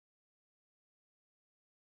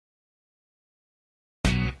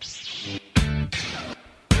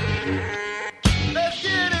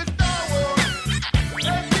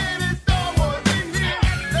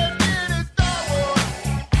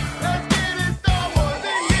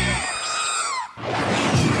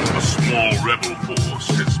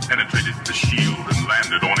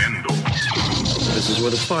where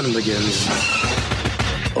the fun begins.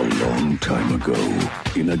 A long time ago,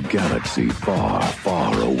 in a galaxy far,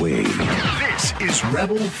 far away. This is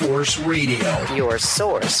Rebel Force Radio. Your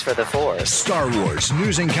source for the Force. Star Wars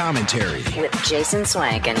news and commentary. With Jason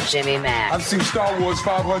Swank and Jimmy Mack. I've seen Star Wars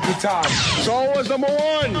 500 times. Star Wars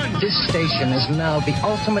 #1! This station is now the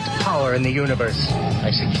ultimate power in the universe.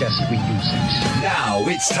 I suggest we use it. Now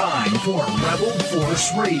it's time for Rebel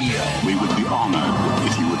Force Radio. We would be honored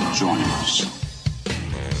if you would join us.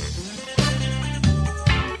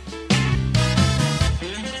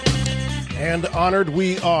 And honored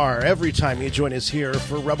we are every time you join us here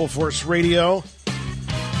for Rebel Force Radio.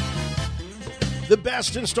 The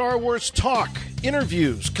best in Star Wars talk,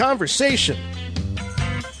 interviews, conversation,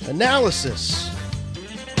 analysis.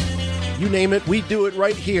 You name it, we do it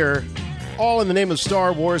right here. All in the name of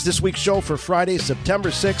Star Wars. This week's show for Friday, September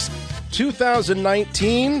 6th,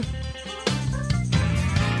 2019.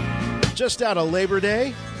 Just out of Labor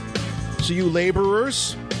Day. So you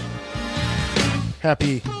laborers,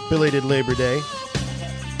 happy belated Labor Day.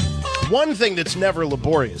 One thing that's never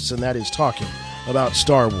laborious, and that is talking about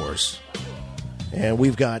Star Wars. And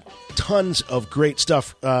we've got tons of great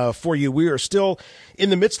stuff for you. We are still in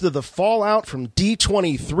the midst of the fallout from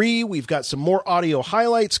D23. We've got some more audio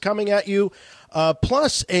highlights coming at you,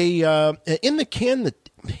 plus a in the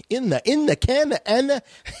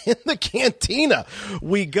cantina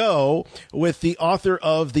we go with the author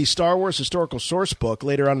of the Star Wars Historical Source Book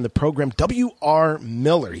later on in the program, W.R.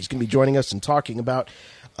 Miller. He's going to be joining us and talking about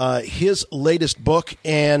his latest book,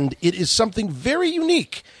 and it is something very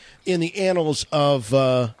unique in the annals of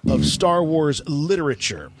Star Wars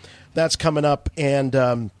literature. That's coming up, and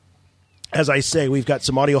as I say, we've got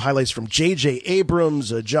some audio highlights from J.J.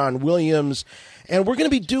 Abrams, John Williams, and we're going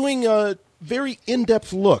to be doing a very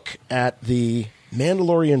in-depth look at the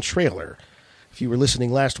Mandalorian trailer. If you were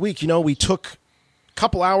listening last week, you know we took a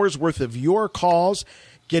couple hours worth of your calls,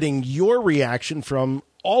 getting your reaction from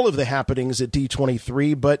all of the happenings at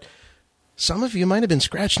D23, but some of you might have been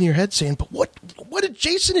scratching your head saying, but what did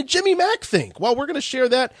Jason and Jimmy Mack think? Well, we're going to share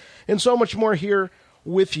that and so much more here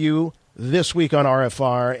with you this week on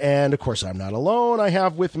RFR. And, of course, I'm not alone. I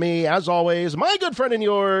have with me, as always, my good friend and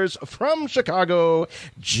yours from Chicago,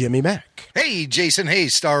 Jimmy Mack. Hey, Jason. Hey,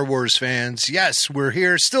 Star Wars fans. Yes, we're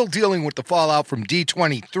here still dealing with the fallout from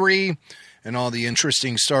D23 and all the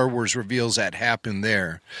interesting Star Wars reveals that happened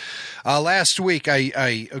there. Last week,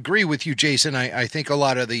 I agree with you, Jason. I think a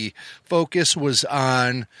lot of the focus was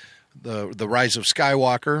on the rise of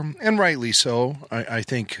Skywalker, and rightly so. I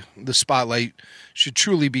think the spotlight should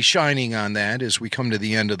truly be shining on that as we come to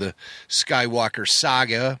the end of the Skywalker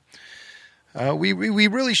saga. We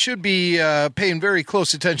really should be paying very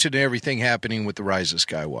close attention to everything happening with the rise of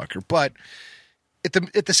Skywalker. But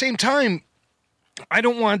at the same time, I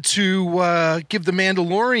don't want to give the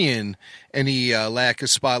Mandalorian any lack of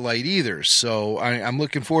spotlight either. So I'm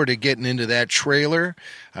looking forward to getting into that trailer.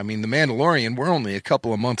 I mean, the Mandalorian, we're only a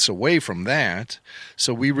couple of months away from that.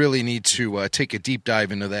 So we really need to take a deep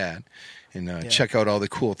dive into that and check out all the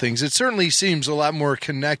cool things. It certainly seems a lot more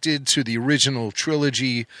connected to the original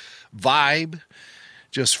trilogy vibe,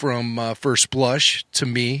 just from first blush. To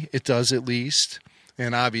me, it does at least.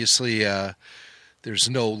 And obviously, there's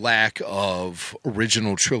no lack of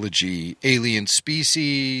original trilogy alien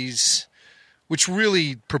species, which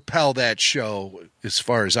really propel that show, as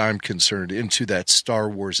far as I'm concerned, into that Star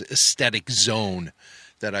Wars aesthetic zone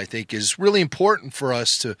that I think is really important for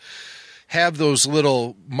us to have those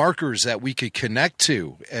little markers that we could connect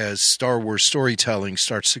to as Star Wars storytelling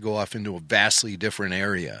starts to go off into a vastly different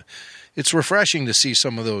area. It's refreshing to see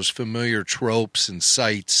some of those familiar tropes and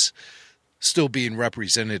sites still being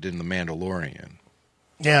represented in The Mandalorian.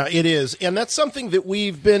 Yeah, it is. And that's something that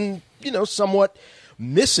we've been, somewhat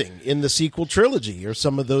missing in the sequel trilogy, or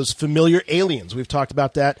some of those familiar aliens. We've talked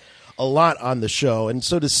about that a lot on the show. And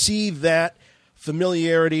so to see that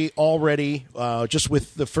familiarity already, just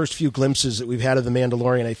with the first few glimpses that we've had of The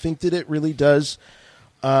Mandalorian, I think that it really does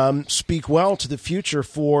speak well to the future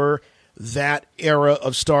for that era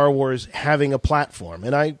of Star Wars having a platform.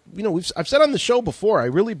 And I've said on the show before, I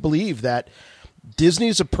really believe that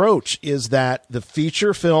Disney's approach is that the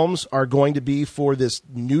feature films are going to be for this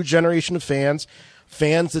new generation of fans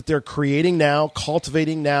that they're creating now,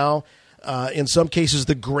 cultivating now, in some cases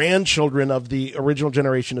the grandchildren of the original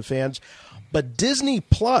generation of fans. But Disney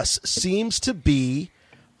Plus seems to be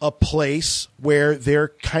a place where they're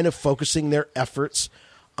kind of focusing their efforts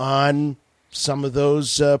on some of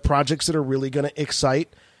those projects that are really going to excite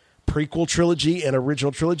prequel trilogy and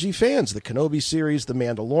original trilogy fans, the Kenobi series, The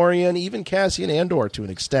Mandalorian, even Cassian Andor to an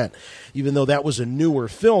extent. Even though that was a newer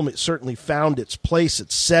film, it certainly found its place,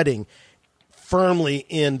 its setting firmly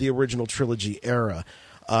in the original trilogy era.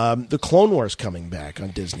 The Clone Wars coming back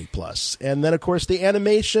on Disney Plus, and then of course the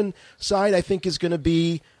animation side I think is going to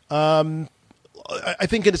be. I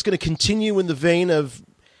think it's going to continue in the vein of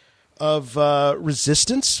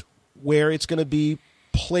Resistance, where it's going to be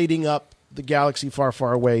plating up the galaxy far,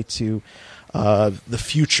 far away to the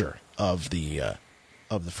future of the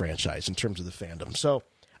franchise in terms of the fandom. So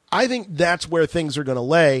I think that's where things are going to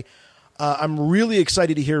lay. I'm really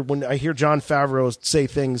excited to hear when I hear Jon Favreau say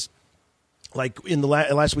things like in the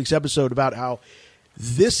last week's episode about how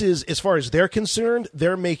this is, as far as they're concerned,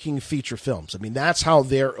 they're making feature films. I mean, that's how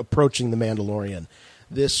they're approaching The Mandalorian.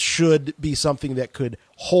 This should be something that could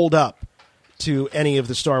hold up to any of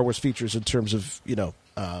the Star Wars features in terms of,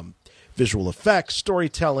 visual effects,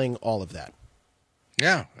 storytelling, all of that.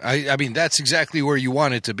 Yeah, I mean, that's exactly where you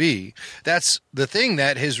want it to be. That's the thing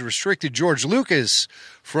that has restricted George Lucas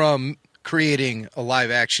from creating a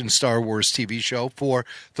live-action Star Wars TV show for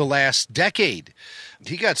the last decade.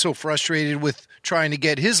 He got so frustrated with trying to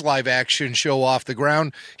get his live-action show off the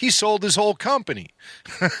ground, he sold his whole company.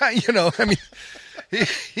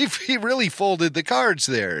 He really folded the cards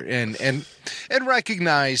there and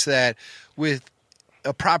recognized that with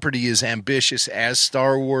a property as ambitious as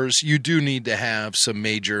Star Wars, you do need to have some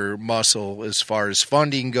major muscle as far as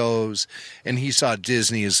funding goes, and he saw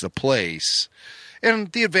Disney as the place.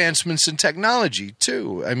 And the advancements in technology,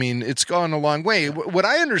 too. I mean, it's gone a long way. What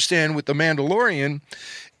I understand with The Mandalorian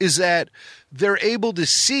is that they're able to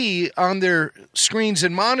see on their screens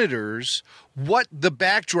and monitors what the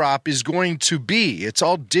backdrop is going to be. It's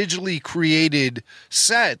all digitally created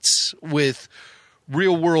sets with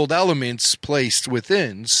real-world elements placed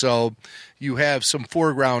within. So you have some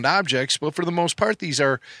foreground objects, but for the most part, these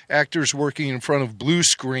are actors working in front of blue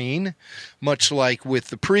screen, much like with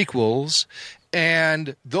the prequels.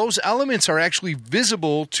 And those elements are actually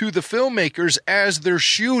visible to the filmmakers as they're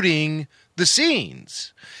shooting the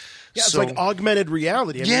scenes. Yeah, it's like augmented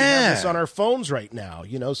reality. I mean, we have this on our phones right now,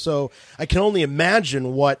 so I can only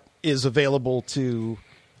imagine what is available to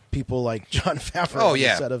people like Jon Favreau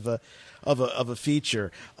instead of a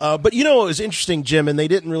feature. But it was interesting, Jim, and they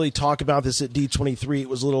didn't really talk about this at D23. It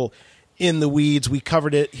was a little in the weeds. We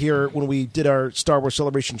covered it here when we did our Star Wars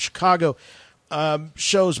Celebration Chicago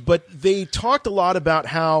shows, but they talked a lot about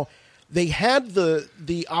how they had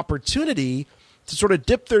the opportunity to sort of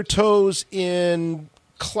dip their toes in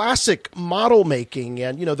classic model making,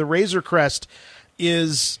 and the Razor Crest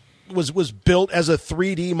was built as a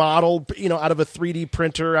 3D model, out of a 3D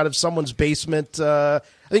printer out of someone's basement. I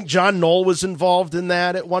think John Knoll was involved in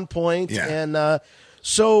that at one point, and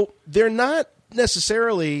so they're not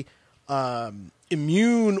necessarily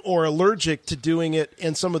immune or allergic to doing it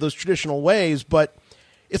in some of those traditional ways, but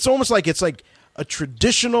it's almost like a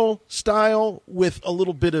traditional style with a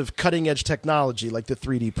little bit of cutting edge technology like the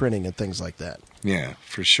 3D printing and things like that. Yeah,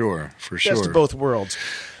 for sure. Best of both worlds.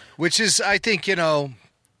 Which is, I think,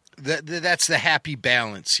 that's the happy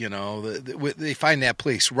balance, they find that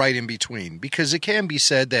place right in between, because it can be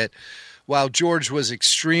said that while George was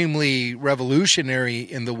extremely revolutionary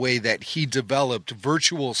in the way that he developed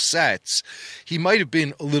virtual sets, he might have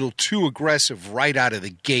been a little too aggressive right out of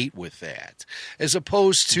the gate with that. As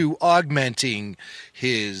opposed to augmenting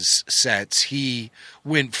his sets, he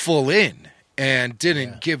went full in and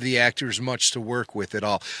didn't give the actors much to work with at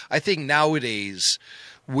all. I think nowadays,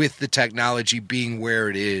 with the technology being where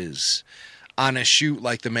it is, on a shoot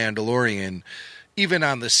like The Mandalorian, even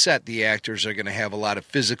on the set, the actors are going to have a lot of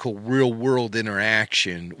physical, real-world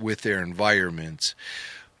interaction with their environments,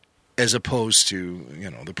 as opposed to,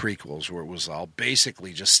 the prequels, where it was all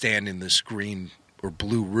basically just stand in this green or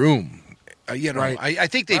blue room. Right. I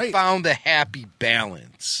think they found the happy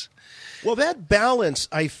balance. Well, that balance,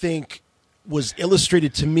 I think, was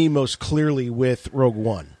illustrated to me most clearly with Rogue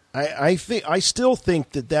One. I still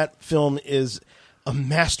think that film is a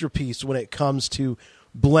masterpiece when it comes to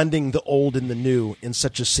blending the old and the new in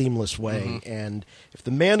such a seamless way. Mm-hmm. And if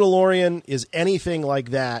The Mandalorian is anything like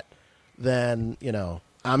that, then,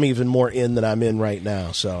 I'm even more in than I'm in right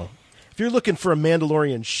now. So if you're looking for a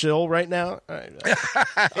Mandalorian shill right now,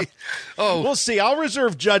 we'll see. I'll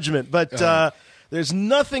reserve judgment, but there's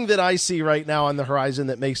nothing that I see right now on the horizon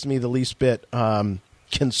that makes me the least bit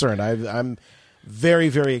concerned. I'm very,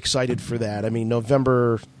 very excited for that. I mean,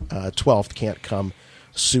 November 12th can't come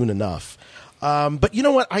soon enough. But you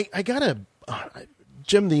know what? I got to...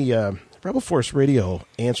 Jim, the Rebel Force radio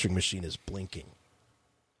answering machine is blinking.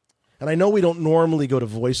 And I know we don't normally go to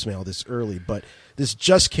voicemail this early, but this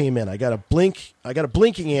just came in. I got a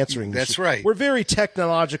blinking answering machine. That's right. We're very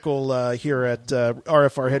technological here at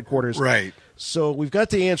RFR headquarters. Right. So we've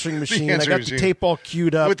got the answering machine. I answering got the machine. tape all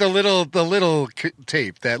queued up. With the little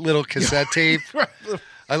tape, that little cassette tape.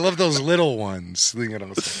 I love those little ones. You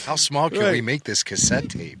know, how small can we make this cassette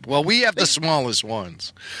tape? Well, we have the smallest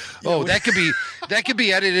ones. That could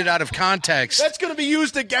be edited out of context. That's going to be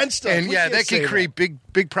used against us. And that could create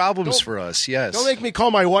big problems for us. Yes. Don't make me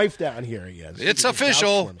call my wife down here again. It's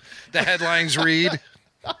official. The headlines read.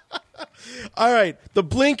 All right, the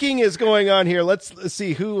blinking is going on here. Let's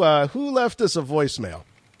see who left us a voicemail.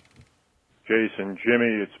 Jason,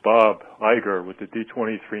 Jimmy, it's Bob Iger with the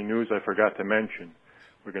D23 News I forgot to mention.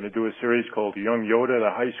 We're going to do a series called Young Yoda,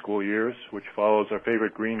 the High School Years, which follows our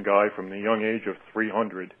favorite green guy from the young age of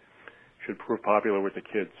 300. Should prove popular with the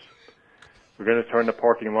kids. We're going to turn the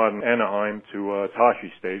parking lot in Anaheim to a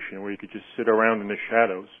Tashi Station where you could just sit around in the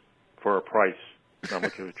shadows for a price. Not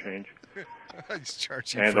much of a change. And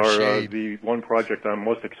the one project I'm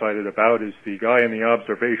most excited about is the guy in the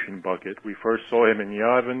observation bucket. We first saw him in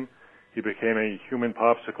Yavin. He became a human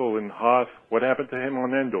popsicle in Hoth. What happened to him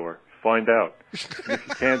on Endor? Find out. And if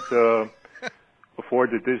you can't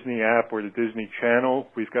afford the Disney app or the Disney Channel,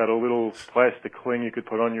 we've got a little plastic cling you could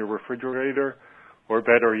put on your refrigerator, or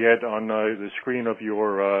better yet, on the screen of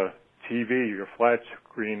your TV, your flat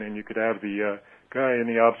screen, and you could have the guy in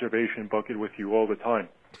the observation bucket with you all the time.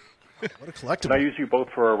 What a collectible. Can I use you both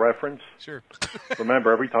for a reference? Sure.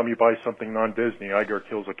 Remember, every time you buy something non-Disney, Iger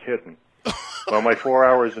kills a kitten. Well, my 4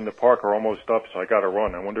 hours in the park are almost up, so I got to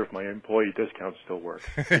run. I wonder if my employee discounts still work.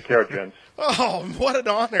 Take care, gents. Oh, what an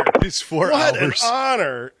honor. It's 4 hours. What an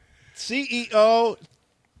honor. CEO,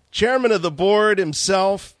 chairman of the board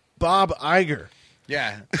himself, Bob Iger.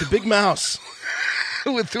 Yeah. The big mouse.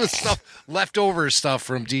 with stuff, leftover stuff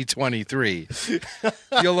from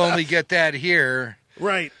D23. You'll only get that here.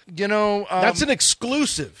 Right. You know. That's an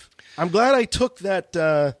exclusive. I'm glad I took that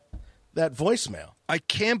voicemail. I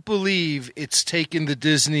can't believe it's taken the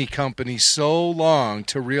Disney company so long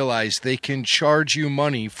to realize they can charge you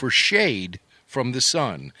money for shade from the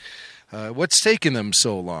sun. What's taken them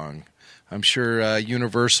so long? I'm sure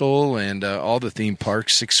Universal and all the theme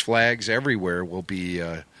parks, Six Flags, everywhere will be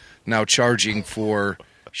now charging for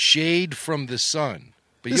shade from the sun.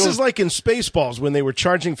 But this is like in Spaceballs when they were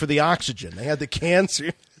charging for the oxygen. They had the cans.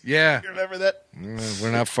 Yeah. You remember that?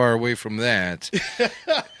 We're not far away from that.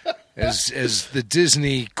 As the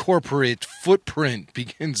Disney corporate footprint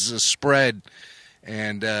begins to spread,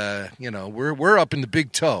 and we're up in the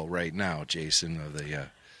big toe right now, Jason, of the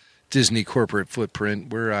Disney corporate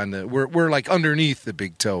footprint. We're like underneath the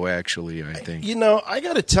big toe, actually. I think. I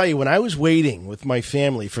got to tell you, when I was waiting with my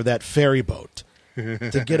family for that ferry boat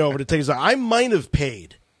to get over to Texas, I might have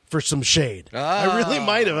paid for some shade. I really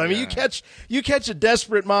might have. I mean, you catch a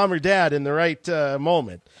desperate mom or dad in the right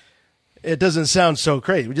moment. It doesn't sound so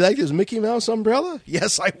crazy. Would you like this Mickey Mouse umbrella?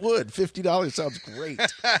 Yes, I would. $50 sounds great.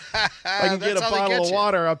 If I can get a bottle of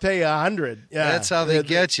water, I'll pay $100. Yeah, that's how they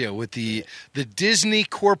get you with the Disney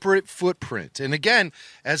corporate footprint. And again,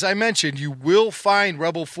 as I mentioned, you will find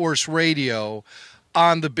Rebel Force Radio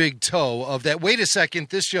on the big toe of that. Wait a second,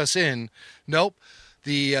 this just in. Nope.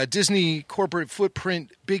 The Disney corporate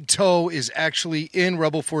footprint big toe is actually in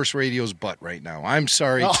Rebel Force Radio's butt right now. I'm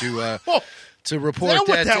sorry to report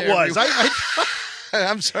that was.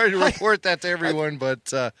 I'm sorry to report that to everyone,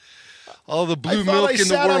 but all the blue milk in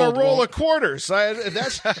the world. I sat on a roll of quarters.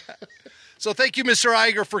 So thank you, Mr.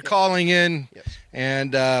 Iger, for calling in, yes.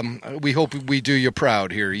 And we hope we do you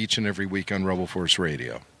proud here each and every week on Rebel Force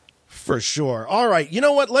Radio. For sure. All right. You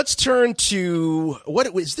know what? Let's turn to what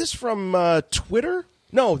is this from Twitter?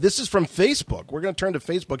 No, this is from Facebook. We're going to turn to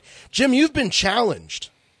Facebook. Jim, you've been challenged.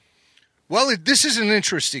 Well, this is an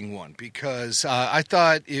interesting one because I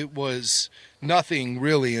thought it was nothing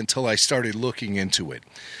really until I started looking into it.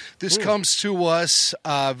 This comes to us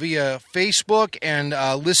via Facebook, and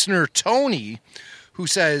listener Tony, who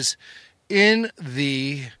says, in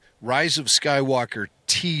the Rise of Skywalker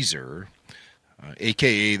teaser,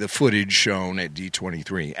 a.k.a. the footage shown at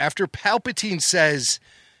D23, after Palpatine says,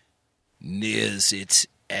 "Nears its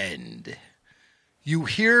end," you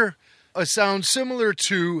hear a sound similar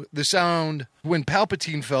to the sound when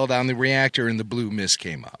Palpatine fell down the reactor and the blue mist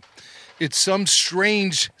came up. It's some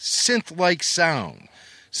strange synth-like sound.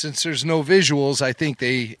 Since there's no visuals, I think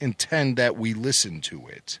they intend that we listen to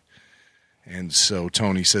it. And so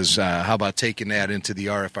Tony says, how about taking that into the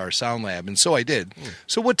RFR Sound Lab? And so I did.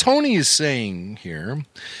 So what Tony is saying here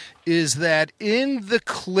is that in the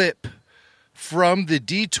clip from the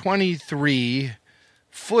D23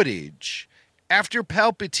 footage, after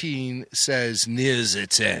Palpatine says, "Nears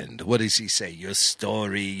its end," what does he say? Your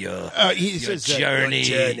story, your journey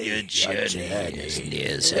is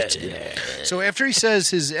nears its end. So after he says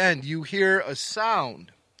his end, you hear a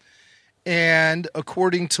sound. And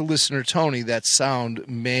according to listener Tony, that sound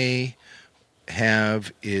may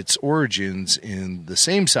have its origins in the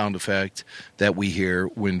same sound effect that we hear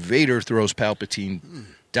when Vader throws Palpatine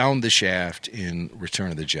down the shaft in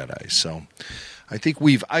Return of the Jedi. So I think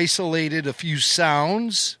we've isolated a few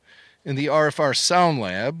sounds in the RFR Sound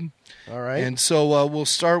Lab. All right. And so we'll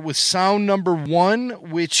start with sound number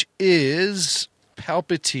 1, which is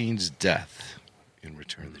Palpatine's death in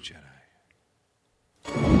Return of the Jedi.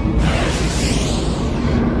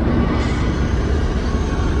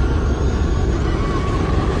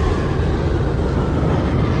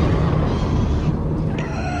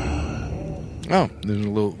 Oh, there's a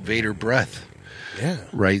little Vader breath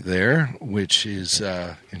right there, which is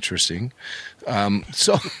interesting.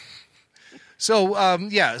 So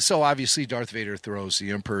obviously Darth Vader throws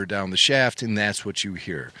the Emperor down the shaft, and that's what you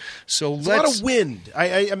hear. So It's a lot of wind.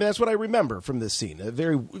 I mean, that's what I remember from this scene. A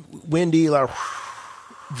very windy,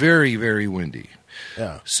 very, very windy.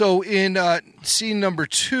 Yeah. So in scene number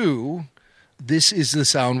 2, this is the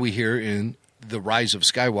sound we hear in the Rise of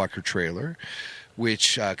Skywalker trailer,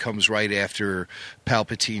 which comes right after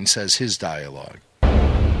Palpatine says his dialogue.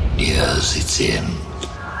 Yes, it's in.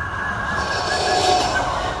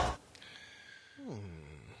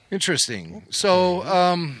 Interesting. So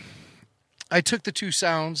I took the two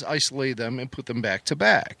sounds, isolated them, and put them back to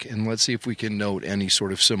back. And let's see if we can note any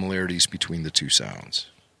sort of similarities between the two sounds.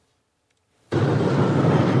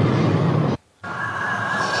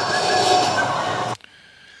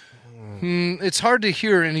 It's hard to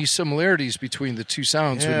hear any similarities between the two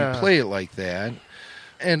sounds when you play it like that.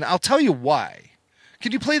 And I'll tell you why.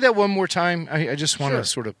 Could you play that one more time? I just want to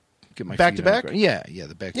sort of get my back feet to on the back? ground. Yeah,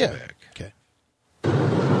 the back to back. Okay.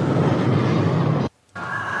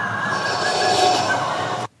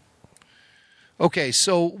 Okay,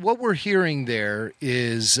 so what we're hearing there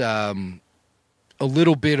is a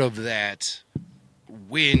little bit of that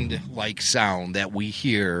wind-like sound that we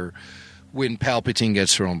hear when Palpatine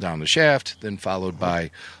gets thrown down the shaft, then followed by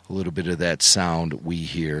a little bit of that sound we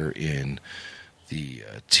hear in the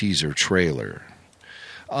teaser trailer.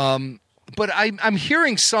 But I'm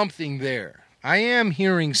hearing something there. I am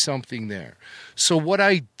hearing something there. So what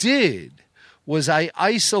I did was I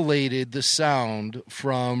isolated the sound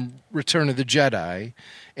from Return of the Jedi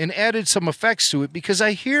and added some effects to it because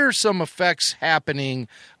I hear some effects happening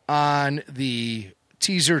on the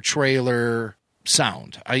teaser trailer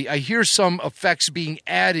sound. I hear some effects being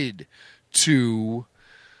added to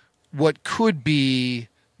what could be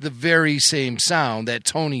the very same sound that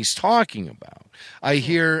Tony's talking about. I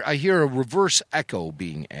hear a reverse echo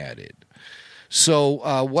being added.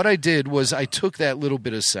 So what I did was I took that little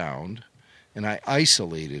bit of sound and I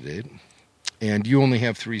isolated it. And you only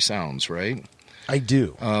have 3 sounds, right? I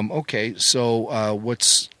do. Okay, so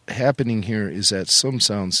what's happening here is that some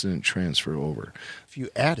sounds didn't transfer over. If you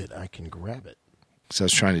add it, I can grab it. So I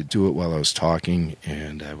was trying to do it while I was talking,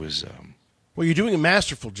 and I was... Well, you're doing a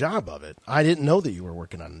masterful job of it. I didn't know that you were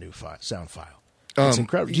working on a new sound file. It's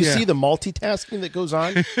incredible. Do you see the multitasking that goes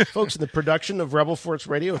on, folks, in the production of Rebel Force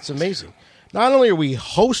Radio? It's amazing. Not only are we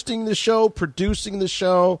hosting the show, producing the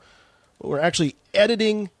show, but we're actually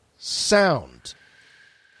editing sound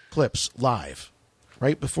clips live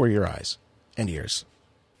right before your eyes and ears.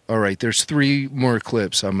 All right, there's 3 more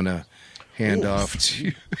clips I'm going to hand off to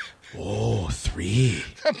you. Oh, 3.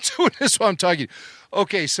 I'm doing this while I'm talking.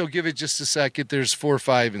 Okay, so give it just a second. There's 4,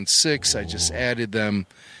 5, and 6. I just added them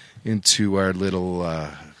into our little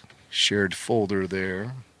shared folder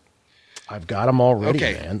there. I've got them already,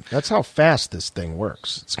 man. That's how fast this thing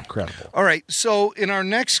works. It's incredible. All right, so in our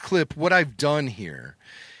next clip, what I've done here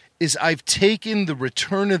is I've taken the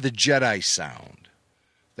Return of the Jedi sound.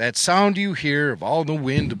 That sound you hear of all the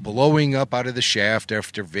wind blowing up out of the shaft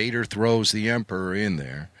after Vader throws the Emperor in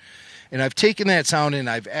there. And I've taken that sound and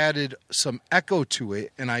I've added some echo to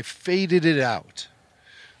it and I faded it out.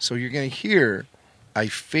 So you're going to hear I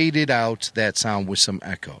faded out that sound with some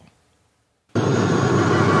echo.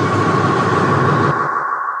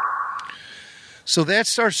 So that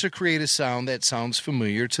starts to create a sound that sounds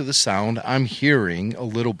familiar to the sound I'm hearing a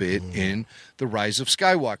little bit in the Rise of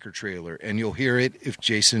Skywalker trailer. And you'll hear it,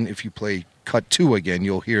 if you play cut 2 again,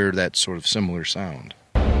 you'll hear that sort of similar sound.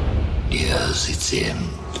 Yes, it's in.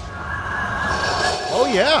 Oh,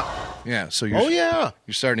 yeah. Yeah, so you're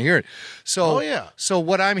starting to hear it. So, So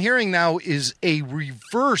what I'm hearing now is a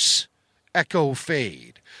reverse echo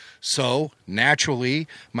fade. So, naturally,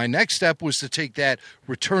 my next step was to take that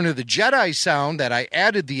Return of the Jedi sound that I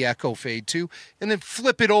added the echo fade to and then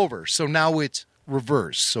flip it over. So now it's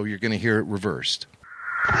reversed. So you're going to hear it reversed.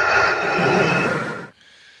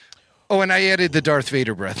 Oh, and I added the Darth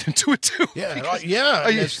Vader breath into it, too.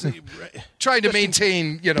 Yeah. Trying to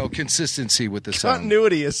maintain, consistency with the sound.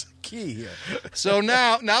 Continuity is key here. So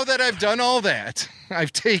now that I've done all that,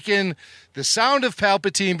 I've taken the sound of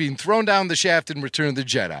Palpatine being thrown down the shaft in Return of the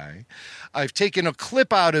Jedi. I've taken a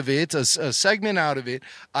clip out of it, a segment out of it.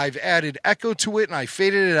 I've added echo to it, and I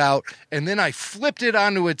faded it out. And then I flipped it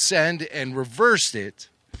onto its end and reversed it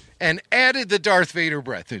and added the Darth Vader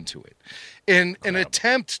breath into it in an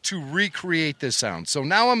attempt to recreate this sound. So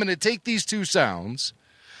now I'm going to take these two sounds,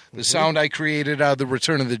 the sound I created out of the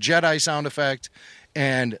Return of the Jedi sound effect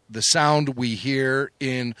and the sound we hear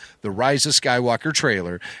in the Rise of Skywalker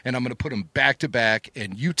trailer, and I'm going to put them back to back,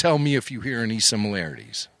 and you tell me if you hear any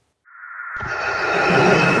similarities. Oh,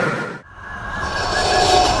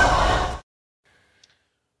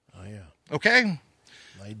 yeah. Okay?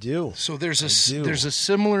 I do. So there's a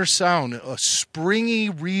similar sound, a springy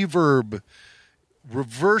reverb,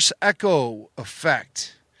 reverse echo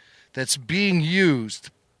effect that's being used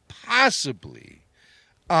possibly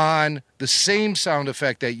on the same sound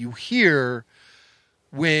effect that you hear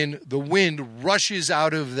when the wind rushes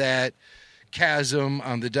out of that chasm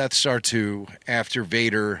on the Death Star 2 after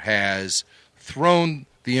Vader has thrown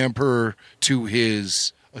the Emperor to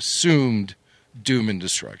his assumed doom and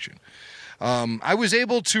destruction. I was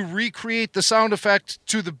able to recreate the sound effect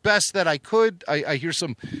to the best that I could. I hear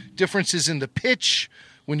some differences in the pitch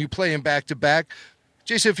when you play them back to back.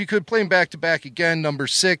 Jason, if you could play them back to back again, number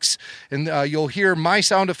 6, and you'll hear my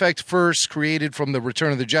sound effect first, created from the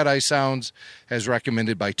Return of the Jedi sounds, as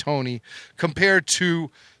recommended by Tony, compared to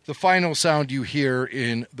the final sound you hear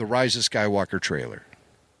in the Rise of Skywalker trailer.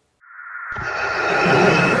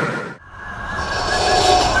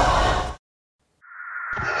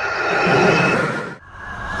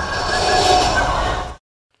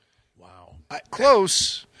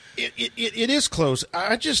 Close. It is close.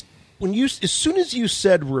 As soon as you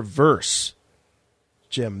said reverse,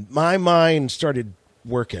 Jim, my mind started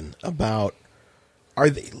working about are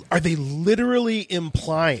they literally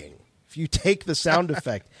implying, if you take the sound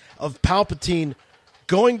effect of Palpatine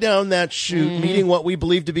going down that chute, meeting what we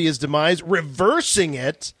believe to be his demise, reversing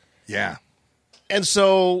it. Yeah. And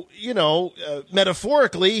so,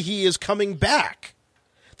 metaphorically, he is coming back.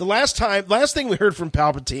 The last thing we heard from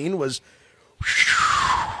Palpatine was,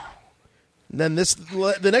 and then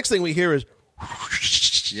the next thing we hear is,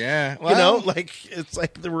 yeah, well, it's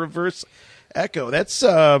like the reverse echo. That's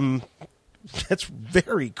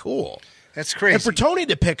very cool. That's crazy. And for Tony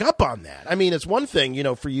to pick up on that, I mean, it's one thing,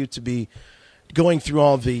 for you to be going through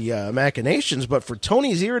all the machinations, but for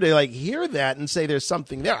Tony's ear to hear that and say there's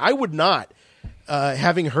something there, I would not,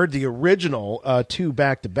 having heard the original 2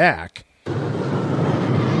 back to back.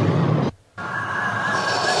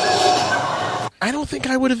 I don't think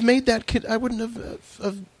I would have made that kid. I wouldn't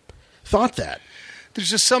have thought that. There's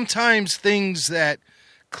just sometimes things that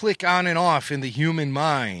click on and off in the human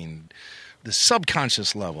mind, the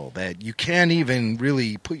subconscious level that you can't even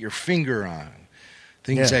really put your finger on.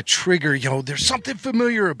 Things that trigger, there's something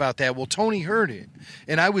familiar about that. Well, Tony heard it.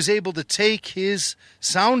 And I was able to take his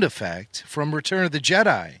sound effect from Return of the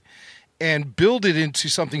Jedi and build it into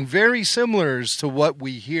something very similar to what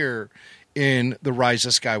we hear in the Rise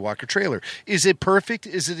of Skywalker trailer. Is it perfect?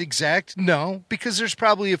 Is it exact? No, because there's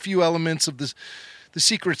probably a few elements of the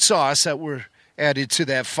secret sauce that were added to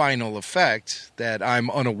that final effect that I'm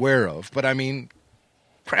unaware of. But I mean,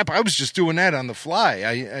 crap, I was just doing that on the fly.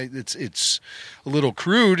 It's a little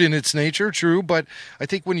crude in its nature, true, but I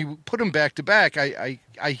think when you put them back to back, I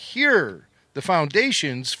hear the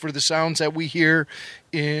foundations for the sounds that we hear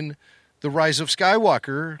in the Rise of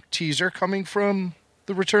Skywalker teaser coming from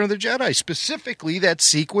the Return of the Jedi, specifically that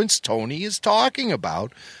sequence Tony is talking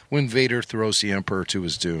about when Vader throws the Emperor to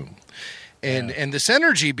his doom. And this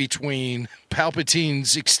energy between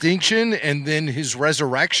Palpatine's extinction and then his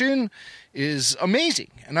resurrection is amazing.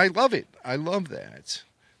 And I love it. I love that.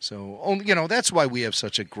 So, that's why we have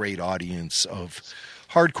such a great audience of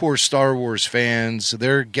hardcore Star Wars fans.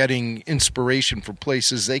 They're getting inspiration from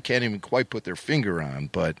places they can't even quite put their finger on,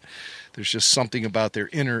 but there's just something about their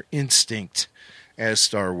inner instinct as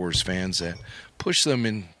Star Wars fans that push them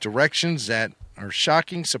in directions that are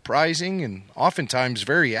shocking, surprising, and oftentimes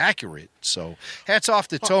very accurate. So hats off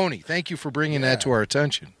to Tony. Thank you for bringing that to our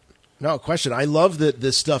attention. No question. I love that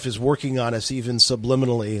this stuff is working on us even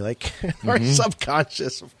subliminally, our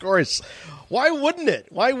subconscious, of course. Why wouldn't it?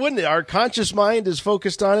 Why wouldn't it? Our conscious mind is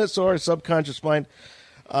focused on it, so our subconscious mind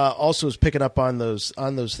also is picking up on those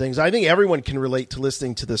things. I think everyone can relate to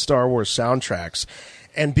listening to the Star Wars soundtracks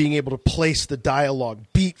and being able to place the dialogue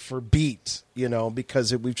beat for beat,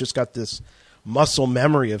 because we've just got this muscle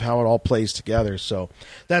memory of how it all plays together. So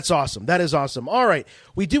that's awesome. That is awesome. All right.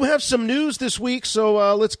 We do have some news this week,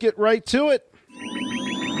 so let's get right to it.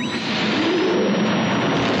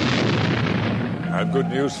 I have good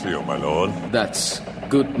news for you, my lord. That's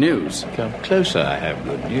good news. Come closer, I have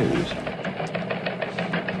good news.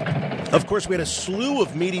 Of course, we had a slew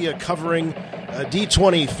of media covering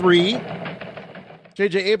D23.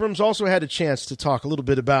 J.J. Abrams also had a chance to talk a little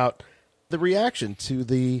bit about the reaction to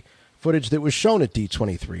the footage that was shown at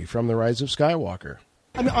D23 from The Rise of Skywalker.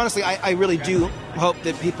 I mean, honestly, I really do hope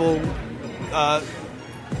that people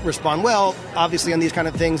respond well, obviously, on these kind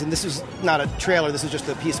of things. And this is not a trailer. This is just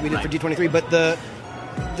a piece we did for D23. But the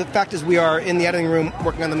fact is we are in the editing room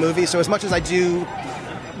working on the movie. So as much as I do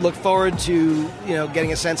look forward to,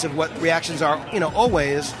 getting a sense of what reactions are,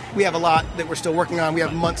 always, we have a lot that we're still working on. We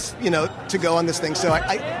have months, to go on this thing. So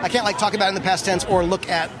I can't, talk about it in the past tense or look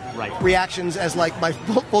at reactions as, my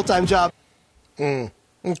full-time job.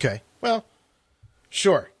 Okay. Well,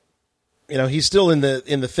 sure. He's still in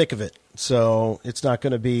the thick of it. So it's not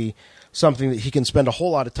going to be something that he can spend a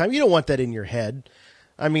whole lot of time. You don't want that in your head.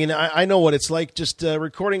 I mean, I know what it's like just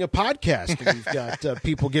recording a podcast. We've got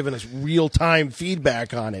people giving us real-time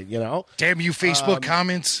feedback on it, Damn you, Facebook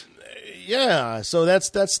comments. Yeah, so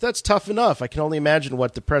that's tough enough. I can only imagine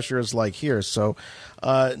what the pressure is like here. So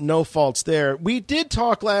no faults there. We did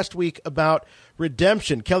talk last week about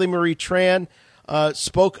Redemption. Kelly Marie Tran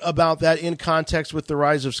spoke about that in context with The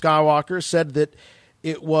Rise of Skywalker, said that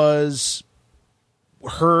it was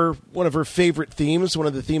one of her favorite themes, one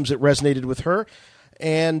of the themes that resonated with her.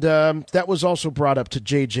 And that was also brought up to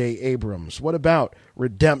J.J. Abrams. What about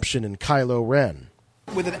Redemption and Kylo Ren?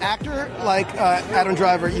 With an actor like Adam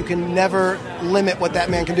Driver, you can never limit what that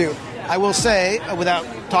man can do. I will say, without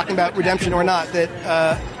talking about Redemption or not, that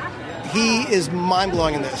he is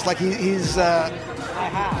mind-blowing in this.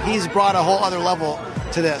 He's brought a whole other level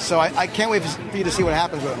to this. So I can't wait for you to see what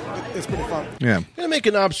happens with him. It's pretty fun. Yeah. I'm going to make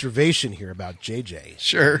an observation here about JJ.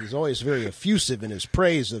 Sure. He's always very effusive in his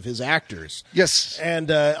praise of his actors. Yes. And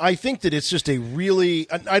I think that it's just a really...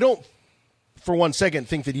 I don't, for one second,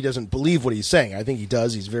 think that he doesn't believe what he's saying. I think he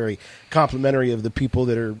does. He's very complimentary of the people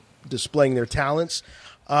that are displaying their talents.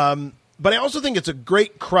 But I also think it's a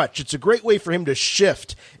great crutch. It's a great way for him to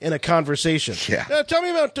shift in a conversation. Yeah. Tell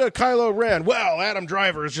me about Kylo Ren. Well, Adam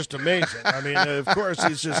Driver is just amazing. I mean, of course,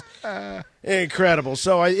 he's just incredible.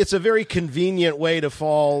 So it's a very convenient way to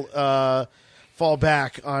fall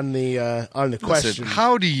back on the question. Listen,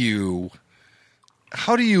 how do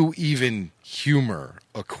you even humor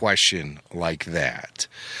a question like that?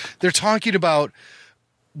 They're talking about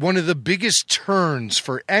one of the biggest turns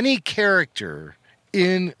for any character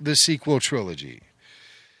in the sequel trilogy,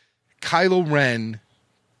 Kylo Ren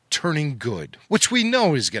turning good, which we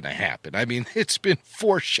know is going to happen. I mean, it's been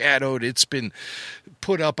foreshadowed. It's been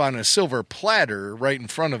put up on a silver platter right in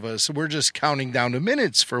front of us. We're just counting down the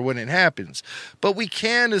minutes for when it happens. But we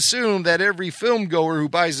can assume that every film goer who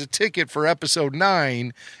buys a ticket for Episode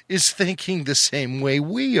 9 is thinking the same way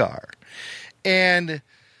we are. And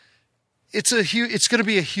it's going to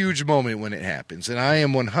be a huge moment when it happens, and I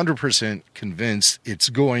am 100% convinced it's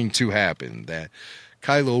going to happen, that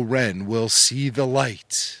Kylo Ren will see the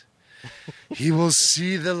light. He will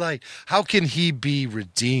see the light. How can he be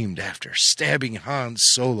redeemed after stabbing Han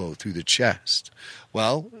Solo through the chest?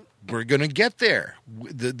 Well, we're going to get there.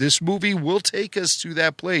 This movie will take us to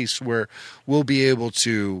that place where we'll be able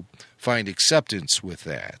to find acceptance with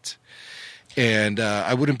that. And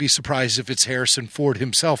I wouldn't be surprised if it's Harrison Ford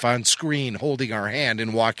himself on screen holding our hand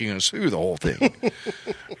and walking us through the whole thing.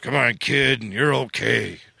 Come on, kid, you're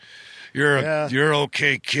okay. You're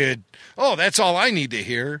okay, kid. Oh, that's all I need to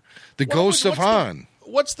hear. The ghost of Han.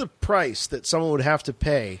 What's the price that someone would have to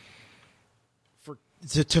pay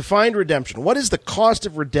to find redemption? What is the cost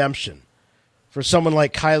of redemption for someone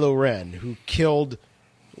like Kylo Ren, who killed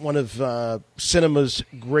one of cinema's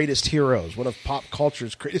greatest heroes, one of pop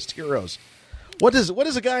culture's greatest heroes? What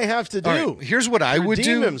does a guy have to do? Right, here's what I would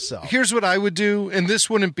do. Himself? Here's what I would do, and this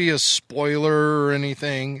wouldn't be a spoiler or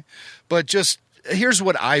anything, but just here's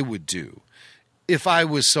what I would do if I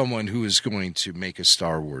was someone who is going to make a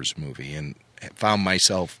Star Wars movie and found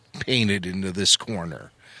myself painted into this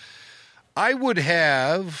corner. I would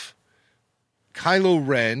have Kylo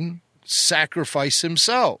Ren sacrifice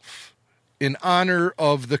himself in honor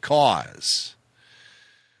of the cause,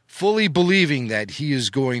 fully believing that he is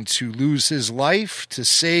going to lose his life to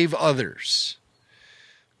save others.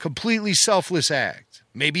 Completely selfless act.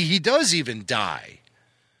 Maybe he does even die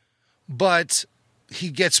But he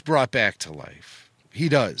gets brought back to life. He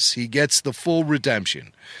does. He gets the full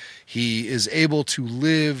redemption. He is able to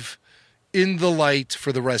live in the light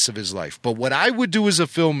for the rest of his life. But what I would do as a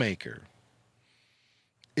filmmaker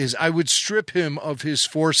is I would strip him of his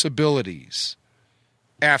Force abilities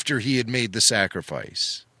after he had made the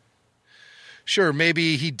sacrifice. Sure,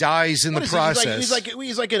 maybe he dies in the process.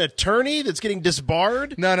 He's like an attorney that's getting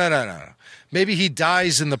disbarred? No. Maybe he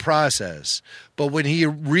dies in the process. But when he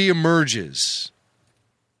reemerges,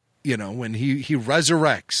 when he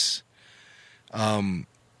resurrects,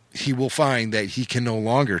 he will find that he can no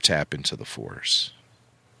longer tap into the Force.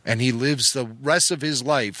 And he lives the rest of his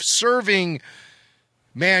life serving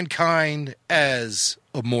mankind as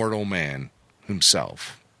a mortal man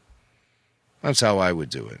himself. That's how I would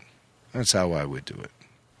do it.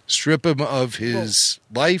 Strip him of his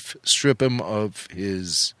life, strip him of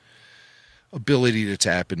his ability to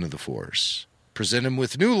tap into the Force. Present him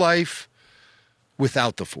with new life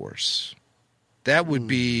without the Force. That would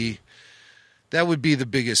be the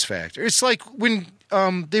biggest factor. It's like when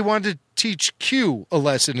they wanted to teach Q a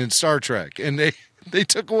lesson in Star Trek, and they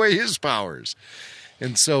took away his powers.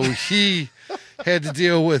 And so he had to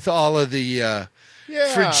deal with all of the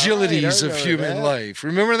fragilities of human life.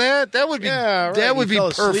 Remember that? That would be that would be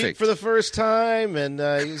perfect for the first time, and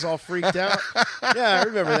he was all freaked out. Yeah, I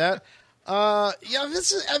remember that.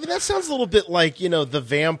 That sounds a little bit like the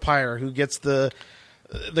vampire who gets the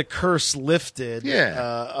curse lifted.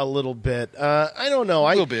 A little bit. I don't know. A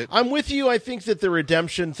little bit. I'm with you. I think that the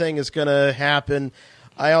redemption thing is going to happen.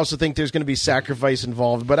 I also think there's going to be sacrifice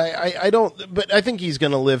involved, but I don't. But I think he's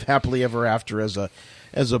going to live happily ever after as a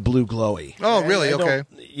blue glowy. Oh, really? Okay.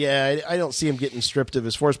 I don't see him getting stripped of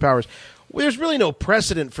his Force powers. There's really no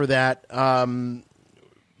precedent for that.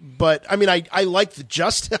 But I mean, I like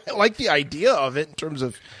I like the idea of it in terms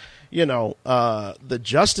of the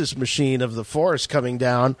justice machine of the Force coming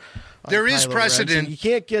down. There is precedent. You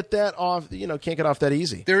can't get that off. Can't get off that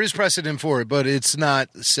easy. There is precedent for it, but it's not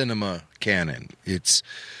cinema canon. It's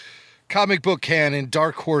comic book canon,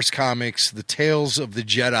 Dark Horse Comics, the Tales of the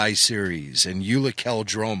Jedi series, and Eula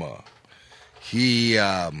Keldroma.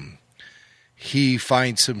 He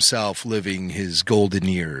finds himself living his golden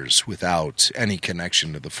years without any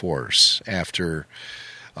connection to the Force after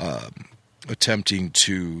attempting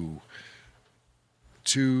to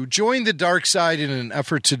join the dark side in an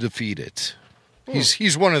effort to defeat it.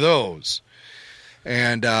 He's one of those.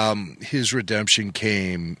 And his redemption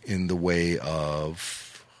came in the way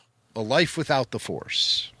of a life without the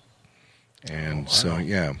Force. And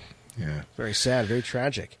yeah. Very sad, very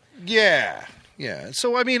tragic. Yeah.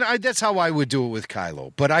 So, I mean, that's how I would do it with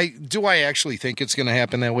Kylo. But do I actually think it's going to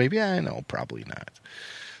happen that way? Yeah, I know, probably not.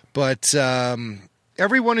 But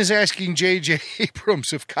everyone is asking J.J.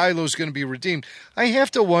 Abrams if Kylo's going to be redeemed. I have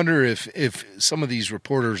to wonder if some of these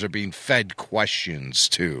reporters are being fed questions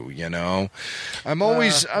too, I'm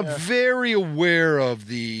always very aware of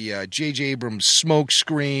the J.J. Abrams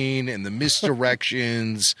smokescreen and the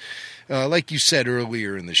misdirections. Like you said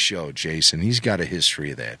earlier in the show, Jason, he's got a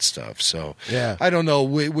history of that stuff. So I don't know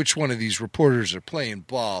which one of these reporters are playing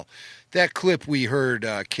ball. That clip we heard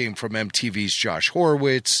came from MTV's Josh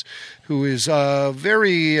Horowitz, who is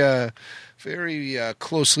very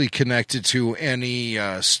closely connected to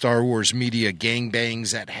any Star Wars media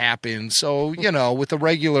gangbangs that happen. So, with a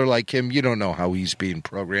regular like him, you don't know how he's being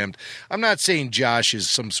programmed. I'm not saying Josh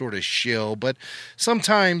is some sort of shill, but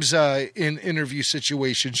sometimes in interview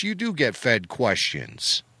situations, you do get fed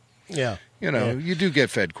questions. Yeah. You do get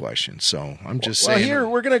fed questions, so I'm just saying. Well, here,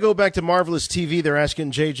 we're going to go back to Marvelous TV. They're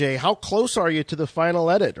asking JJ, how close are you to the final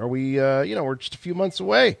edit? Are we, we're just a few months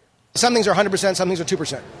away. Some things are 100%, some things are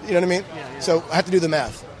 2%. You know what I mean? Yeah. So I have to do the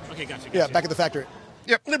math. Okay, gotcha. Yeah, back at the factory.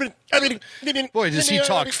 Yep. Boy, does he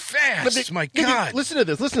talk fast. My God. Listen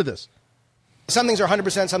to this. Some things are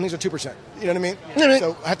 100%, some things are 2%. You know what I mean?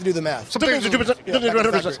 So I have to do the math. Some things are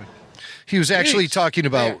 2%. He was actually talking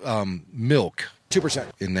about milk. 2%.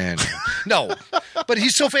 In that. No, but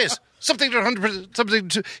he's so fast. Something to 100%. Something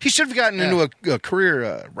to. He should have gotten into a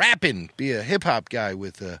career rapping, be a hip hop guy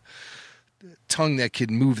with a tongue that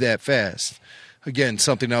could move that fast. Again,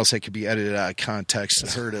 something else that could be edited out of context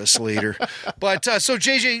and hurt us later. But so,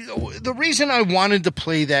 JJ, the reason I wanted to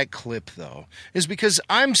play that clip, though, is because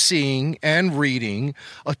I'm seeing and reading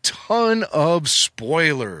a ton of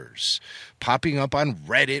spoilers popping up on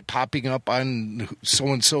Reddit, popping up on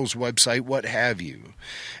so-and-so's website, what have you.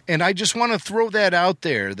 And I just want to throw that out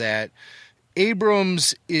there, that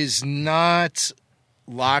Abrams is not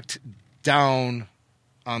locked down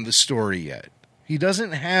on the story yet. He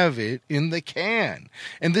doesn't have it in the can.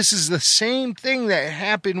 And this is the same thing that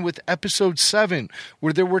happened with episode 7,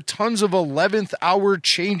 where there were tons of 11th hour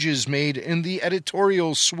changes made in the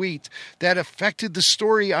editorial suite that affected the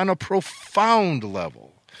story on a profound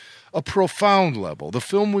level. The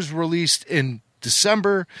film was released in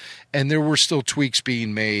December, and there were still tweaks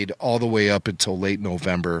being made all the way up until late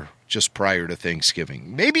November, just prior to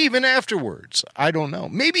Thanksgiving. Maybe even afterwards. I don't know.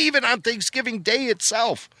 Maybe even on Thanksgiving Day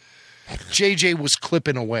itself. JJ was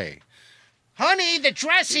clipping away. Honey, the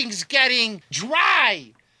dressing's getting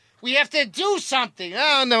dry. We have to do something.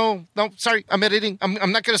 Oh, no, sorry, I'm editing. I'm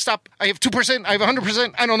not going to stop. I have 2%. I have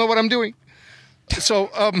 100%. I don't know what I'm doing. So,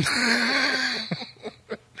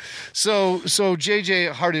 So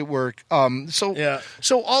JJ, hard at work.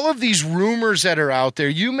 So all of these rumors that are out there,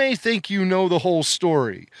 you may think you know the whole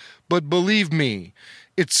story, but believe me,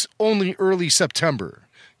 it's only early September.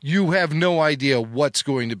 You have no idea what's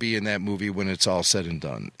going to be in that movie when it's all said and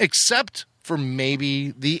done, except for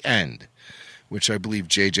maybe the end, which I believe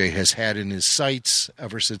JJ has had in his sights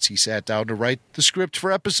ever since he sat down to write the script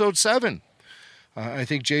for episode 7. I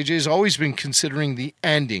think JJ's always been considering the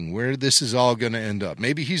ending, where this is all going to end up.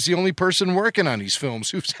 Maybe he's the only person working on these films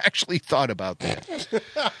who's actually thought about that.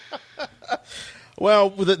 Well,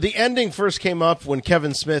 the ending first came up when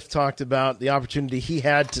Kevin Smith talked about the opportunity he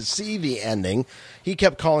had to see the ending. He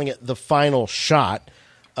kept calling it the final shot.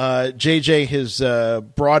 JJ has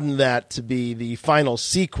broadened that to be the final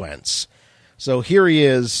sequence. So here he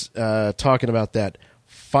is talking about that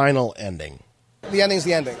final ending. The ending's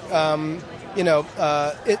the ending.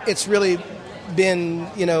 It's really been,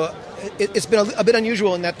 it's been a bit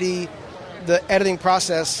unusual in that the editing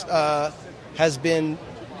process has been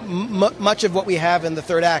much of what we have in the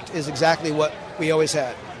third act is exactly what we always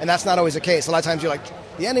had, and that's not always the case. A lot of times you're like,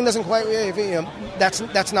 the ending doesn't quite,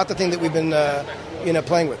 that's not the thing that we've been,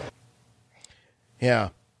 playing with. Yeah.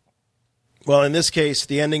 Well, in this case,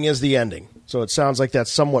 the ending is the ending, so it sounds like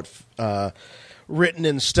that's somewhat written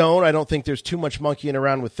in stone. I don't think there's too much monkeying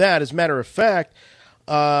around with that. As a matter of fact,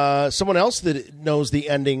 someone else that knows the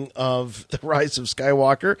ending of The Rise of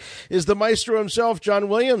Skywalker is the maestro himself, John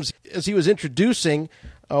Williams. As he was introducing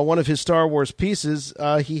one of his Star Wars pieces,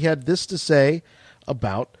 he had this to say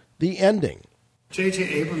about the ending. J.J.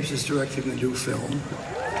 Abrams is directing the new film,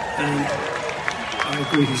 and I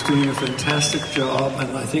agree he's doing a fantastic job,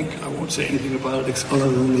 and I think I won't say anything about it other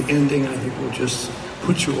than the ending. I think will just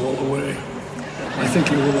put you all away. I think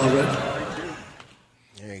you will love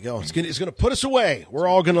it. There you go. It's going to put us away. We're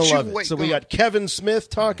all going to love it. So we got Kevin Smith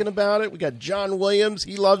talking about it. We got John Williams.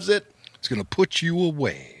 He loves it. It's going to put you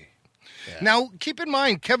away. Yeah. Now, keep in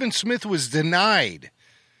mind, Kevin Smith was denied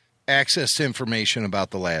access to information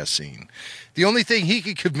about the last scene. The only thing he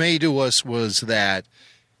could convey to us was that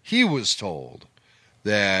he was told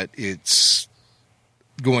that it's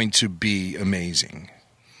going to be amazing.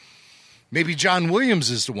 Maybe John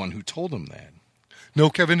Williams is the one who told him that.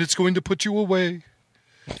 No, Kevin, it's going to put you away.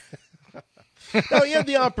 No, he had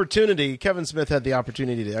the opportunity. Kevin Smith had the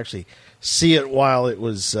opportunity to actually see it while it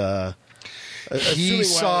was filming.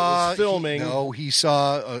 He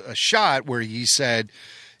saw a shot where he said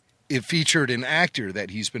it featured an actor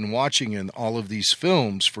that he's been watching in all of these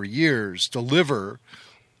films for years deliver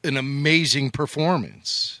an amazing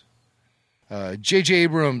performance. J.J.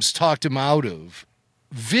 Abrams talked him out of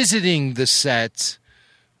visiting the set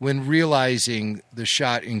when realizing the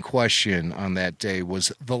shot in question on that day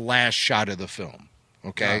was the last shot of the film.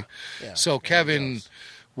 Okay? So Kevin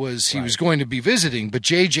was going to be visiting, but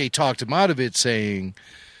JJ talked him out of it, saying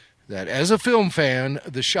that as a film fan,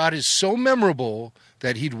 the shot is so memorable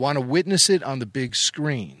that he'd want to witness it on the big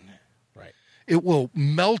screen. Right. It will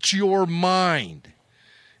melt your mind,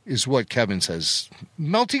 is what Kevin says.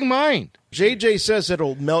 Melting mind. JJ says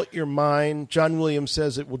it'll melt your mind. John Williams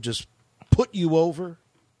says it will just put you over.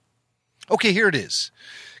 Okay, here it is.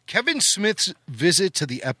 Kevin Smith's visit to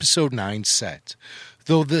the Episode 9 set.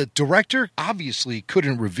 Though the director obviously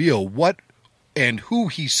couldn't reveal what and who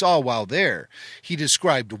he saw while there, he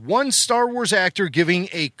described one Star Wars actor giving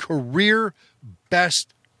a career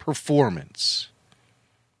best performance.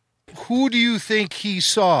 Who do you think he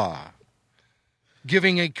saw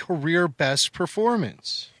giving a career best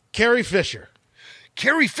performance? Carrie Fisher.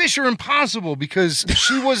 Carrie Fisher, impossible, because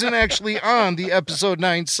she wasn't actually on the Episode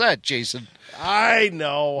 9 set, Jason. I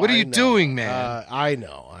know. What are you doing, man? I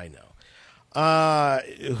know.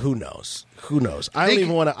 Who knows? I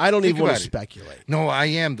don't even want to speculate. No, I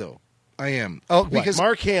am, though. I am. Oh, because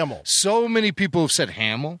Mark Hamill. So many people have said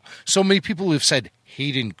Hamill. So many people have said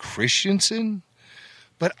Hayden Christensen.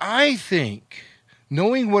 But I think,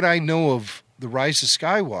 knowing what I know of The Rise of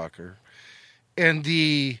Skywalker and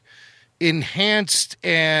the enhanced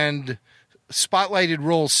and spotlighted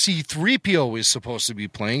role C-3PO is supposed to be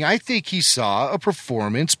playing, I think he saw a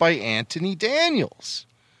performance by Anthony Daniels.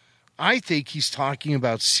 I think he's talking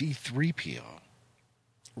about C-3PO.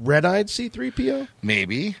 Red-eyed C-3PO?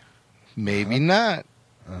 Maybe. Maybe not.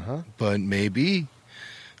 But maybe.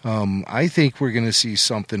 I think we're going to see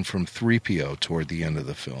something from 3PO toward the end of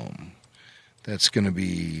the film. That's going to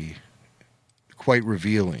be quite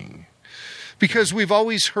revealing. Because we've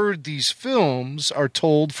always heard these films are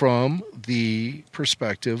told from the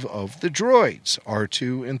perspective of the droids,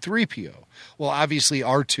 R2 and 3PO. Well, obviously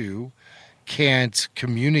R2 can't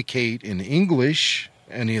communicate in English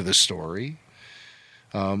any of the story.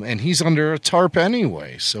 And he's under a tarp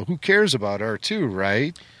anyway, so who cares about R2,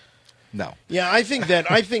 right? No. Yeah, I think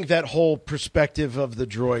that whole perspective of the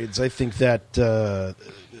droids, I think that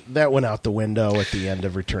that went out the window at the end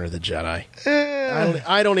of Return of the Jedi.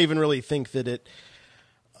 I don't even really think that it.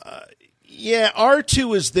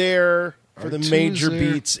 R2 is there for the major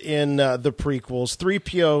beats in the prequels.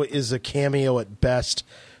 3PO is a cameo at best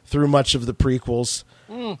through much of the prequels.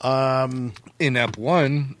 In Ep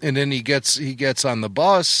 1, and then he gets on the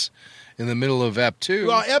bus in the middle of Ep 2.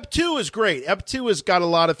 Well, Ep 2 is great. Ep 2 has got a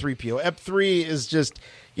lot of 3PO. Ep 3 is just,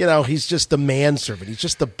 he's just the manservant. He's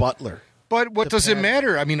just the butler. But what does it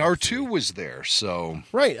matter? I mean, R2 was there, so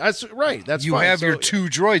right. That's right. That's you fine. have your two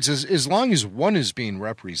droids as long as one is being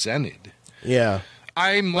represented. Yeah.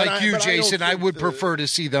 I'm like you, Jason. I would prefer to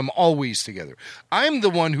see them always together. I'm the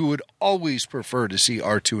one who would always prefer to see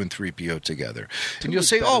R2 and 3PO together. And you'll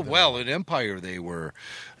say, "Oh, well, in Empire they were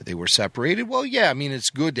separated." Well, yeah. I mean, it's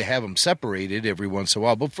good to have them separated every once in a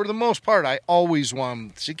while, but for the most part, I always want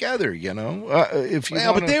them together.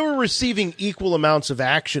 But they were receiving equal amounts of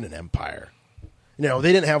action in Empire. They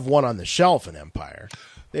didn't have one on the shelf in Empire.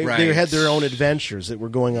 They had their own adventures that were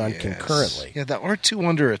going on concurrently. Yeah, the R2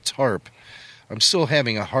 under a tarp. I'm still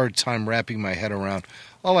having a hard time wrapping my head around.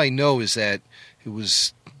 All I know is that it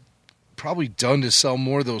was probably done to sell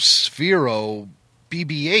more of those Sphero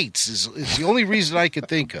BB-8s. Is the only reason I could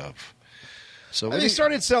think of. So they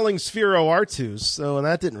started selling Sphero R2s, and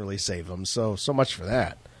that didn't really save them. So much for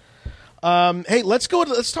that. Hey, let's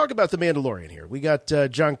talk about the Mandalorian here. We got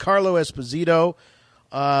Giancarlo Esposito,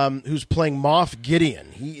 who's playing Moff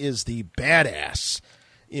Gideon. He is the badass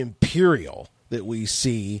Imperial that we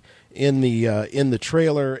see in the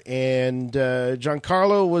trailer, and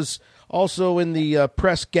Giancarlo was also in the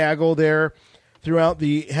press gaggle there throughout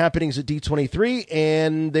the happenings at D23,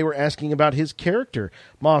 and they were asking about his character,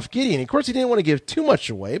 Moff Gideon. Of course, he didn't want to give too much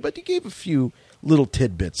away, but he gave a few little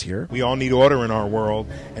tidbits here. We all need order in our world,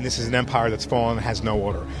 and this is an empire that's fallen and has no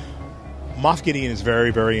order. Moff Gideon is very,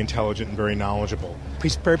 very intelligent and very knowledgeable.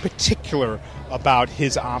 He's very particular about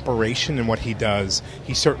his operation and what he does.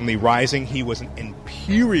 He's certainly rising. He was an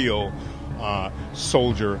Imperial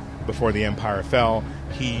soldier before the Empire fell.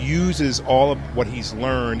 He uses all of what he's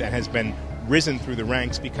learned and has been risen through the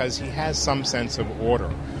ranks because he has some sense of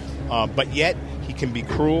order. But yet, he can be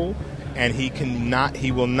cruel, and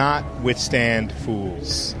he will not withstand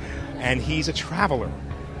fools. And he's a traveler.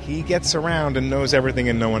 He gets around and knows everything,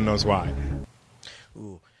 and no one knows why.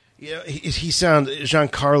 Ooh. Yeah,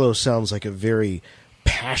 Giancarlo sounds like a very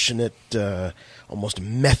passionate, almost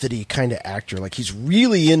methody kind of actor. Like he's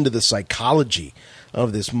really into the psychology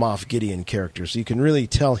of this Moff Gideon character. So you can really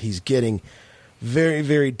tell he's getting very,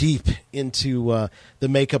 very deep into the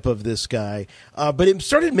makeup of this guy. But it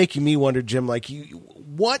started making me wonder, Jim,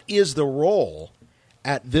 what is the role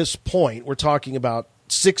at this point? We're talking about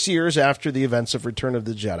 6 years after the events of Return of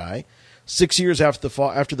the Jedi, 6 years after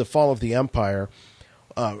the fall of the Empire.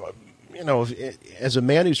 As a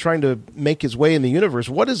man who's trying to make his way in the universe,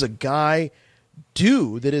 what does a guy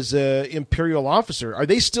do that is an Imperial officer? Are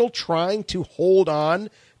they still trying to hold on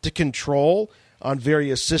to control on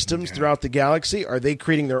various systems throughout the galaxy? Are they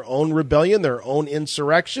creating their own rebellion, their own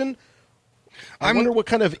insurrection? I wonder what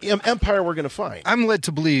kind of empire we're going to find. I'm led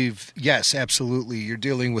to believe, yes, absolutely. You're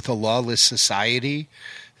dealing with a lawless society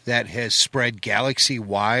that has spread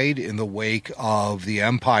galaxy-wide in the wake of the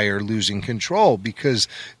Empire losing control because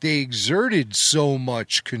they exerted so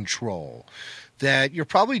much control that you're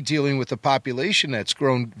probably dealing with a population that's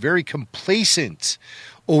grown very complacent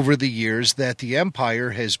over the years that the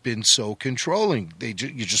Empire has been so controlling. You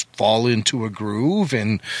just fall into a groove,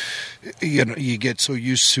 and you get so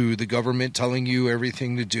used to the government telling you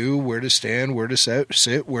everything to do, where to stand, where to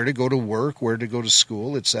sit, where to go to work, where to go to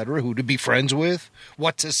school, etc., who to be friends with,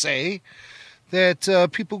 what to say, that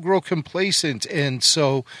people grow complacent. And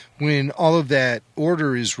so when all of that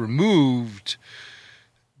order is removed,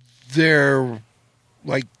 they're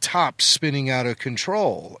like tops spinning out of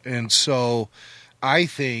control. And so I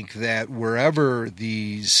think that wherever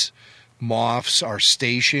these Moffs are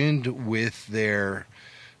stationed with their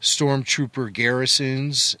stormtrooper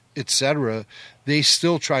garrisons, etc., they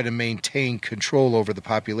still try to maintain control over the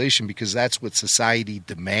population because that's what society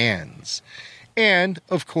demands. And,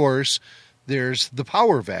 of course, there's the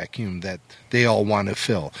power vacuum that they all want to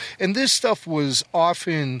fill. And this stuff was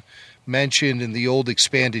often mentioned in the old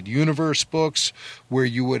expanded universe books, where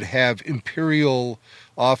you would have Imperial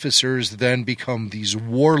officers then become these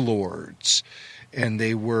warlords, and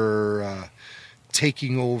they were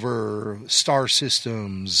taking over star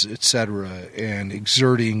systems, etc., and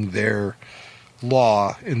exerting their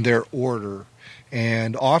law and their order.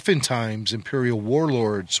 And oftentimes Imperial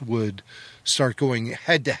warlords would start going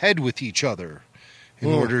head-to-head with each other in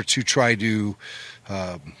order to try to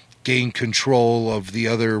gain control of the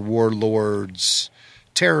other warlords'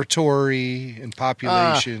 territory and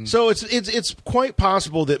population. So it's quite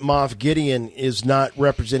possible that Moff Gideon is not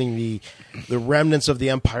representing the remnants of the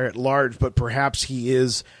Empire at large, but perhaps he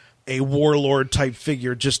is a warlord type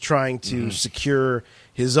figure just trying to secure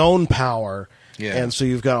his own power. Yeah. And so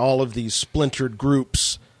you've got all of these splintered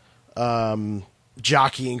groups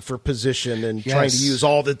jockeying for position and trying to use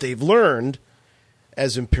all that they've learned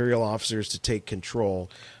as Imperial officers to take control,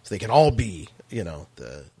 so they can all be,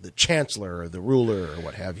 the chancellor or the ruler or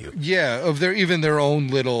what have you. Yeah, of their own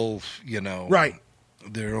little, right,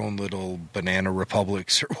 their own little banana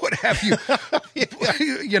republics or what have you.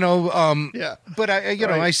 But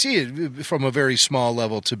I see it from a very small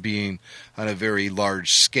level to being on a very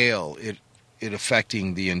large scale. It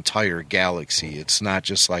affecting the entire galaxy. It's not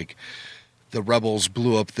just like the rebels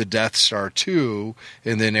blew up the Death Star 2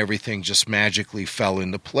 and then everything just magically fell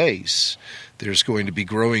into place. There's going to be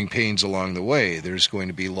growing pains along the way. There's going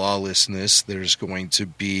to be lawlessness. There's going to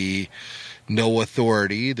be no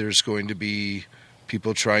authority. There's going to be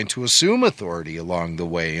people trying to assume authority along the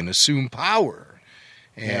way and assume power.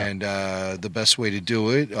 And the best way to do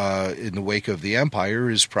it in the wake of the Empire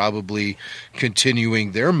is probably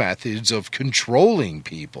continuing their methods of controlling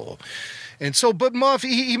people. And so, but Moff,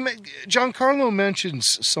 Giancarlo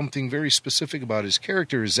mentions something very specific about his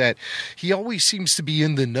character, is that he always seems to be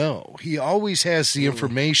in the know. He always has the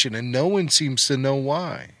information, and no one seems to know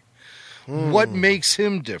why. What makes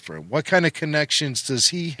him different? What kind of connections does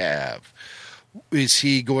he have? Is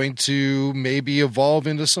he going to maybe evolve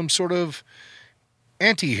into some sort of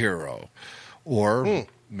anti-hero, or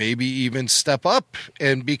maybe even step up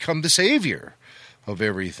and become the savior of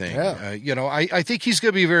everything? I think he's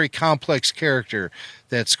going to be a very complex character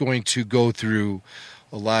that's going to go through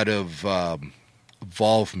a lot of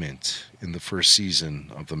involvement in the first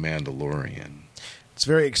season of The Mandalorian. It's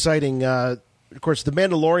very exciting. Of course, The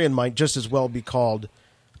Mandalorian might just as well be called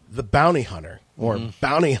The Bounty Hunter or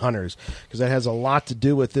Bounty Hunters, because that has a lot to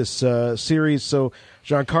do with this series. So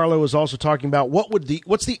Giancarlo was also talking about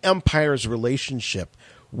what's the Empire's relationship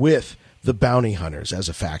with the Bounty Hunters as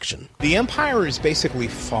a faction. The Empire is basically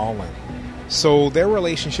fallen. So their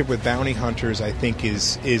relationship with bounty hunters, I think,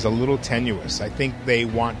 is a little tenuous. I think they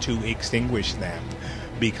want to extinguish them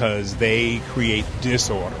because they create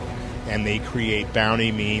disorder. And they create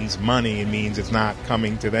bounty means money. It means it's not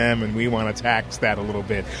coming to them, and we want to tax that a little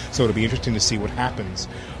bit. So it'll be interesting to see what happens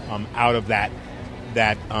out of that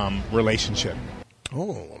relationship.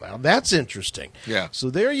 Oh, now that's interesting. Yeah. So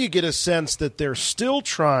there you get a sense that they're still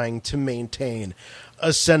trying to maintain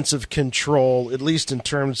a sense of control, at least in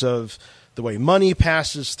terms of the way money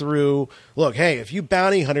passes through. Look, hey, if you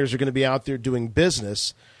bounty hunters are going to be out there doing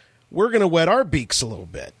business, we're going to wet our beaks a little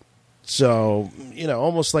bit. So,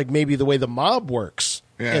 almost like maybe the way the mob works,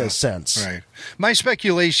 in a sense. Right. My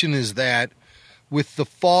speculation is that with the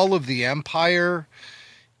fall of the Empire,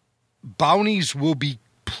 bounties will be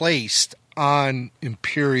placed on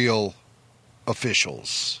Imperial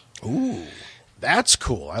officials. Ooh, that's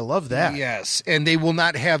cool. I love that. Yes, and they will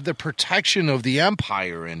not have the protection of the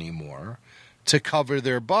Empire anymore to cover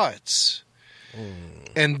their butts.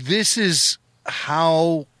 And this is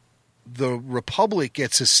how the Republic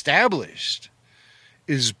gets established,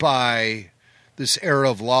 is by this era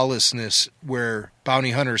of lawlessness where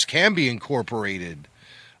bounty hunters can be incorporated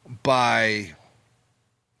by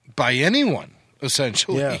anyone,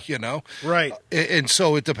 essentially, Right. And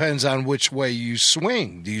so it depends on which way you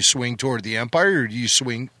swing. Do you swing toward the Empire, or do you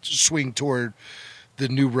swing toward the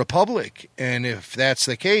New Republic? And if that's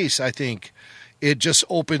the case, I think it just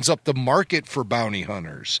opens up the market for bounty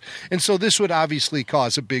hunters. And so this would obviously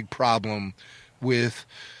cause a big problem with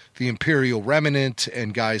the Imperial Remnant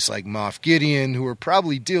and guys like Moff Gideon, who are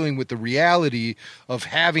probably dealing with the reality of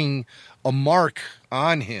having a mark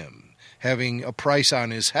on him, having a price on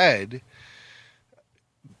his head,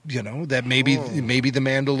 that maybe the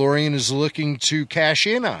Mandalorian is looking to cash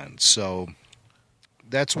in on. So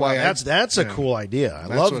that's why that's a cool idea. I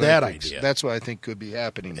love that idea. That's what I think could be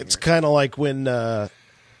happening. It's kind of like when the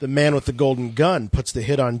man with the golden gun puts the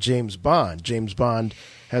hit on James Bond. James Bond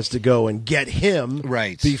has to go and get him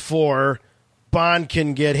before Bond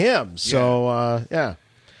can get him. So,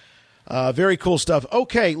 very cool stuff.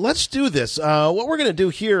 Okay, let's do this. What we're going to do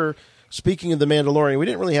here, speaking of The Mandalorian, we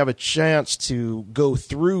didn't really have a chance to go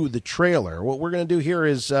through the trailer. What we're going to do here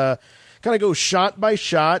is kind of go shot by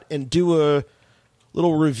shot and do a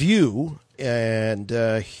little review. And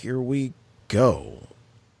here we go.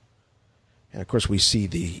 And, of course, we see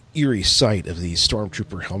the eerie sight of these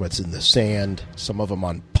stormtrooper helmets in the sand, some of them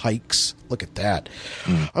on pikes. Look at that.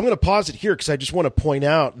 I'm going to pause it here because I just want to point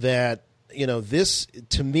out that, this,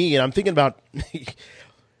 to me, and I'm thinking about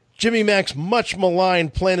Jimmy Mac's much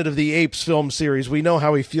maligned Planet of the Apes film series. We know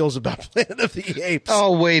how he feels about Planet of the Apes.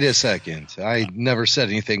 Oh, wait a second. I never said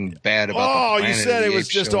anything bad about the Planet you said it was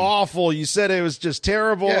just awful. You said it was just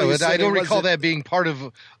terrible. Yeah, but I don't recall that being part of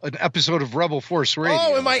an episode of Rebel Force Radio.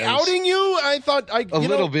 Oh, am I outing you? I thought a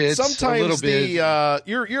little bit. Sometimes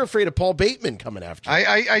you're afraid of Paul Bateman coming after you.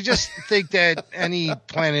 I just think that any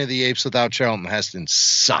Planet of the Apes without Charlton Heston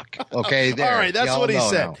suck. Okay, there. All right, that's what he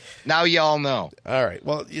said. Now y'all know. All right,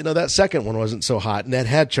 well, that second one wasn't so hot, and that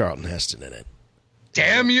had Charlton Heston in it.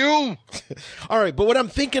 Damn you! All right, but what I'm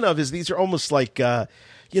thinking of is these are almost like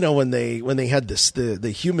when they had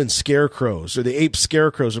the human scarecrows or the ape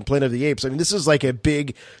scarecrows in Planet of the Apes. I mean, this is like a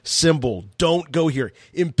big symbol. Don't go here.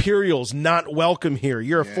 Imperials not welcome here.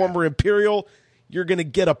 You're a former Imperial. You're going to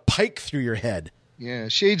get a pike through your head. Yeah,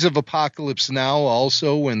 shades of Apocalypse Now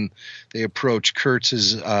also when they approach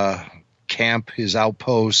Kurtz's camp, his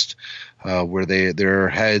outpost, where their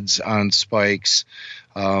heads on spikes.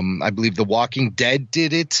 I believe The Walking Dead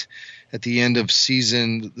did it at the end of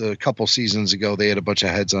a couple seasons ago. They had a bunch of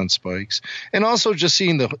heads on spikes. And also just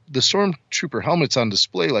seeing the Stormtrooper helmets on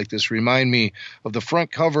display like this remind me of the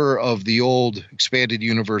front cover of the old Expanded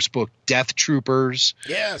Universe book, Death Troopers.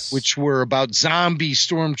 Yes. Which were about zombie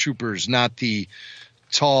Stormtroopers, not the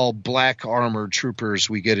tall black armored troopers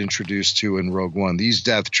we get introduced to in Rogue One. These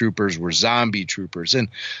Death Troopers were zombie troopers. And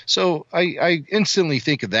so I instantly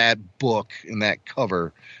think of that book and that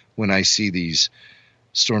cover when I see these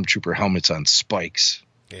Stormtrooper helmets on spikes.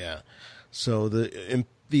 Yeah. So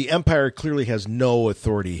the Empire clearly has no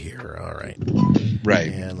authority here. All right.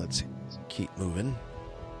 Right. And let's keep moving.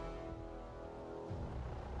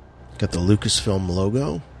 Got the Lucasfilm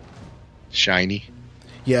logo. Shiny.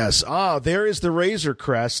 Yes. There is the Razor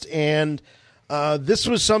Crest. And this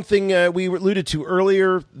was something we alluded to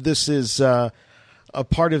earlier. This is a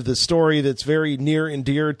part of the story that's very near and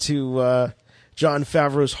dear to Jon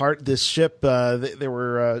Favreau's heart. This ship, there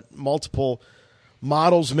were multiple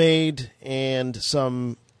models made and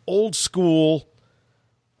some old school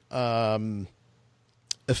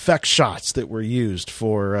effect shots that were used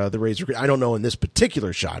for the Razor Crest. I don't know in this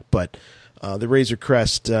particular shot, but the Razor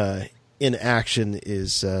Crest in action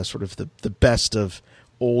is sort of the best of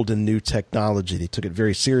old and new technology. They took it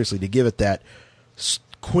very seriously to give it that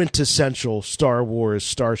quintessential Star Wars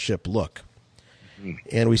starship look.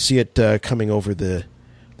 And we see it coming over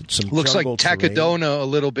some looks like Takadona terrain. A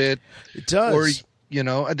little bit. It does.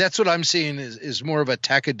 Or, that's what I'm seeing is more of a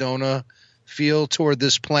Takadona feel toward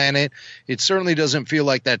this planet. It certainly doesn't feel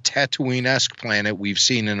like that Tatooine-esque planet we've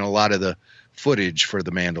seen in a lot of the footage for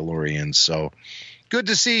The Mandalorian. So good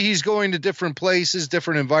to see he's going to different places,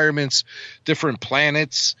 different environments, different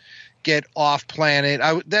planets, get off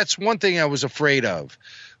planet. That's one thing I was afraid of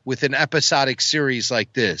with an episodic series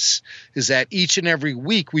like this, is that each and every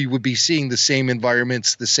week we would be seeing the same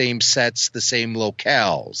environments, the same sets, the same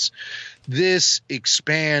locales. This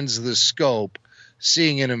expands the scope,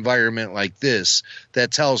 seeing an environment like this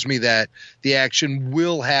that tells me that the action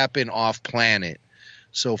will happen off planet.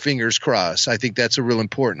 So fingers crossed. I think that's a real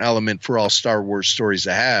important element for all Star Wars stories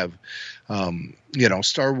to have.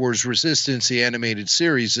 Star Wars Resistance, the animated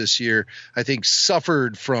series this year, I think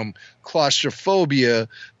suffered from claustrophobia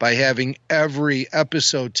by having every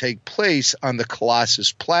episode take place on the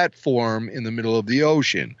Colossus platform in the middle of the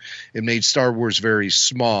ocean. It made Star Wars very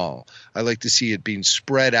small. I like to see it being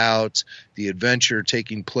spread out, the adventure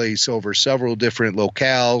taking place over several different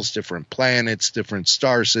locales, different planets, different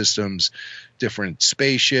star systems, different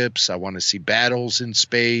spaceships. I want to see battles in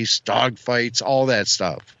space, dogfights, all that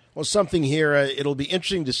stuff. Well, something here, it'll be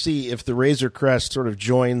interesting to see if the Razor Crest sort of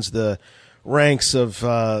joins the ranks of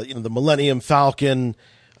the Millennium Falcon,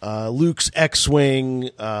 Luke's X-Wing,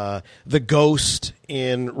 the Ghost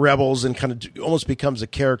in Rebels, and kind of almost becomes a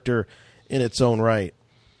character in its own right.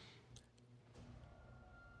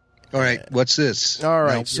 All right, what's this? All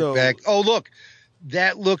right, Now so we're back. Oh, look,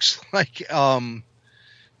 that looks like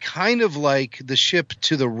kind of like the ship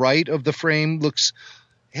to the right of the frame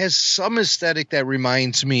has some aesthetic that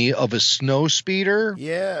reminds me of a snow speeder.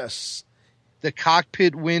 Yes. The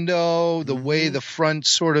cockpit window, the way the front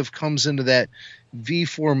sort of comes into that V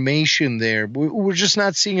formation there. We're just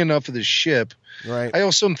not seeing enough of the ship. Right. I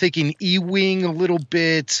also am thinking E-Wing a little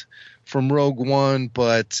bit from Rogue One,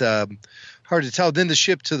 but hard to tell. Then the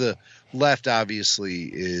ship to the left, obviously,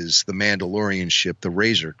 is the Mandalorian ship, the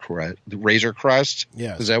Razor Crest.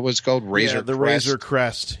 Yes. Is that what it's called? Razor the Crest? Razor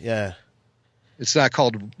Crest. Yeah. It's not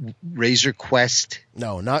called Razor Quest.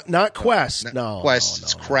 No, not Quest. No, Quest.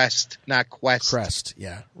 It's Crest, not Quest. Crest.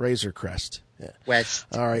 Yeah, Razor Crest. Yeah. Quest.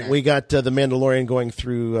 All right, we got the Mandalorian going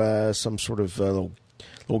through some sort of little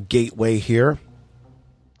gateway here.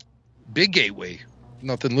 Big gateway.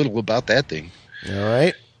 Nothing little about that thing. All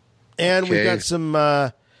right, and we got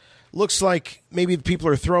some. Looks like maybe people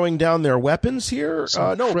are throwing down their weapons here.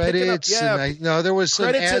 No credits. Picking up, no, there was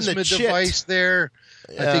an asthma device there.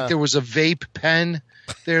 Yeah. I think there was a vape pen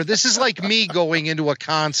there. This is like me going into a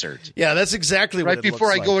concert. Yeah, that's exactly what right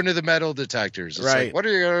before I go into the metal detectors. It's like, what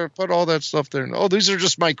are you going to put all that stuff there? Oh, these are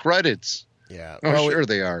just my credits. Yeah. Oh, sure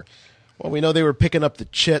they are. Well, we know they were picking up the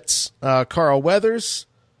chits. Carl Weathers.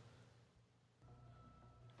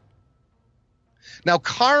 Now,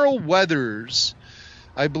 Carl Weathers,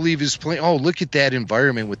 I believe, is playing. Oh, look at that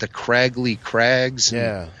environment with the craggly crags.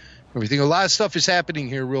 And everything. A lot of stuff is happening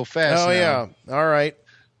here real fast. Oh, yeah. All right.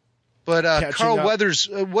 But Carl Weathers,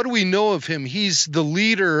 what do we know of him? He's the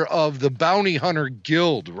leader of the Bounty Hunter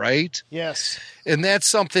Guild, right? Yes. And that's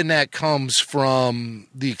something that comes from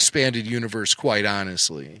the expanded universe, quite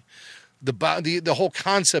honestly. The whole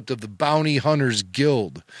concept of the Bounty Hunters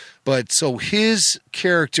Guild. But so his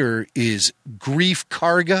character is Grief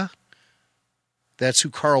Karga. That's who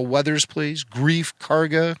Carl Weathers plays, Grief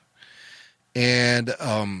Karga. And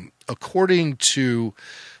according to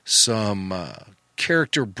some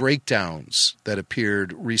character breakdowns that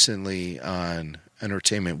appeared recently on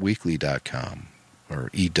entertainmentweekly.com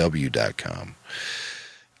or EW.com,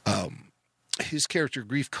 his character,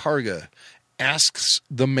 Grief Karga, asks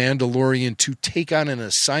the Mandalorian to take on an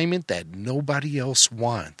assignment that nobody else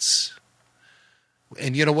wants.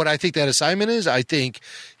 And you know what I think that assignment is? I think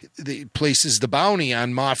it places the bounty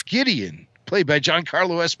on Moff Gideon, played by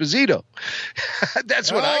Giancarlo Esposito.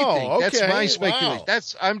 That's what I think. Okay. That's my speculation. Wow.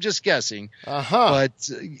 I'm just guessing. But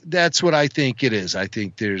that's what I think it is. I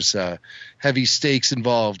think there's heavy stakes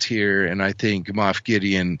involved here, and I think Moff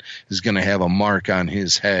Gideon is going to have a mark on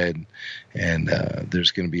his head, and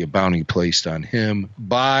there's going to be a bounty placed on him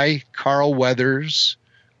by Carl Weathers,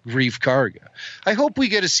 Grief Karga. I hope we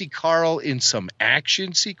get to see Carl in some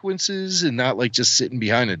action sequences and not like just sitting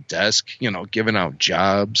behind a desk, giving out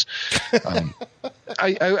jobs.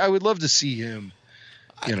 I would love to see him,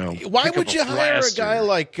 Why would you hire a guy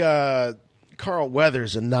like Carl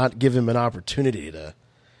Weathers and not give him an opportunity to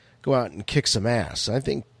go out and kick some ass? I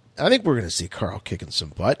think we're going to see Carl kicking some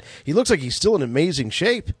butt. He looks like he's still in amazing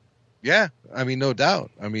shape. Yeah, no doubt.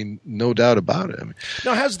 No doubt about it.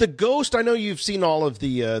 Now, has the ghost? I know you've seen all of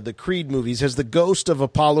the Creed movies. Has the ghost of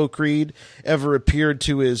Apollo Creed ever appeared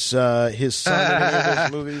to his son in any of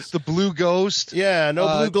those movies? The blue ghost? Yeah, no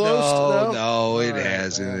blue ghost. No, it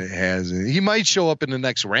hasn't. It hasn't. He might show up in the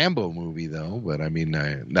next Rambo movie, though. But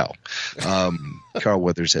no. Carl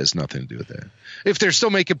Weathers has nothing to do with that. If they're still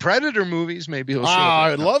making Predator movies, maybe he'll show up.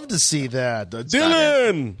 I'd love to see that.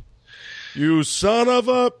 Dylan. You son of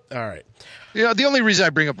a... All right. The only reason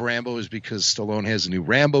I bring up Rambo is because Stallone has a new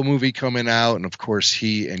Rambo movie coming out, and of course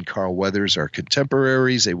he and Carl Weathers are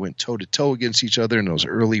contemporaries. They went toe-to-toe against each other in those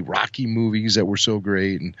early Rocky movies that were so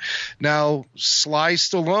great. And now Sly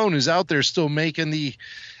Stallone is out there still making the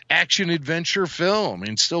action-adventure film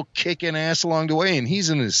and still kicking ass along the way, and he's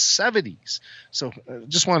in his 70s. So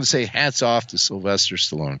just wanted to say hats off to Sylvester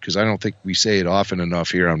Stallone, because I don't think we say it often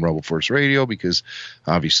enough here on Rebel Force Radio, because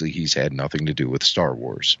obviously he's had nothing to do with Star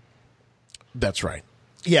Wars. That's right.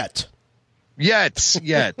 Yet.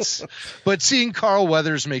 But seeing Carl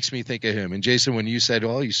Weathers makes me think of him. And Jason, when you said,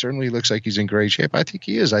 well, he certainly looks like he's in great shape, I think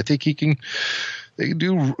he is. I think they can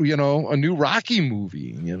do, a new Rocky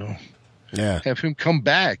movie, Yeah. Have him come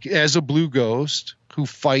back as a blue ghost who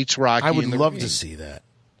fights Rocky. I would love to see that.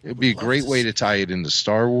 It'd be a great way to tie it into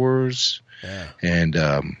Star Wars. Yeah. And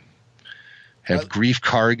have Grief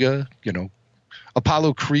Karga,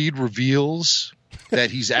 Apollo Creed reveals that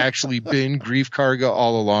he's actually been Grief Karga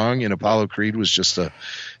all along, and Apollo Creed was just an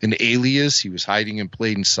alias. He was hiding in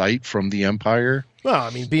plain sight from the Empire. Well,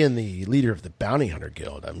 being the leader of the Bounty Hunter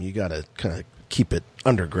Guild, you got to kind of keep it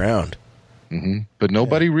underground. Mm-hmm. But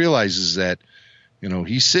nobody realizes that,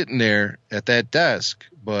 he's sitting there at that desk,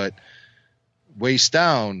 but waist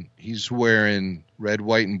down, he's wearing red,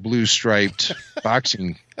 white, and blue striped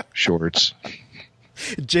boxing shorts.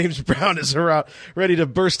 James Brown is around, ready to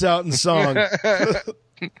burst out in song.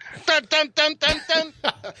 Dun, dun, dun, dun, dun.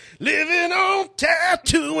 Living on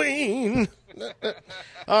Tatooine.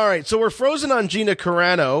 All right, so we're frozen on Gina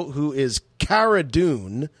Carano, who is Cara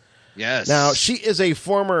Dune. Yes. Now, she is a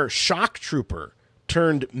former shock trooper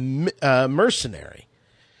turned mercenary.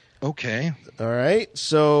 Okay. All right,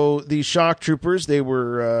 so the shock troopers, they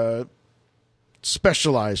were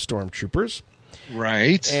specialized stormtroopers.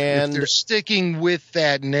 Right. And if they're sticking with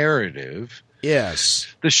that narrative. Yes.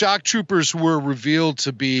 The shock troopers were revealed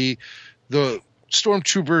to be the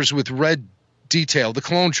stormtroopers with red detail, the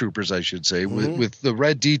clone troopers, I should say, with the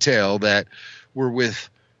red detail that were with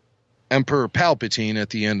Emperor Palpatine at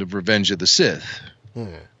the end of Revenge of the Sith.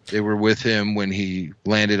 They were with him when he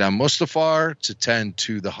landed on Mustafar to tend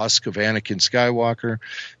to the husk of Anakin Skywalker.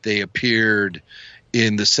 They appeared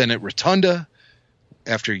in the Senate Rotunda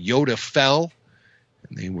after Yoda fell.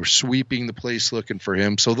 And they were sweeping the place looking for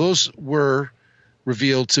him. So those were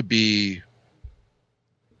revealed to be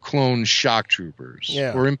clone shock troopers.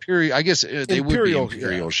 Yeah. Or Imperial. I guess they would be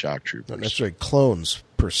Imperial yeah. shock troopers. Not necessarily clones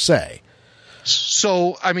per se.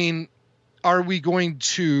 So, I mean, are we going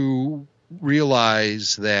to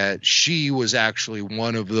realize that she was actually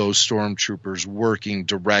one of those stormtroopers working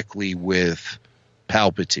directly with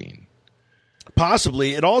Palpatine?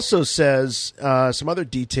 Possibly. It also says some other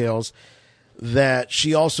details that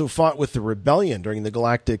she also fought with the rebellion during the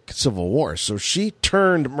Galactic Civil War. So she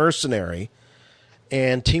turned mercenary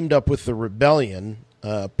and teamed up with the rebellion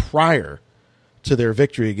prior to their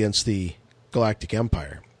victory against the Galactic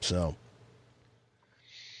Empire. So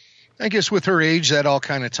I guess with her age, that all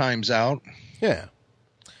kind of times out. Yeah.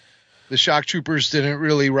 The shock troopers didn't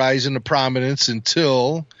really rise into prominence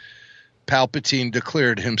until Palpatine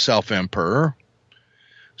declared himself emperor.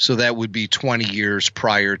 So that would be 20 years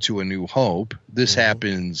prior to A New Hope. This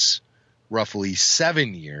happens roughly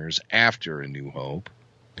 7 years after A New Hope.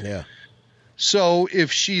 Yeah. So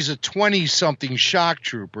if she's a 20-something shock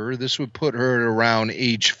trooper, this would put her at around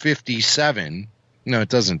age 57. No, it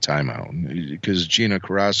doesn't time out because Gina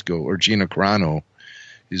Carano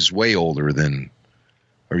is way older than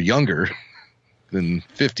or younger than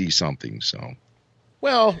 50-something. So,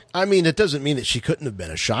 well, I mean, it doesn't mean that she couldn't have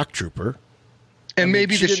been a shock trooper. And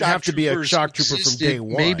maybe she the didn't have to be a shock trooper from day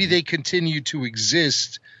one. Maybe they continue to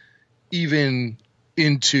exist even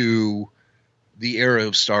into the era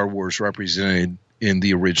of Star Wars represented in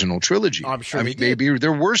the original trilogy. I'm sure. I mean, maybe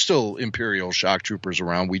there were still Imperial shock troopers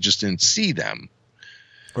around. We just didn't see them.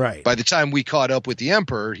 Right. By the time we caught up with the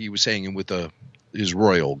Emperor, he was hanging with his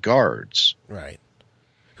royal guards. Right.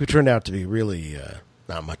 Who turned out to be really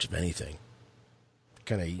not much of anything.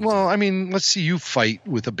 Kind of easy. Well, I mean, let's see you fight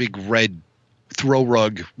with a big red throw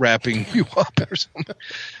rug wrapping you up or something.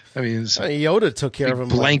 I mean, Yoda took care of him.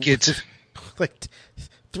 Blanket. Like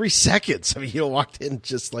 3 seconds. I mean, he walked in,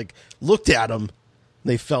 just like looked at him.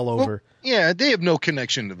 They fell over. Well, yeah, they have no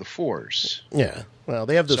connection to the Force. Yeah. Well,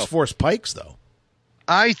 they have those Force pikes, though.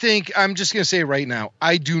 I think, I'm just going to say right now,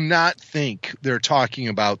 I do not think they're talking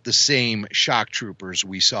about the same shock troopers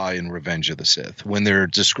we saw in Revenge of the Sith when they're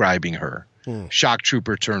describing her. Shock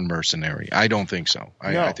trooper turned mercenary. I don't think so.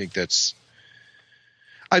 I think that's...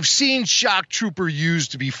 I've seen shock trooper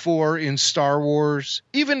used before in Star Wars,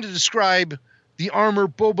 even to describe the armor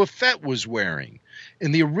Boba Fett was wearing.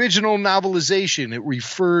 In the original novelization, it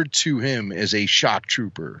referred to him as a shock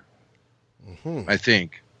trooper. I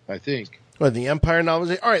think. Well, the Empire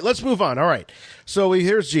novelization. All right, let's move on. All right. So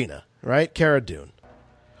here's Gina, right? Cara Dune.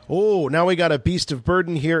 Oh, now we got a Beast of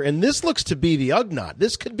Burden here, and this looks to be the Ugnaught.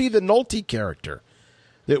 This could be the Nolte character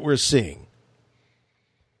that we're seeing.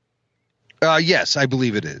 Yes, I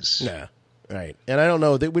believe it is. Yeah, right. And I don't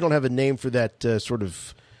know, we don't have a name for that sort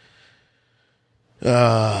of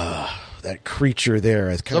that creature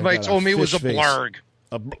there. Somebody told me it was a blurg.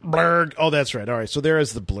 A blurg. Oh, that's right. All right. So there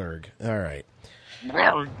is the blurg. All right.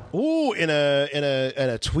 Blurg. Ooh, in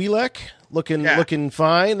a Twi'lek, looking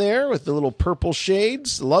fine there with the little purple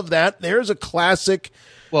shades. Love that. There's a classic.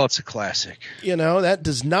 Well, it's a classic. You know, that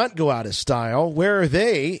does not go out of style. Where are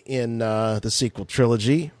they in the sequel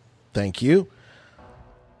trilogy? Thank you.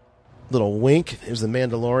 Little wink. There's the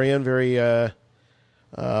Mandalorian. Very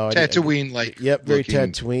Tatooine-like. Yep, very looking.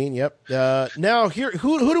 Tatooine. Yep. Now here,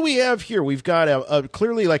 who do we have here? We've got a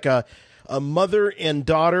clearly like a mother and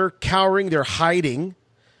daughter cowering. They're hiding.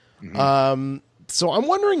 So I'm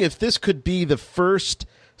wondering if this could be the first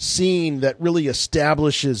scene that really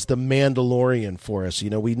establishes the Mandalorian for us.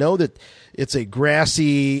 We know that it's a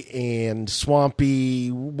grassy and swampy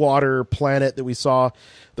water planet that we saw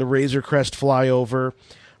the Razor Crest fly over.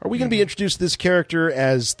 Are we going to be introduced to this character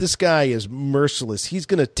as this guy is merciless? He's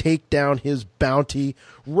going to take down his bounty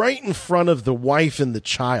right in front of the wife and the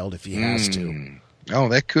child if he has to. Oh,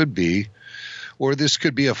 that could be. Or this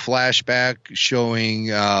could be a flashback showing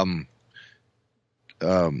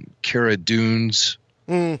Cara Dune's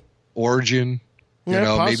origin.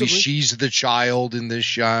 Possibly. Maybe she's the child in this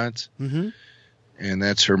shot, and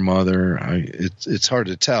that's her mother. It's hard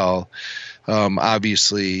to tell.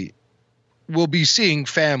 Obviously, we'll be seeing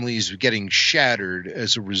families getting shattered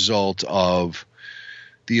as a result of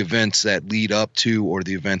the events that lead up to or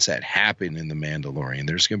the events that happen in The Mandalorian.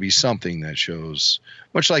 There's going to be something that shows,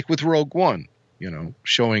 much like with Rogue One,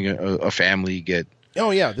 showing a family get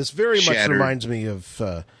this very shattered. much reminds me of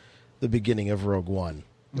the beginning of Rogue One.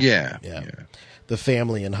 Yeah. The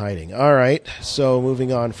family in hiding. All right, so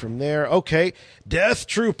moving on from there. Okay, Death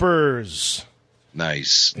Troopers.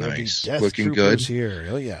 Nice. Death Looking Troopers good. Here.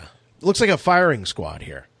 Oh, yeah. Looks like a firing squad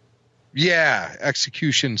here. Yeah,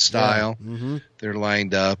 execution style. Yeah. They're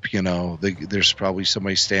lined up. There's probably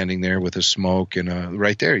somebody standing there with a smoke, and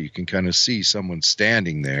right there you can kind of see someone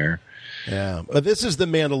standing there. Yeah, but this is the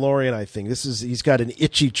Mandalorian. I think he's got an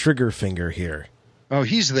itchy trigger finger here. Oh,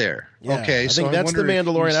 he's there. Yeah, Okay, I so think that's the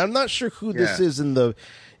Mandalorian. I'm not sure who this is in the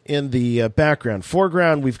background.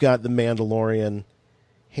 Foreground, we've got the Mandalorian,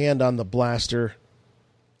 hand on the blaster.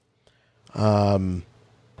 Could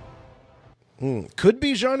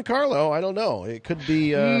be Giancarlo. I don't know. It could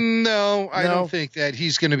be. No, I don't think that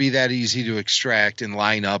he's going to be that easy to extract and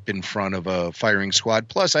line up in front of a firing squad.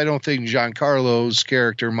 Plus, I don't think Giancarlo's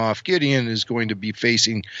character, Moff Gideon, is going to be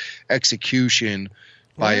facing execution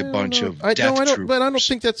by a bunch of death troopers. But I don't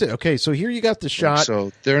think that's it. Okay, so here you got the shot.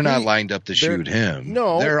 So they're not lined up to shoot him.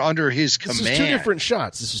 No, they're under his command. This is two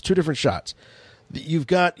different shots. You've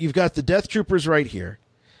got the Death Troopers right here.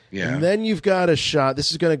 Yeah. And then you've got a shot.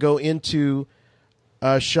 This is going to go into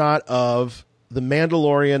a shot of the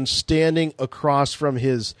Mandalorian standing across from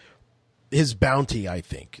his bounty, I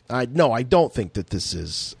think. I don't think that this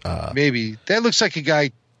is... Maybe. That looks like a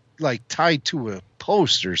guy tied to a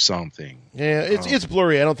post or something. Yeah, it's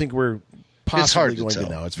blurry. I don't think we're possibly going to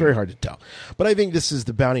know. It's very hard to tell. But I think this is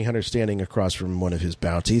the bounty hunter standing across from one of his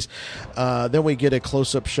bounties. Then we get a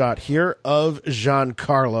close-up shot here of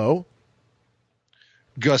Giancarlo.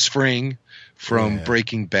 Gus Fring from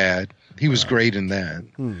Breaking Bad. He was great in that.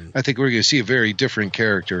 I think we're going to see a very different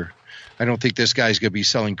character. I don't think this guy's going to be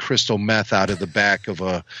selling crystal meth out of the back of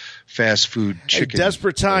a fast food chicken.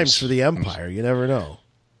 Desperate times for the Empire. You never know.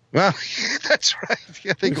 Well, that's right.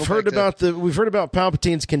 We've heard about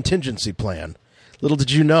Palpatine's contingency plan. Little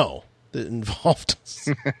did you know that involved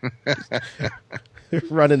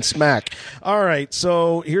running smack. All right,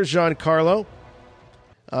 so here's Giancarlo.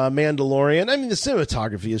 Mandalorian. I mean, the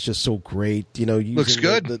cinematography is just so great. Looks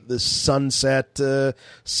good. The sunset,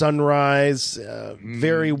 sunrise,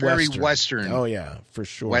 very Western. Oh yeah, for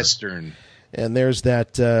sure. Western. And there's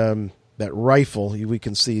that rifle. We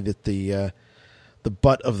can see that the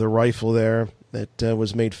butt of the rifle there that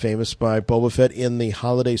was made famous by Boba Fett in the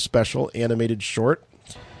holiday special animated short.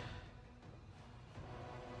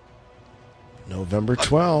 November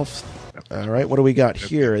 12th. All right, what do we got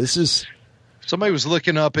here? This is... Somebody was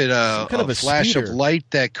looking up at a flash speeder. of light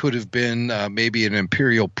that could have been maybe an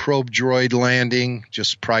Imperial probe droid landing.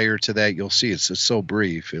 Just prior to that, you'll see it's so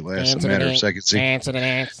brief. It lasts a matter of seconds. Yeah,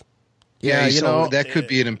 that could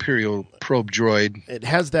be an Imperial probe droid. It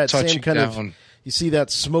has that same kind of... You see that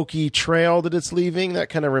smoky trail that it's leaving? That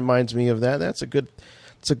kind of reminds me of that. That's a good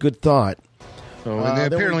thought. So,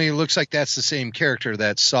 and apparently it looks like that's the same character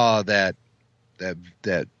that saw that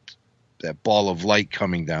ball of light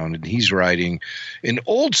coming down, and he's riding an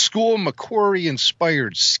old school Macquarie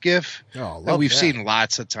inspired skiff that we've seen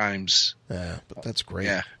lots of times. Yeah, but that's great.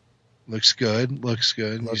 Yeah, looks good.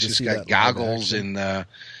 He's just got goggles and a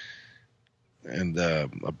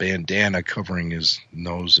bandana covering his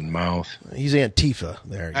nose and mouth. He's Antifa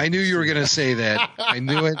there. I knew you were going to say that. I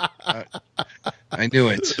knew it. I knew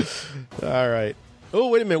it. All right. Oh,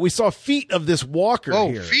 wait a minute. We saw feet of this walker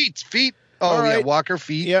here. Feet. Oh, right. Yeah, walker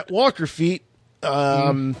feet. Yeah, walker feet.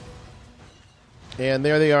 And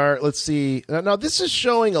there they are. Let's see. Now, this is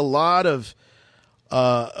showing a lot of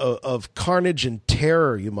carnage and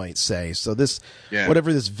terror, you might say. So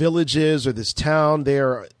whatever this village is or this town, they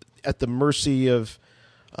are at the mercy of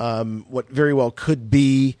what very well could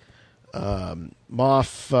be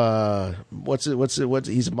Moff. What's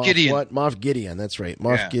he's Moff Gideon. What? Moff Gideon. That's right,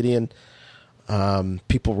 Moff Gideon.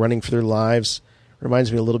 People running for their lives.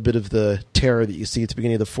 Reminds me a little bit of the terror that you see at the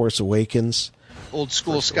beginning of The Force Awakens. Old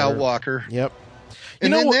school Scout Walker. Yep.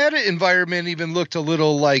 And then that environment even looked a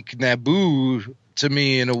little like Naboo to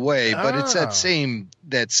me in a way, but it's that same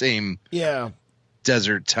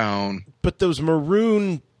desert town. But those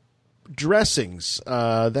maroon dressings,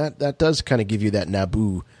 that does kind of give you that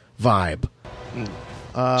Naboo vibe.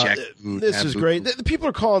 This is great. The people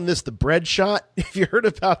are calling this the bread shot. Have you heard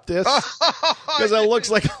about this? Because it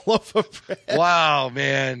looks like a loaf of bread. Wow,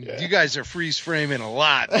 man. You guys are freeze framing a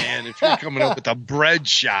lot, man. If you're coming up with a bread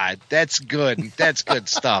shot, that's good. That's good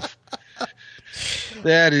stuff.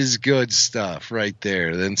 That is good stuff right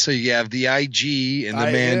there. Then so you have the IG and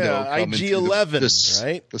the Mando. IG-11,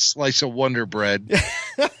 right? The slice of Wonder Bread. And,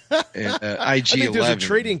 IG-11. I think there's a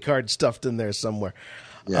trading card stuffed in there somewhere.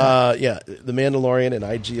 Yeah. The Mandalorian and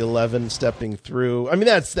IG-11 stepping through. I mean,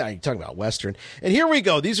 you're talking about Western. And here we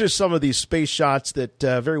go. These are some of these space shots that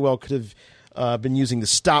very well could have been using the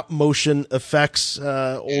stop-motion effects,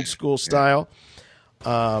 old school style.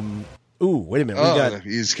 Ooh, wait a minute.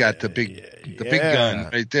 He's got the big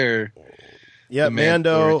gun right there. Yeah,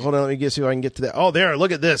 Mando. Hold on, let me see if I can get to that. Oh, there,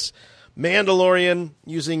 look at this. Mandalorian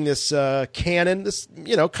using this cannon. This,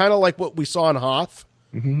 kind of like what we saw in Hoth.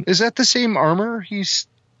 Mm-hmm. Is that the same armor he's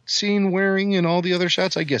seen wearing in all the other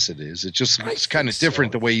shots? I guess it is. It's kind of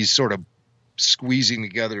different the way he's sort of squeezing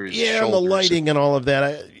together his shoulders. And the lighting and all of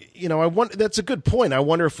that. I wonder, that's a good point. I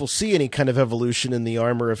wonder if we'll see any kind of evolution in the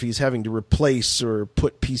armor if he's having to replace or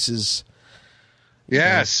put pieces.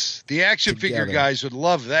 Yes, the action figure guys would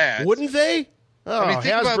love that, wouldn't they? Oh, I mean,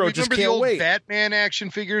 Hasbro just can't wait. Batman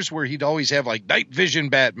action figures where he'd always have like Night Vision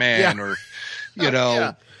Batman or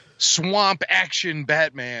Swamp Action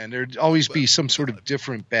Batman. There'd always be some sort of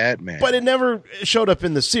different Batman. But it never showed up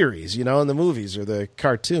in the series, in the movies or the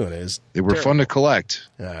cartoon. They were fun to collect.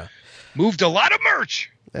 Yeah. Moved a lot of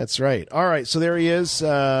merch. That's right. All right, so there he is.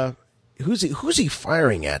 Who's he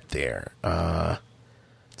firing at there? Let's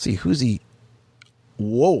see, who's he?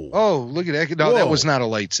 Whoa. Oh, look at that. No, that was not a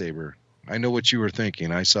lightsaber. I know what you were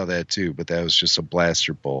thinking. I saw that too, but that was just a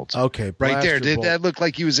blaster bolt. Okay, right there. Did that look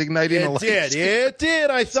like he was igniting a lightsaber? It did.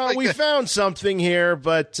 I thought we found something here,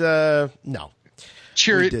 but no.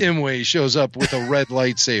 Chirrut Imwe shows up with a red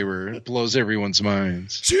lightsaber. It blows everyone's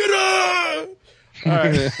minds. Chirrut! All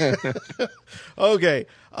right. Okay.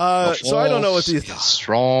 So I don't know what these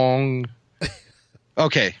strong.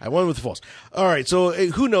 Okay. I went with the false. All right. So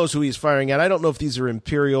who knows who he's firing at? I don't know if these are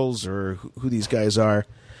Imperials or who these guys are.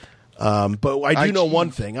 But I do know one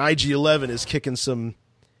thing. IG-11 is kicking some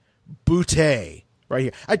bootay right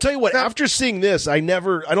here. I tell you what, after seeing this, I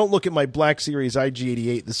don't look at my Black Series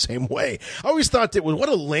IG-88 the same way. I always thought that what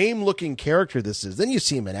a lame looking character this is. Then you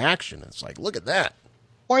see him in action. It's like, look at that.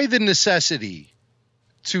 Why the necessity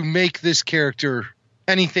to make this character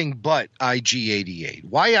anything but IG-88?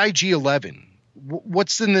 Why IG-11?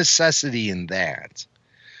 What's the necessity in that?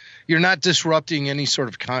 You're not disrupting any sort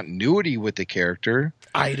of continuity with the character.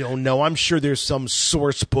 I don't know. I'm sure there's some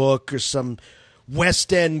source book or some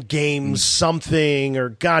West End Games something or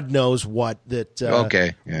God knows what that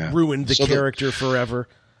ruined the character forever.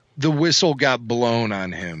 The whistle got blown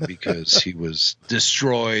on him because he was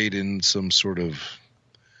destroyed in some sort of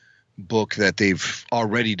book that they've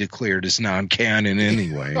already declared as non-canon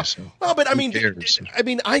anyway. So well, but I mean,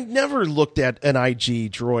 I never looked at an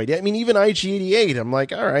IG droid. I mean, even IG-88, I'm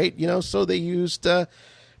like, all right, so they used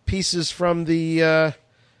pieces from the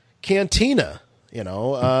cantina,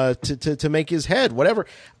 to make his head, whatever.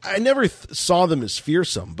 I never saw them as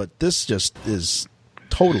fearsome, but this just is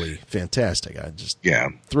totally fantastic. I just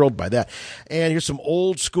thrilled by that. And here's some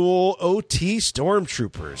old school OT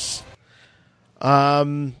stormtroopers.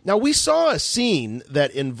 Now we saw a scene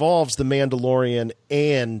that involves the Mandalorian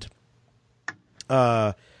and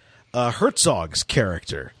Herzog's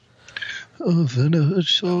character. Oh, Werner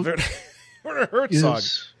Herzog. Werner Herzog.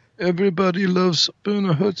 Yes, everybody loves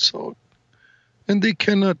Werner Herzog, and they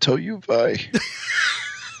cannot tell you why.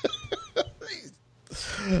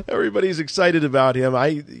 Everybody's excited about him.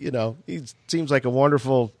 He seems like a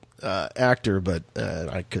wonderful actor, but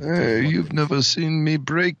I couldn't. You've never seen me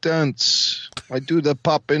break dance. I do the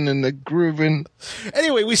popping and the grooving.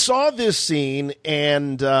 Anyway, we saw this scene,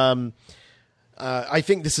 and I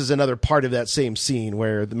think this is another part of that same scene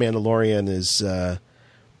where the Mandalorian is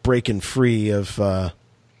breaking free of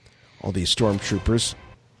all these stormtroopers.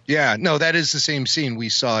 Yeah, no, that is the same scene we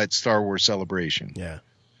saw at Star Wars Celebration. Yeah.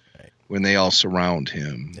 Right. When they all surround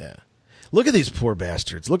him. Yeah. Look at these poor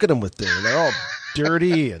bastards. Look at them they're all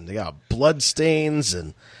dirty and they got blood stains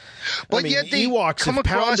and But yet they Ewoks come have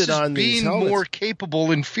across pounded as on these being helmets. more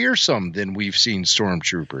capable and fearsome than we've seen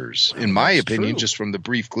stormtroopers, in my opinion, just from the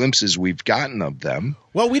brief glimpses we've gotten of them.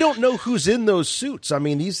 Well, we don't know who's in those suits. I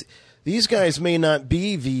mean, these guys may not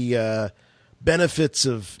be the benefits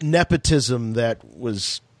of nepotism that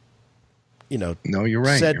was, no, you're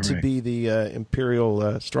right. said to be the Imperial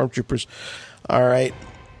stormtroopers. All right.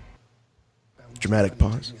 Dramatic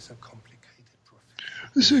pause.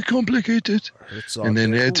 Is it complicated? And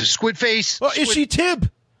then to Squid Face. Oh, Ishi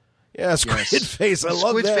Tib. Yeah, Squid Face. I love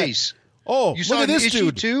Squid that. Face. Oh, you look at this Ishi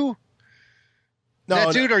dude too.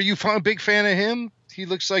 No, Dude, are you a big fan of him? He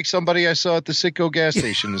looks like somebody I saw at the Sitco gas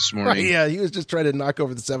station this morning. Right, yeah, he was just trying to knock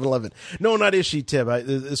over the 7-Eleven. No, not Ishi Tib.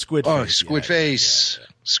 The Squid Face. Oh, Squid Face. Yeah.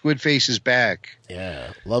 Squid Face is back.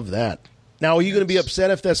 Yeah, love that. Now, are you going to be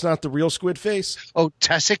upset if that's not the real Squid Face? Oh,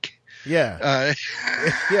 Tessic? Yeah.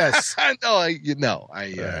 Yes. I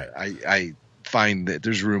find that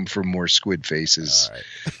there's room for more Squid Faces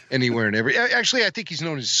anywhere and every. Actually, I think he's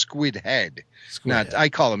known as Squid Head. I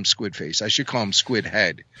call him Squid Face. I should call him Squid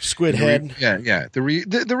Head. Squid Head. Yeah. The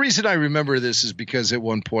reason I remember this is because at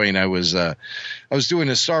one point I was doing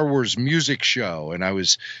a Star Wars music show and I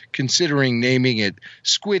was considering naming it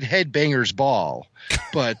Squid Headbangers Ball,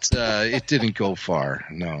 but it didn't go far.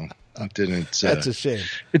 No. It didn't. That's a shame.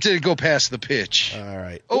 It didn't go past the pitch. All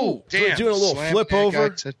right. Oh, damn. We're doing a little flip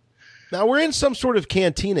over. Now, we're in some sort of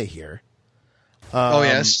cantina here.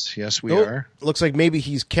 Yes. Yes, we are. Looks like maybe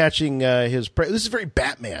he's catching his prey. This is very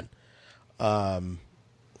Batman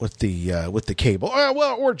with the cable.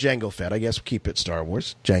 Or Jango Fett. I guess we'll keep it Star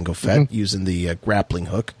Wars. Jango Fett using the grappling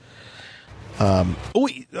hook.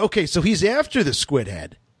 Okay, so he's after the Squid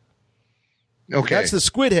Head. Okay. That's the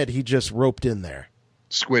Squid Head he just roped in there.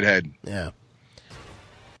 Squid Head. Yeah.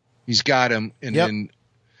 He's got him, and then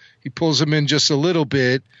he pulls him in just a little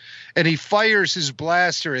bit, and he fires his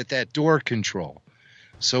blaster at that door control.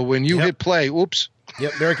 So when you hit play, oops.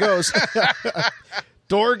 Yep, there it goes.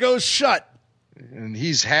 Door goes shut. And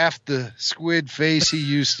he's half the Squid Face he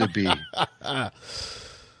used to be.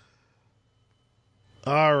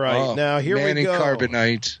 All right, now here we Manning go.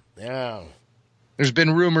 Carbonite. Yeah. There's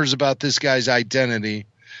been rumors about this guy's identity.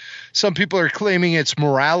 Some people are claiming it's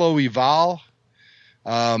Moralo Eval.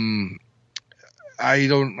 I've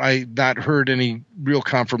not heard any real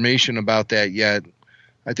confirmation about that yet.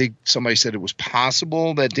 I think somebody said it was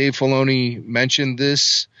possible that Dave Filoni mentioned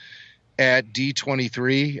this at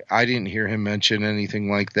D23. I didn't hear him mention anything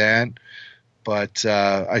like that. But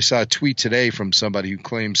I saw a tweet today from somebody who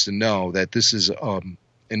claims to know that this is an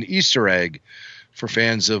Easter egg for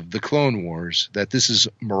fans of the Clone Wars, that this is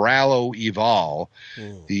Moralo Eval,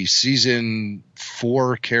 the season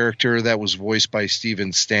 4 character that was voiced by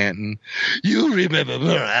Stephen Stanton. You remember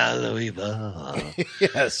Moralo Eval.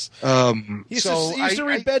 Yes. He used to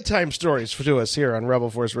read bedtime stories to us here on Rebel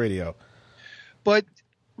Force Radio. But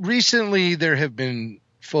recently there have been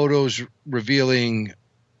photos revealing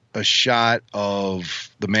a shot of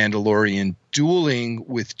the Mandalorian dueling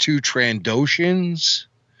with 2 Trandoshans.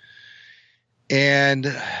 And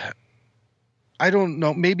I don't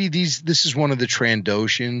know. Maybe this is one of the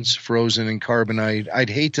Trandoshans, frozen in carbonite. I'd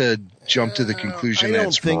hate to jump to the conclusion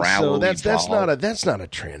that's Moralo. So. That's not a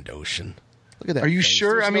Trandoshan. Look at that. Are you face.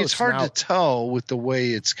 sure? There's I mean, no it's hard snout. to tell with the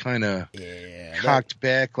way it's kind of cocked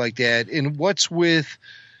back like that. And what's with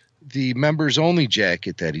the members only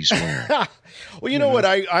jacket that he's wearing? Well, you know what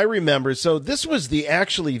I remember. So this was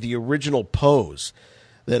actually the original pose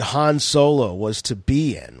that Han Solo was to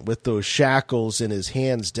be in, with those shackles and his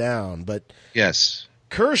hands down. But yes,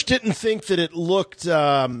 Kirsch didn't think that it looked.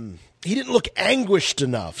 He didn't look anguished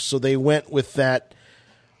enough, so they went with that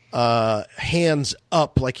hands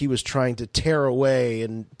up, like he was trying to tear away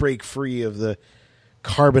and break free of the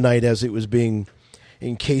carbonite as it was being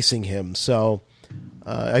encasing him. So,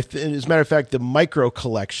 as a matter of fact, the micro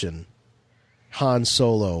collection Han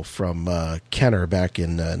Solo from Kenner back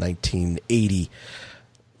in 1980.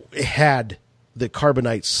 Had the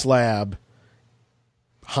carbonite slab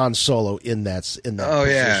Han Solo in that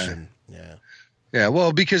position. Yeah.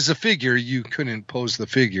 Well, because the figure, you couldn't pose the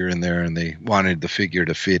figure in there, and they wanted the figure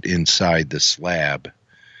to fit inside the slab.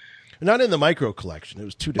 Not in the micro collection. It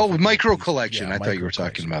was 2 different. Oh, micro collection. Yeah, I thought you were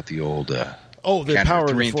talking about the old. The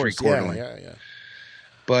Power of the Force. Yeah.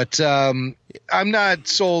 But I'm not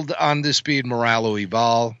sold on this being Moralo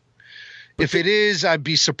Eval. If it is, I'd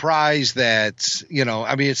be surprised that,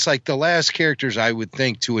 it's like the last characters I would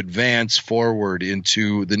think to advance forward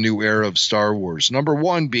into the new era of Star Wars. Number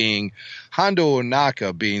 1 being Hondo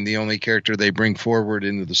Ohnaka being the only character they bring forward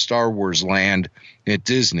into the Star Wars land at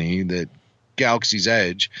Disney that Galaxy's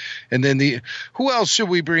Edge. And then who else should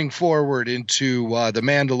we bring forward into The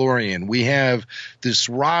Mandalorian? We have this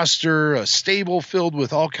roster, a stable filled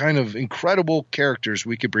with all kind of incredible characters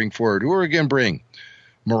we could bring forward. Who are we going to bring?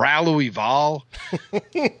 Moralo Eval? Oh,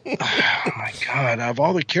 my God, of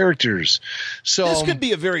all the characters. So this could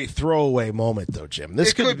be a very throwaway moment, though, Jim.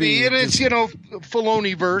 This it could be. And it's,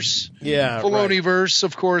 Filoni-verse. Yeah, Filoni-verse,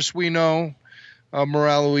 of course, we know.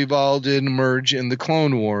 Moralo Eval did emerge in the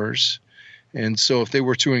Clone Wars. And so if they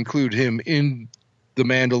were to include him in The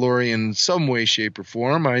Mandalorian in some way, shape, or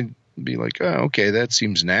form, I'd be like, oh, okay, that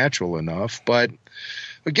seems natural enough. But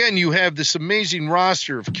again, you have this amazing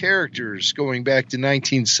roster of characters going back to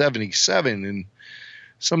 1977, and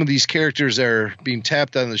some of these characters are being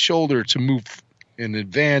tapped on the shoulder to move and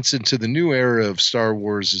advance into the new era of Star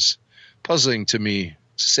Wars is puzzling to me,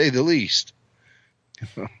 to say the least.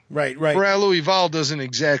 Right. Moralo Eval doesn't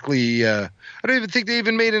exactly I don't even think they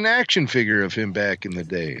even made an action figure of him back in the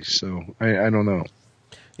day, so I don't know.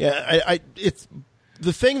 Yeah, it's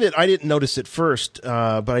the thing that I didn't notice at first,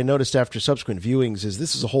 but I noticed after subsequent viewings is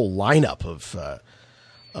this is a whole lineup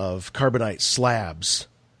of carbonite slabs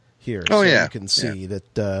here. Oh, yeah. You can see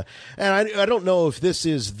that. And I don't know if this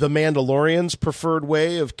is the Mandalorian's preferred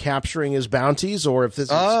way of capturing his bounties or if this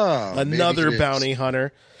is another bounty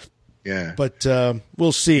hunter. Yeah. But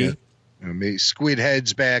we'll see. Yeah. Maybe squid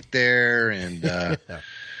heads back there and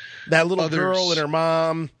that little girl and her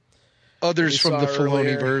mom. Others from the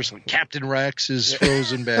Filoni-verse, like Captain Rex is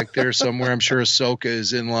frozen back there somewhere. I'm sure Ahsoka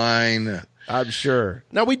is in line. I'm sure.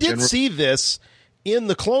 Now, we did see this in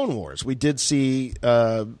the Clone Wars. We did see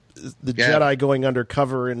the Jedi going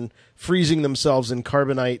undercover and freezing themselves in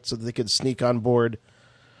carbonite so that they could sneak on board.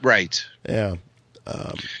 Right. Yeah.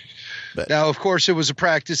 But now, of course, it was a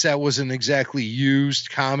practice that wasn't exactly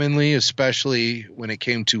used commonly, especially when it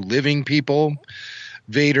came to living people.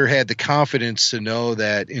 Vader had the confidence to know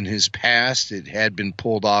that in his past it had been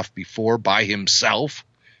pulled off before by himself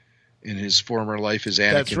in his former life as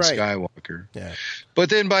Anakin Skywalker. Yeah. But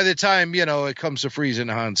then by the time, it comes to freezing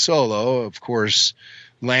Han Solo, of course,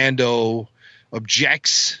 Lando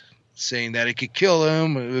objects, saying that it could kill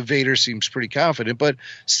him. Vader seems pretty confident, but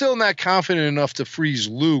still not confident enough to freeze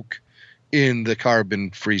Luke in the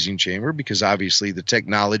carbon freezing chamber because obviously the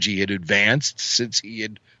technology had advanced since he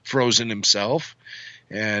had frozen himself.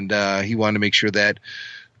 And he wanted to make sure that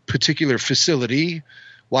particular facility,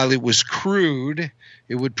 while it was crude,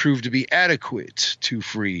 it would prove to be adequate to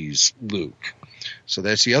freeze Luke. So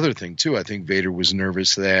that's the other thing, too. I think Vader was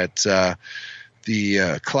nervous that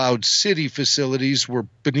the Cloud City facilities were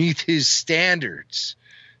beneath his standards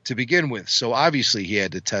to begin with. So obviously he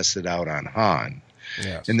had to test it out on Han.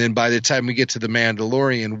 Yes. And then by the time we get to The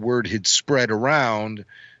Mandalorian, word had spread around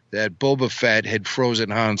that Boba Fett had frozen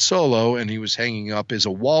Han Solo and he was hanging up as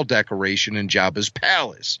a wall decoration in Jabba's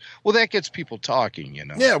palace. Well, that gets people talking,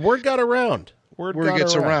 Yeah, word got around. Word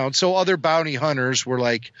gets around. So other bounty hunters were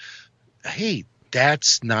like, hey,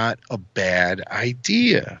 that's not a bad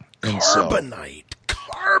idea. Carbonite.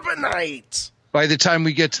 By the time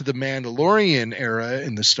we get to the Mandalorian era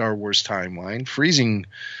in the Star Wars timeline, freezing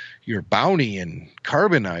your bounty in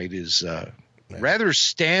carbonite is rather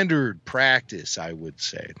standard practice, I would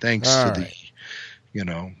say, thanks to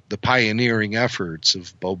the pioneering efforts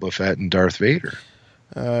of Boba Fett and Darth Vader.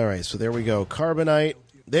 All right, so there we go. Carbonite.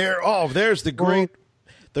 There's the great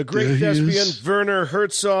thespian Werner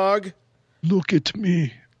Herzog. Look at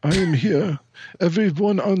me. I am here.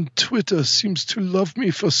 Everyone on Twitter seems to love me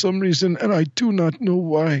for some reason, and I do not know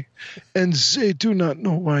why. And they do not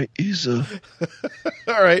know why either.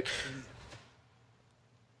 All right.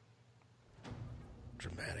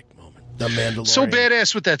 Dramatic moment. The Mandalorian. So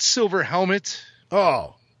badass with that silver helmet.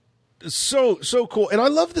 Oh, so cool. And I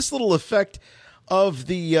love this little effect of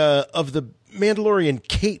the Mandalorian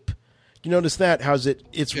cape. You notice that? How's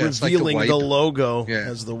it's revealing like the logo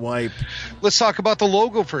as the wipe. Let's talk about the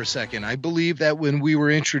logo for a second. I believe that when we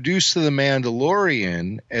were introduced to the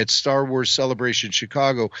Mandalorian at Star Wars Celebration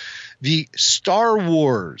Chicago, the Star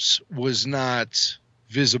Wars was not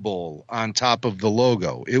visible on top of the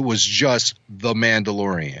logo. It was just the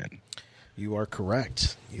Mandalorian. You are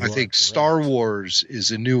correct. I think Star Wars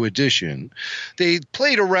is a new addition. They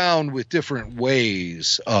played around with different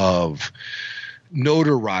ways of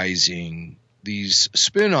notarizing these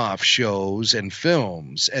spin-off shows and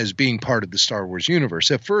films as being part of the Star Wars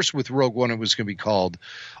universe. At first, with Rogue One, it was going to be called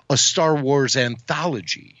a Star Wars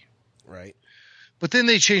anthology. Right. But then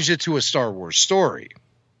they changed it to a Star Wars story.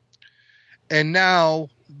 And now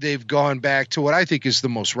they've gone back to what I think is the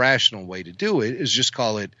most rational way to do it, is just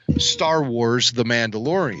call it Star Wars The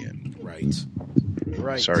Mandalorian. Right.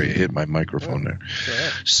 Right. Sorry, I hit my microphone there. Yeah.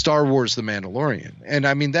 Star Wars The Mandalorian. And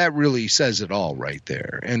I mean, that really says it all right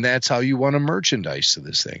there. And that's how you want to merchandise to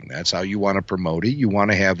this thing. That's how you want to promote it. You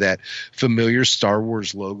want to have that familiar Star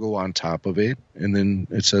Wars logo on top of it. And then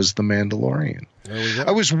it says The Mandalorian.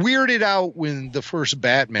 I was weirded out when the first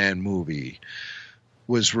Batman movie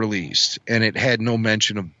was released and it had no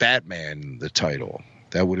mention of Batman in the title.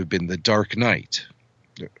 That would have been The Dark Knight.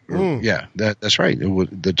 Yeah, that's right. It was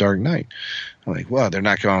The Dark Knight. I'm like, well, they're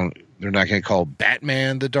not going to call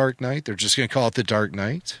Batman The Dark Knight. They're just going to call it The Dark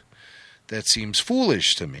Knight. That seems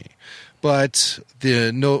foolish to me. But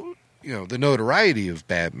the notoriety of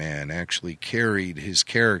Batman actually carried his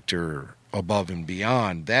character above and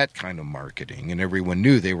beyond that kind of marketing, and everyone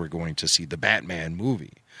knew they were going to see the Batman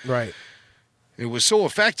movie. Right. It was so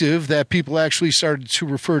effective that people actually started to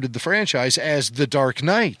refer to the franchise as The Dark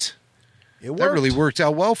Knight. That really worked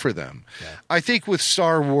out well for them. Yeah. I think with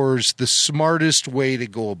Star Wars, the smartest way to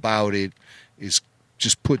go about it is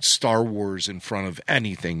just put Star Wars in front of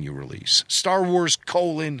anything you release. Star Wars,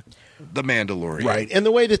 The Mandalorian. Right. And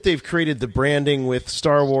the way that they've created the branding with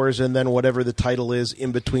Star Wars and then whatever the title is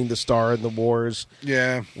in between the Star and the Wars.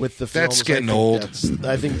 Yeah. With the films. That's getting old.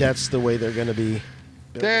 I think that's the way they're going to be.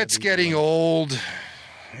 That's getting old.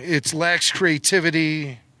 It lacks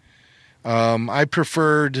creativity. I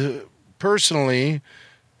preferred, personally,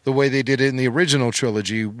 the way they did it in the original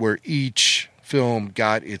trilogy, where each film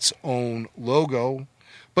got its own logo,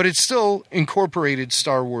 but it still incorporated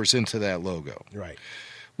Star Wars into that logo. Right.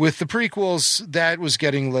 With the prequels, that was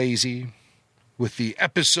getting lazy, with the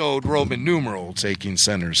episode Roman numeral taking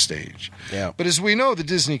center stage. Yeah. But as we know, the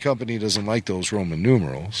Disney company doesn't like those Roman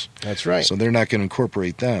numerals. That's right. So they're not going to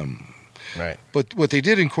incorporate them. Right. But what they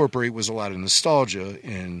did incorporate was a lot of nostalgia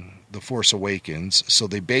in The Force Awakens. So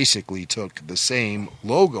they basically took the same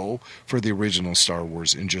logo for the original Star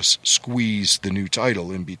Wars and just squeezed the new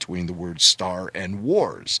title in between the words Star and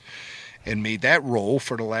Wars and made that roll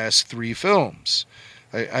for the last 3 films.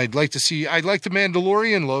 I'd like the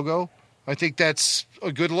Mandalorian logo. I think that's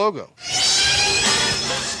a good logo.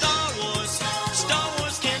 Star Wars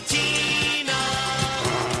Cantina.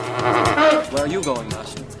 Where are you going,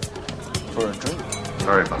 Master? For a drink.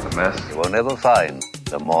 Sorry about the mess. You will never find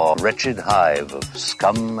a more wretched hive of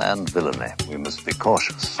scum and villainy. We must be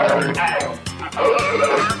cautious.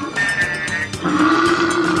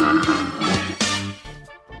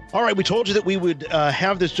 All right, we told you that we would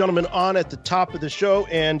have this gentleman on at the top of the show,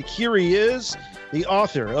 and here he is, the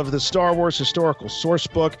author of the Star Wars Historical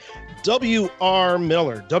Sourcebook, W.R.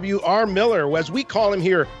 Miller. W.R. Miller, as we call him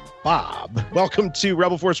here, Bob. Welcome to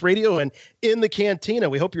Rebel Force Radio and In the Cantina.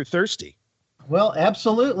 We hope you're thirsty. Well,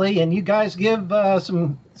 absolutely, and you guys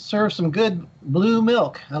serve some good blue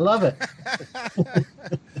milk. I love it.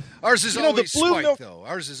 Ours is always spiked, though.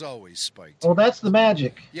 Ours is always spiked. Well, that's the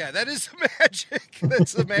magic. Yeah, that is the magic.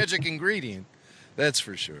 That's the magic ingredient. That's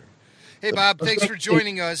for sure. Hey, Bob, thanks for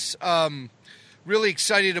joining us. Really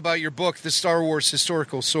excited about your book, The Star Wars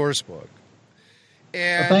Historical Sourcebook.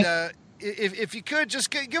 And if you could,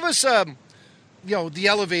 just give us the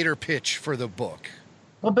elevator pitch for the book.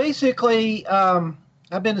 Well, basically, I've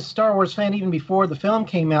been a Star Wars fan even before the film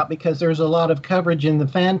came out because there's a lot of coverage in the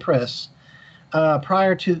fan press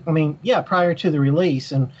prior to the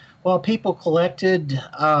release. And while people collected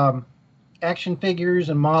action figures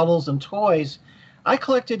and models and toys, I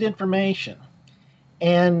collected information.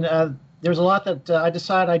 And there's a lot that I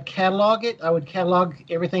decided I'd catalog it. I would catalog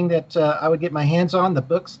everything that I would get my hands on, the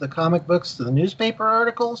books, the comic books, the newspaper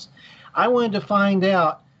articles. I wanted to find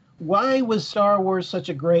out, why was Star Wars such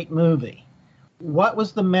a great movie? What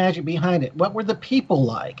was the magic behind it? What were the people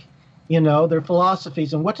like? Their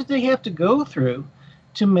philosophies, and what did they have to go through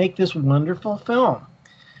to make this wonderful film?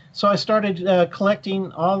 So I started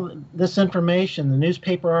collecting all this information, the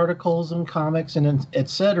newspaper articles and comics and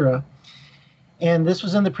etc. And this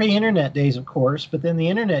was in the pre-internet days, of course, but then the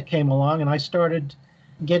internet came along and I started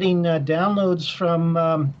getting downloads from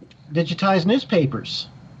digitized newspapers.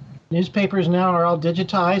 Newspapers now are all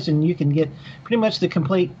digitized, and you can get pretty much the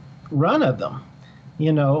complete run of them,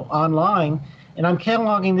 online. And I'm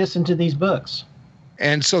cataloging this into these books.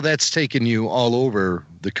 And so that's taken you all over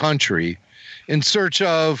the country in search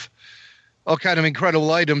of all kind of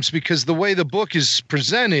incredible items, because the way the book is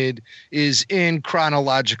presented is in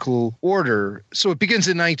chronological order. So it begins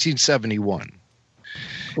in 1971.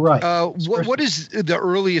 Right. What is the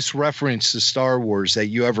earliest reference to Star Wars that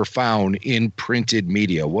you ever found in printed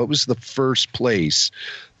media? What was the first place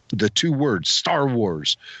the 2 words Star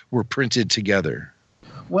Wars were printed together?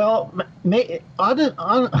 Well,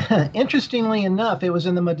 interestingly enough, it was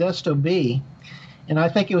in the Modesto Bee, and I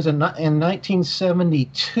think it was in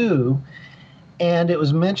 1972. and it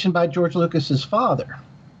was mentioned by George Lucas's father.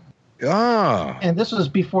 Ah. And this was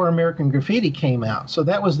before American Graffiti came out, so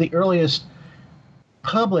that was the earliest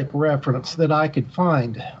public reference that I could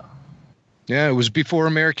find. Yeah, it was before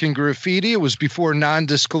American Graffiti. It was before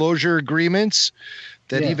non-disclosure agreements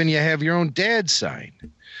that even you have your own dad sign.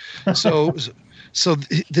 So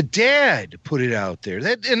the dad put it out there.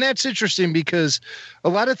 And that's interesting because a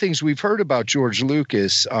lot of things we've heard about George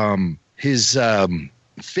Lucas, his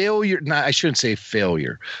failure, I shouldn't say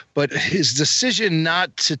failure, but his decision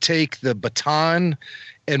not to take the baton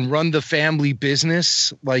and run the family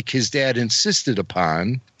business like his dad insisted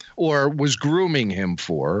upon or was grooming him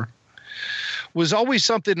for was always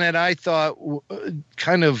something that I thought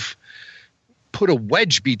kind of put a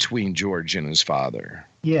wedge between George and his father.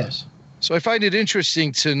 Yes. So I find it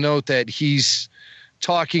interesting to note that he's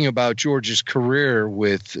talking about George's career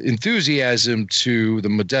with enthusiasm to the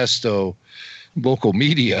Modesto local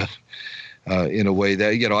media in a way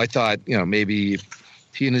that, I thought, maybe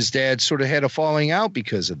he and his dad sort of had a falling out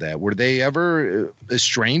because of that. Were they ever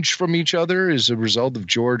estranged from each other as a result of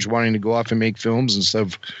George wanting to go off and make films instead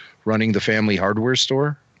of running the family hardware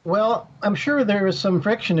store? Well, I'm sure there was some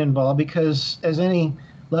friction involved because, as any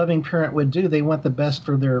loving parent would do, they want the best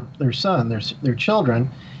for their son, their children.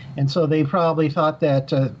 And so they probably thought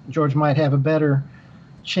that George might have a better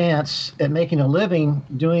chance at making a living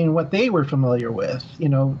doing what they were familiar with.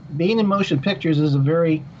 Being in motion pictures is a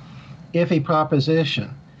very iffy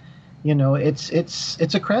proposition. It's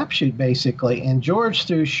a crapshoot, basically. And George,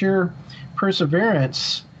 through sheer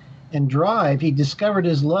perseverance and drive, he discovered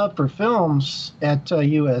his love for films at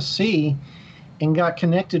USC and got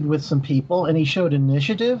connected with some people, and he showed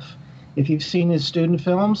initiative. If you've seen his student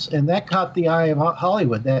films, and that caught the eye of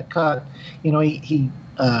Hollywood. That caught, he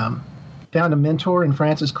found a mentor in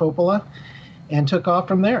Francis Coppola and took off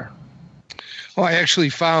from there. Well, I actually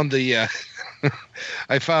found the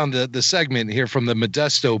the segment here from the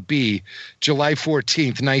Modesto Bee, July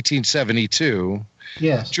 14th, 1972.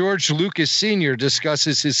 Yes. George Lucas Sr.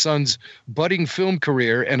 discusses his son's budding film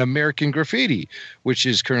career and American Graffiti, which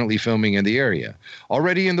is currently filming in the area.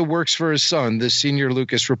 Already in the works for his son, the Senior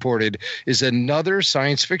Lucas reported, is another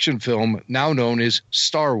science fiction film now known as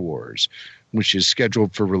Star Wars, which is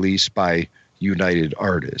scheduled for release by United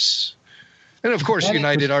Artists. And of course,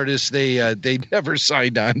 United Artists, they never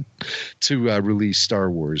signed on to release Star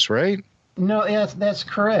Wars, right? No, yes, that's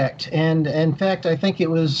correct. And in fact, I think it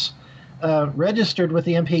was registered with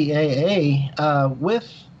the MPAA with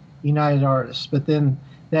United Artists, but then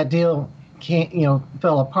that deal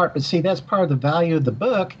fell apart. But see, that's part of the value of the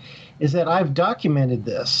book, is that I've documented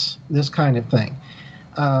this kind of thing.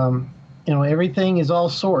 Everything is all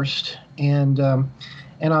sourced, and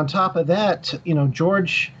on top of that,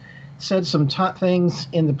 George said some things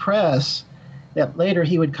in the press that later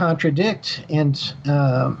he would contradict in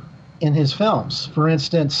his films. For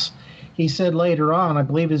instance, he said later on, I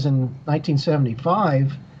believe it was in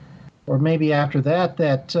 1975, or maybe after that,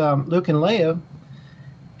 that Luke and Leia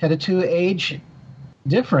had a 2-age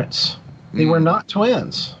difference. They were not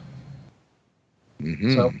twins.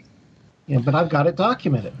 Mm-hmm. So, but I've got it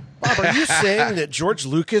documented. Bob, are you saying that George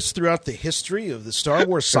Lucas, throughout the history of the Star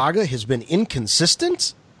Wars saga, has been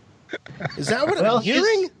inconsistent? Is that what I'm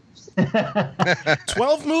hearing?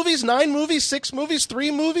 12 movies, 9 movies, 6 movies,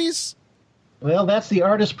 3 movies? Well, that's the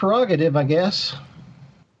artist's prerogative, I guess.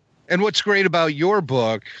 And what's great about your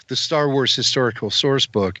book, the Star Wars Historical Source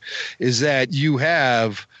Book, is that you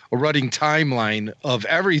have a running timeline of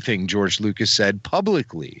everything George Lucas said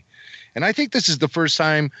publicly. And I think this is the first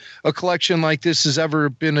time a collection like this has ever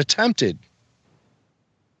been attempted.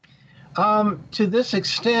 To this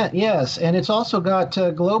extent, yes. And it's also got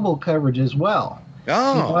global coverage as well.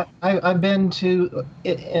 Oh. I've been to,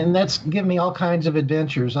 and that's given me all kinds of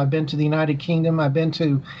adventures. I've been to the United Kingdom. I've been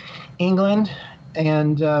to England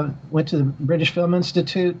and went to the British Film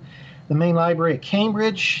Institute, the main library at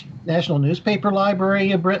Cambridge, National Newspaper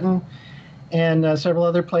Library of Britain, and several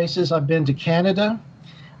other places. I've been to Canada.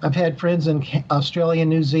 I've had friends in Australia and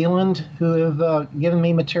New Zealand who have given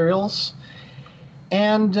me materials.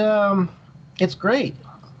 And it's great,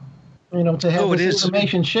 to have this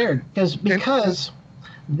information shared. Because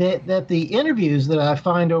that the interviews that I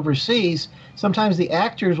find overseas, sometimes the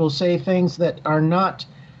actors will say things that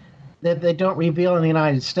they don't reveal in the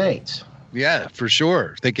United States. Yeah, for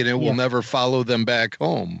sure. Thinking it will never follow them back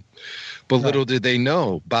home. But little did they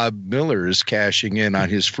know, Bob Miller is cashing in on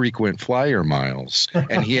his frequent flyer miles,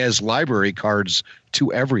 and he has library cards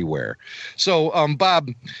to everywhere. So,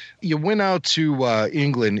 Bob, you went out to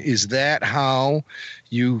England. Is that how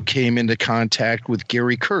you came into contact with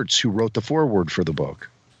Gary Kurtz, who wrote the foreword for the book?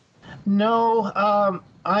 No,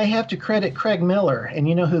 I have to credit Craig Miller, and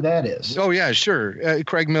you know who that is. Oh, yeah, sure.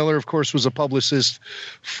 Craig Miller, of course, was a publicist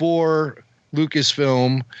for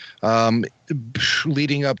Lucasfilm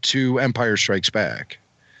leading up to Empire Strikes Back.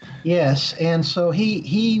 Yes, and so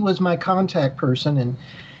he was my contact person, and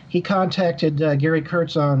he contacted Gary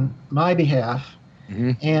Kurtz on my behalf,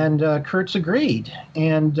 and Kurtz agreed.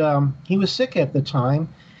 And he was sick at the time,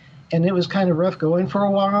 and it was kind of rough going for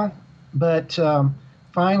a while, but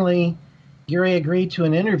finally Gary agreed to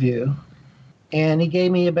an interview, and he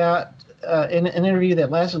gave me about an interview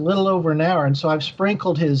that lasted a little over an hour, and so I've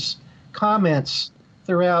sprinkled his comments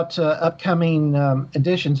throughout upcoming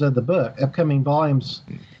editions of the book, upcoming volumes.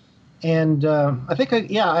 And I think,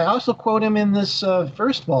 I also quote him in this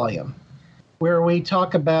first volume, where we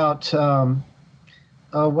talk about,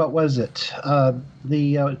 what was it?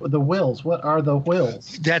 The wills. What are the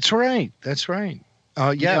wills? That's right.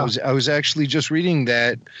 I was actually just reading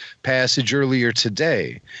that passage earlier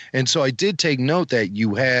today. And so I did take note that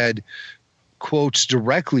you had quotes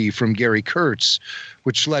directly from Gary Kurtz,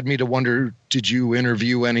 which led me to wonder, did you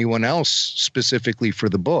interview anyone else specifically for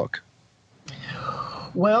the book?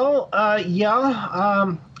 Well, I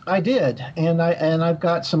did. And I've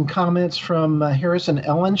got some comments from Harrison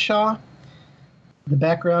Ellenshaw, the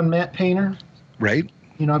background matte painter. Right.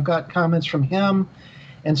 I've got comments from him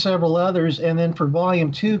and several others. And then for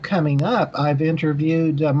Volume 2 coming up, I've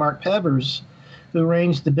interviewed Mark Pebbers, who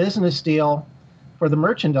arranged the business deal for the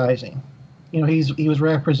merchandising. He was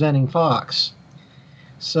representing Fox.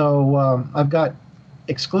 So I've got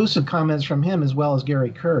exclusive comments from him as well as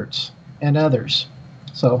Gary Kurtz and others.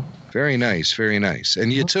 So very nice, very nice.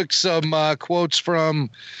 And you took some quotes from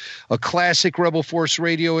a classic Rebel Force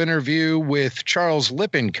Radio interview with Charles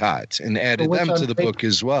Lippincott and added them to the book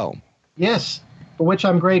as well. Yes, for which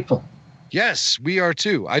I'm grateful. Yes, we are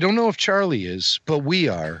too. I don't know if Charlie is, but we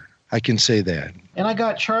are. I can say that. And I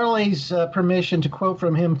got Charlie's permission to quote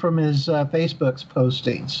from him from his Facebook's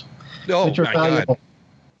postings, which are valuable. God.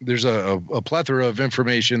 There's a plethora of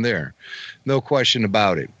information there. No question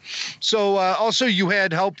about it. So also you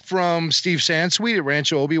had help from Steve Sansweet at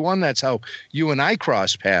Rancho Obi-Wan. That's how you and I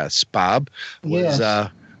crossed paths, Bob. Was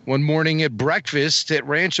one morning at breakfast at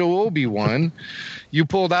Rancho Obi-Wan. You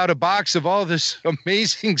pulled out a box of all this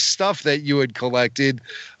amazing stuff that you had collected,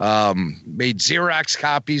 made Xerox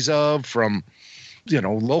copies of from,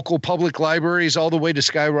 local public libraries all the way to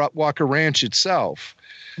Skywalker Ranch itself.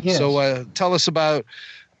 Yes. So tell us about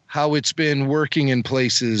how it's been working in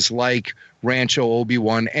places like Rancho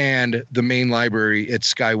Obi-Wan and the main library at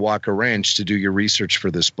Skywalker Ranch to do your research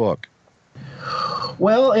for this book.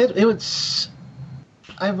 Well,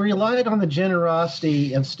 I've relied on the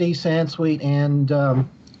generosity of Steve Sansweet and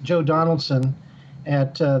Joe Donaldson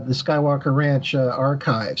at the Skywalker Ranch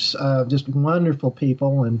archives. Just wonderful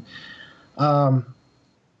people. And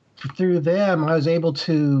through them, I was able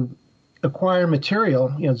to acquire material,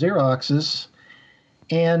 Xeroxes,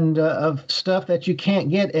 and of stuff that you can't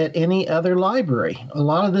get at any other library. A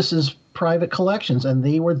lot of this is private collections, and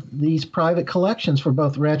these private collections for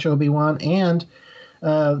both Rancho Obi-Wan and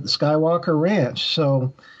Skywalker Ranch.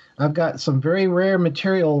 So I've got some very rare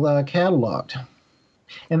material cataloged.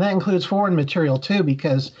 And that includes foreign material, too,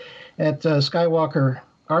 because at Skywalker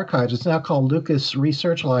Archives, it's now called Lucas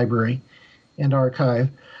Research Library and Archive,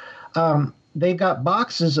 they've got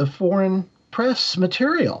boxes of foreign press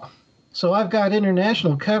material. So I've got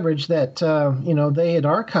international coverage that, they had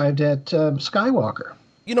archived at Skywalker.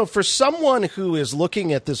 For someone who is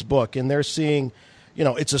looking at this book and they're seeing,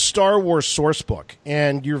 it's a Star Wars source book,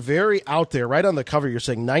 and you're very out there. Right on the cover, you're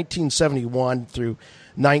saying 1971 through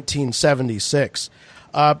 1976.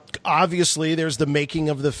 Obviously, there's the making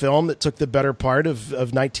of the film that took the better part of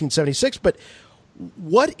 1976, but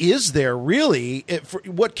what is there really?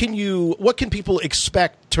 What can people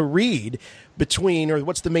expect to read between, or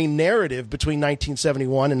what's the main narrative between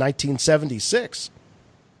 1971 and 1976?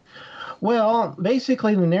 Well,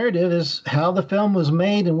 basically the narrative is how the film was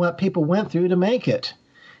made and what people went through to make it.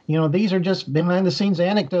 These are just behind-the-scenes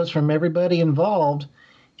anecdotes from everybody involved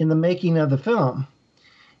in the making of the film.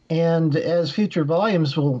 And as future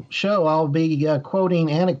volumes will show, I'll be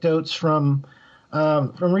quoting anecdotes from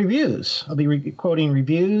reviews. I'll be quoting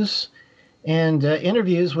reviews and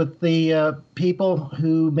interviews with the people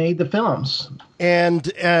who made the films. And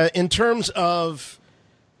in terms of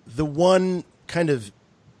the one kind of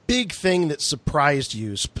big thing that surprised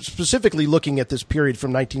you, specifically looking at this period from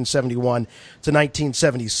 1971 to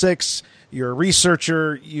 1976, you're a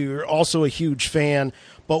researcher, you're also a huge fan,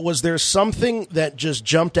 but was there something that just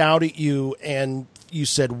jumped out at you and you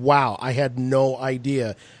said, wow, I had no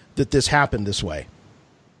idea that this happened this way?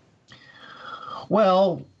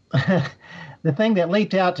 Well, the thing that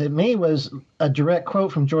leaped out to me was a direct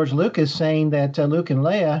quote from George Lucas saying that Luke and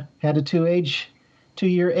Leia had a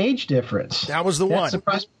 2-year age difference. That was the one.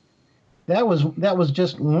 Surprised. That was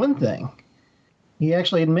just one thing. He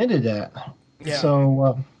actually admitted that. Yeah.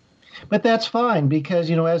 So, but that's fine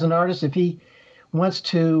because, as an artist, if he wants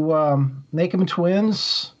to make them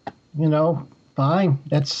twins, fine.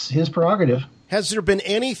 That's his prerogative. Has there been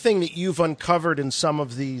anything that you've uncovered in some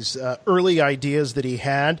of these early ideas that he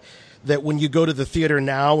had that when you go to the theater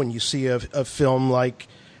now and you see a film like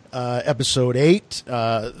Episode 8,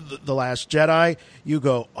 The Last Jedi, you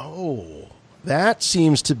go, oh, that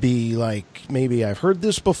seems to be like maybe I've heard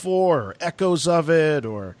this before, or echoes of it,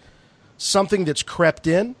 or something that's crept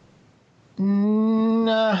in?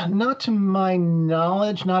 Not to my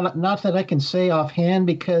knowledge, not that I can say offhand,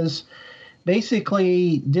 because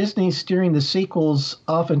basically Disney's steering the sequels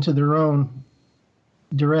off into their own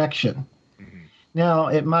direction. Mm-hmm. Now,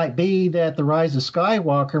 it might be that The Rise of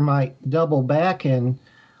Skywalker might double back and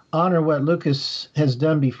honor what Lucas has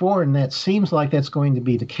done before, and that seems like that's going to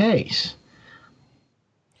be the case.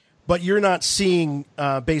 But you're not seeing,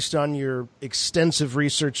 based on your extensive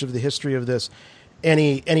research of the history of this,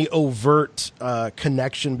 any overt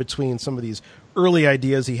connection between some of these early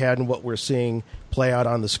ideas he had and what we're seeing play out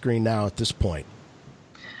on the screen now at this point?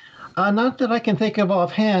 Not that I can think of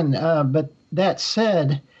offhand, but that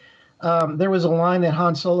said, there was a line that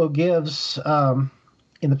Han Solo gives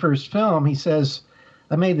in the first film. He says,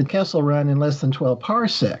 I made the Kessel Run in less than 12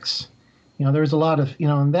 parsecs. There was a lot of,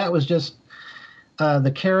 and that was just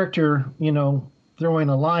the character, throwing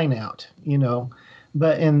a line out,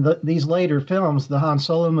 But in these later films, the Han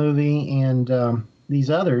Solo movie and these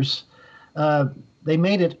others, they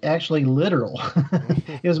made it actually literal.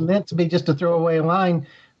 It was meant to be just a throwaway line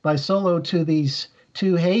by Solo to these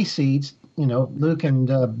two hayseeds. Luke and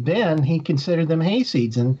Ben, he considered them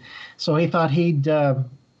hayseeds. And so he thought he'd, throw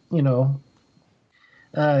them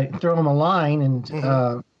a line.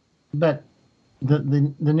 And but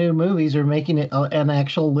the new movies are making it an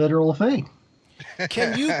actual literal thing.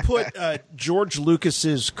 Can you put George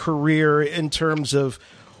Lucas's career in terms of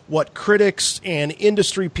what critics and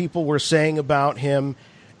industry people were saying about him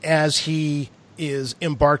as he is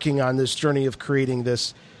embarking on this journey of creating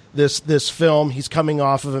this film? He's coming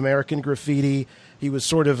off of American Graffiti. He was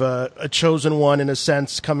sort of a chosen one in a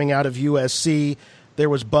sense, coming out of USC. There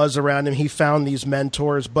was buzz around him. He found these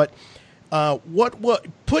mentors. But what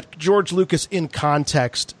put George Lucas in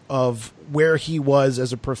context of where he was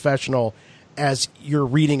as a professional as you're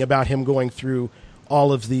reading about him going through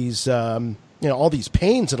all of these, all these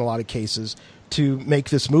pains in a lot of cases to make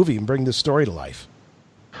this movie and bring this story to life?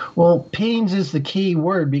 Well, pains is the key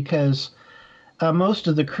word because most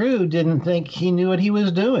of the crew didn't think he knew what he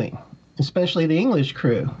was doing, especially the English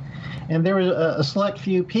crew. And there was a select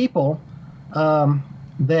few people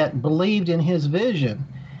that believed in his vision.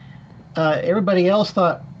 Everybody else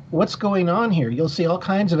thought, what's going on here? You'll see all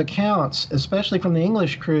kinds of accounts, especially from the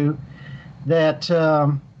English crew, that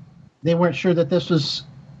they weren't sure that this was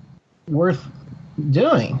worth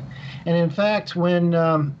doing. And in fact, when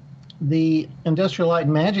the Industrial Light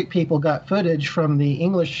and Magic people got footage from the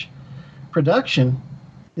English production,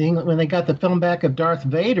 when they got the film back of Darth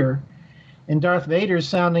Vader, and Darth Vader's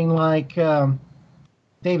sounding like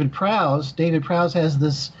David Prowse. David Prowse has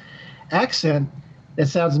this accent that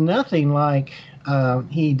sounds nothing like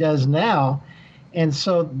he does now. And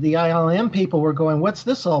so the ILM people were going, what's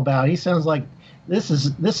this all about? He sounds like this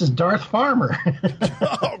is Darth Farmer.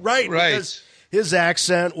 Oh, right. Because his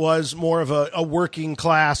accent was more of a working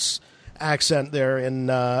class accent there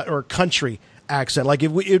or country accent. Like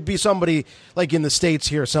it'd be somebody like in the States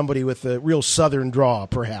here, somebody with a real Southern drawl,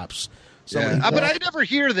 perhaps. Yeah, but I never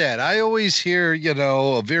hear that. I always hear,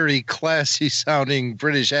 a very classy sounding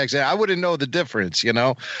British accent. I wouldn't know the difference,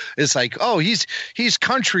 It's like, oh, he's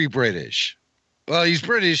country British. Well, he's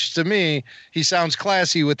British to me. He sounds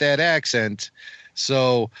classy with that accent.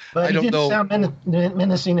 So but I don't know. But he didn't sound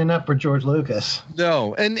menacing enough for George Lucas.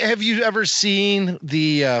 No. And have you ever seen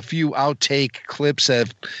the few outtake clips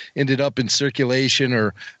that ended up in circulation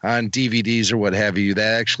or on DVDs or what have you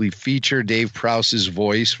that actually feature Dave Prowse's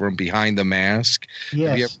voice from behind the mask? Yes.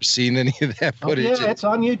 Have you ever seen any of that footage? Oh, yeah, it's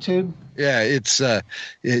on YouTube. Yeah, it's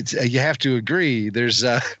you have to agree. There's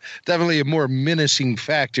definitely a more menacing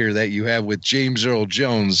factor that you have with James Earl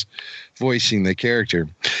Jones voicing the character.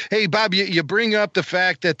 Hey, Bob, you bring up the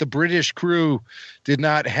fact that the British crew did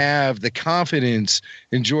not have the confidence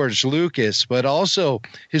in George Lucas, but also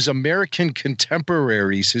his American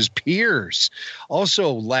contemporaries, his peers,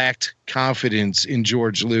 also lacked confidence in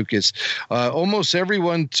George Lucas. Almost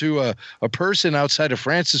everyone to a person outside of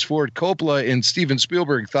Francis Ford Coppola and Steven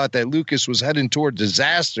Spielberg thought that Lucas was heading toward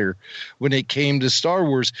disaster when it came to Star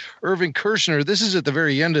Wars. Irving Kershner, this is at the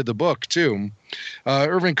very end of the book, too.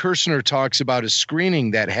 Irving Kershner talks about a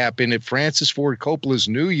screening that happened at Francis Ford Coppola's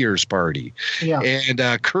New Year's party. Yeah. And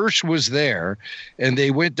Kersh was there, and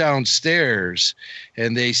they went downstairs,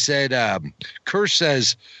 and they said, Kersh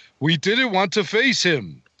says, "We didn't want to face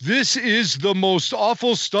him. This is the most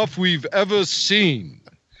awful stuff we've ever seen."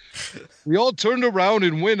 We all turned around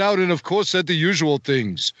and went out and, of course, said the usual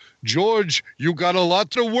things. "George, you got a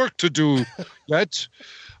lot of work to do yet."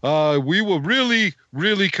 We were really,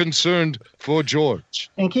 really concerned for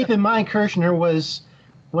George. And keep in mind, Kershner was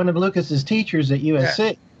one of Lucas's teachers at USC.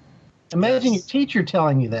 Yeah. Imagine your teacher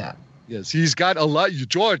telling you that. Yes, he's got a lot.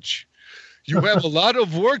 George, you have a lot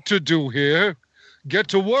of work to do here. Get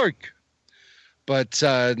to work. But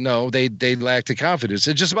no, they lacked the confidence.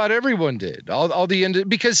 And just about everyone did. All the end,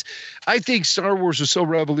 because I think Star Wars was so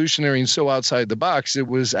revolutionary and so outside the box. It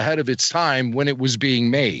was ahead of its time when it was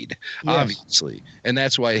being made, Yes. obviously, and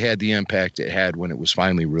that's why it had the impact it had when it was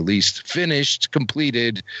finally released, finished,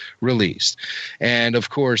 completed, released. And of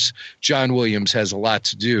course, John Williams has a lot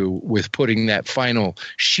to do with putting that final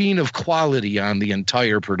sheen of quality on the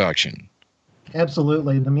entire production.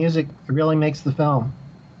 Absolutely. The music really makes the film.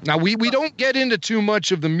 Now, we don't get into too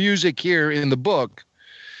much of the music here in the book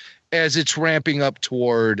as it's ramping up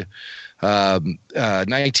toward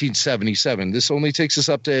 1977. This only takes us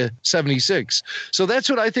up to 76. So that's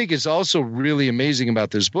what I think is also really amazing about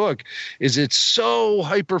this book is it's so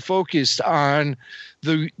hyper-focused on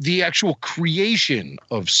the actual creation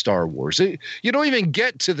of Star Wars. You don't even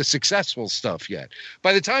get to the successful stuff yet.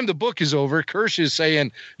 By the time the book is over, Kersh is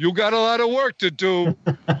saying, "You got a lot of work to do."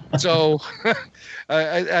 So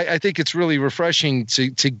I think it's really refreshing to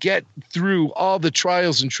get through all the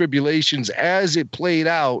trials and tribulations as it played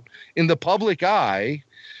out in the public eye,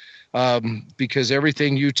 because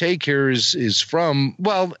everything you take here is from,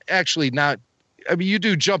 well, actually not. I mean, you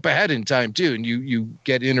do jump ahead in time, too, and you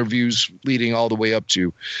get interviews leading all the way up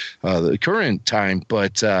to the current time.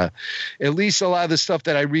 But at least a lot of the stuff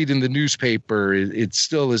that I read in the newspaper, it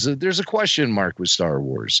still is. There's a question mark with Star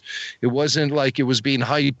Wars. It wasn't like it was being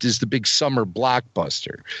hyped as the big summer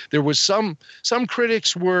blockbuster. There was some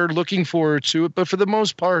critics were looking forward to it, but for the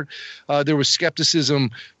most part, there was skepticism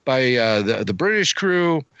by the British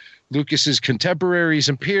crew, Lucas's contemporaries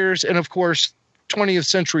and peers, and, of course, 20th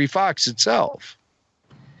Century Fox itself.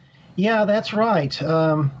 Yeah, that's right.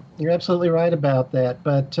 You're absolutely right about that.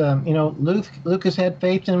 But, Lucas had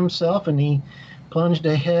faith in himself, and he plunged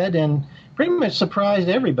ahead and pretty much surprised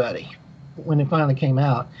everybody when it finally came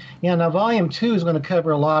out. Yeah, now Volume 2 is going to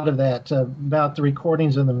cover a lot of that, about the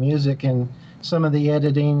recordings of the music and some of the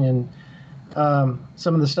editing and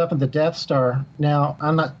some of the stuff at the Death Star. Now,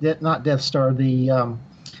 I'm not Death Star, the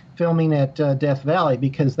filming at Death Valley,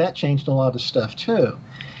 because that changed a lot of stuff too.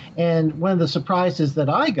 And one of the surprises that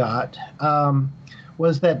I got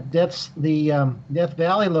was that Death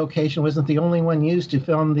Valley location wasn't the only one used to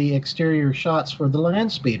film the exterior shots for the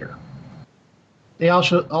land speeder. They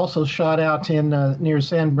also shot out in near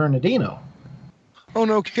San Bernardino. Oh,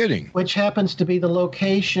 no kidding. Which happens to be the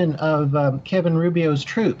location of Kevin Rubio's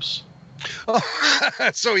troops. Oh,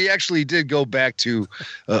 so he actually did go back to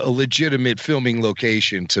a legitimate filming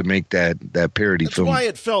location to make that parody film. That's why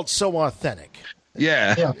it felt so authentic.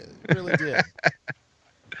 Yeah. It really did.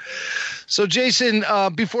 So, Jason,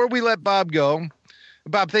 before we let Bob go,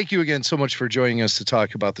 Bob, thank you again so much for joining us to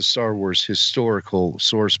talk about the Star Wars Historical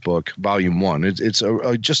Source Book, Volume 1. It's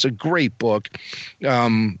just a great book.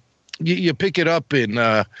 You pick it up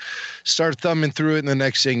and start thumbing through it, and the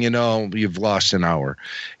next thing you know, you've lost an hour.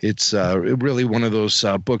 It's really one of those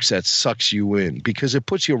books that sucks you in because it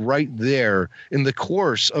puts you right there in the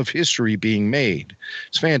course of history being made.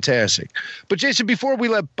 It's fantastic. But, Jason, before we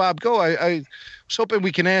let Bob go, I was hoping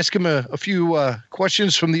we can ask him a few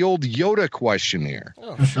questions from the old Yoda questionnaire.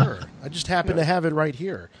 Oh, sure. I just happen to have it right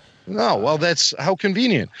here. Oh, well, that's how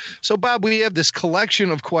convenient. So, Bob, we have this collection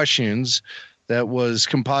of questions that was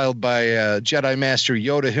compiled by Jedi Master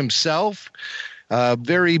Yoda himself.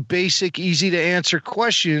 Very basic, easy to answer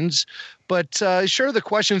questions, but sure, the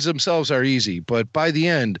questions themselves are easy. But by the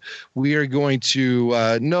end, we are going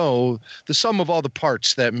to know the sum of all the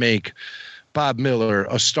parts that make Bob Miller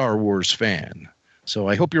a Star Wars fan. So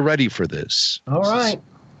I hope you're ready for this. All right.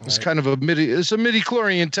 It's kind of a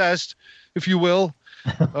midi-chlorian test, if you will.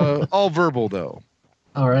 All verbal, though.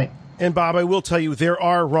 All right. And, Bob, I will tell you, there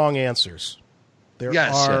are wrong answers. There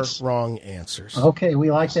are wrong answers. Okay,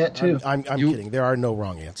 we like that, too. I'm kidding. There are no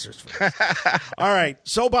wrong answers. All right.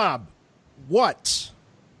 So, Bob, what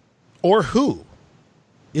or who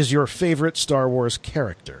is your favorite Star Wars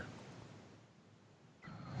character?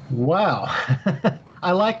 Wow.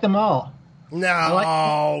 I like them all.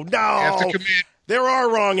 No. You have to commit. There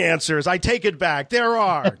are wrong answers. I take it back. There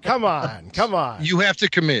are. Come on. You have to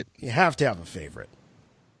commit. You have to have a favorite.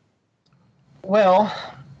 Well,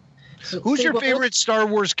 who's your favorite Star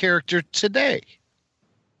Wars character today?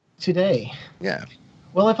 Today? Yeah.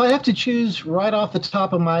 Well, if I have to choose right off the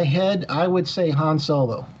top of my head, I would say Han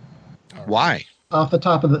Solo. Why? Off the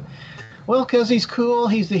top of well, because he's cool.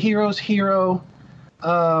 He's the hero's hero.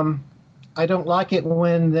 I don't like it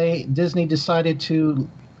when Disney decided to,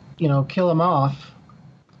 kill him off.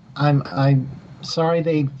 I'm sorry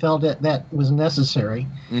they felt that was necessary.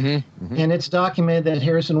 Mm-hmm. And it's documented that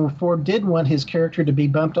Harrison Ford did want his character to be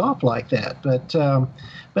bumped off like that.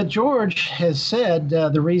 But George has said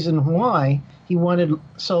the reason why he wanted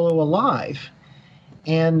Solo alive.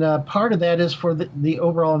 And part of that is for the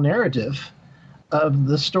overall narrative of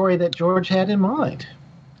the story that George had in mind.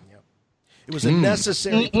 Yep. It was a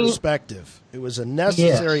necessary perspective. It was a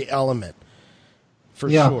necessary element, for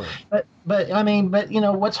sure. But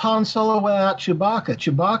what's Han Solo without Chewbacca?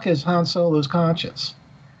 Chewbacca is Han Solo's conscience.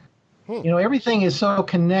 Everything is so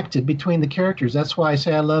connected between the characters. That's why I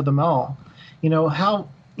say I love them all.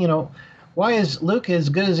 Why is Luke as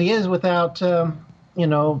good as he is without,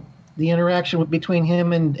 the interaction between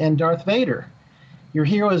him and Darth Vader? Your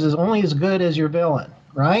hero is only as good as your villain,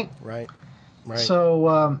 right? Right.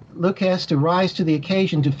 So Luke has to rise to the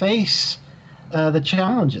occasion to face the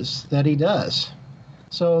challenges that he does.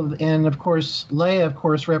 So, and of course,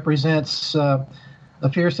 Leia, represents a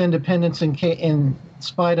fierce independence in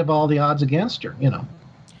spite of all the odds against her,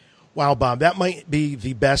 Wow, Bob, that might be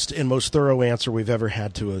the best and most thorough answer we've ever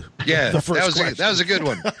had to the first question. That was a good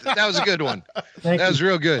one. That was a good one. That was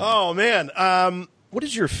real good. Oh, man. What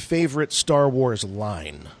is your favorite Star Wars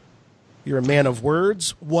line? You're a man of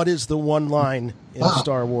words. What is the one line in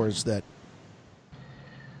Star Wars that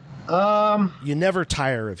you never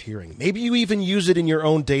tire of hearing? Maybe you even use it in your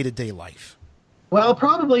own day-to-day life. Well,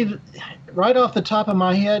 probably right off the top of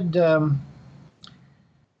my head,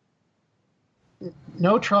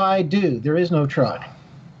 no try, do. There is no try.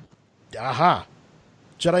 Aha.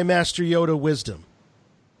 Jedi Master Yoda wisdom.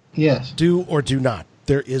 Yes. Do or do not.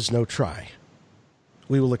 There is no try.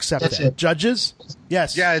 We will accept That's that. it. Judges?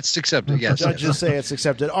 Yes. Yeah, it's accepted. Yes. Judges say it's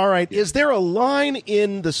accepted. All right. Is there a line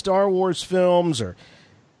in the Star Wars films or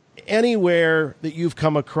anywhere that you've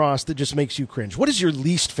come across that just makes you cringe? What is your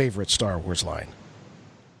least favorite Star Wars line?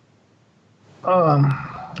 I'll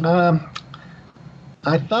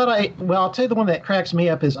tell you the one that cracks me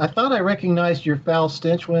up is I thought I recognized your foul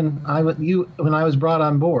stench when I was brought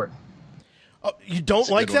on board. Oh, you don't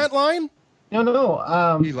like that line?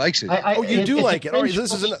 No. He likes it. You do like it. All right,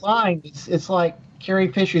 this is a line. It's like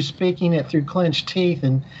Carrie Fisher speaking it through clenched teeth,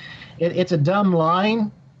 and it's a dumb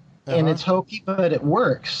line, and it's hokey, but it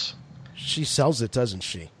works. She sells it, doesn't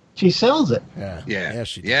she? She sells it. Yeah,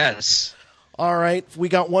 she does. Yes. All right, we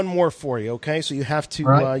got one more for you, okay? So you have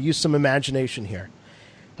to use some imagination here.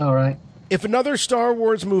 All right. If another Star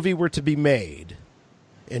Wars movie were to be made,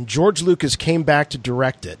 and George Lucas came back to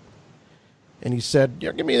direct it, and he said,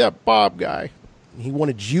 "Yeah, give me that Bob guy," and he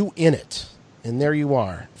wanted you in it, and there you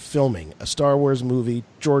are, filming a Star Wars movie,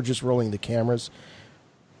 George is rolling the cameras,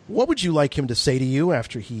 what would you like him to say to you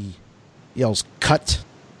after he yells, "Cut,"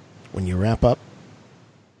 when you wrap up?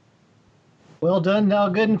 Well done, thou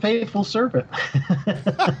good and faithful servant.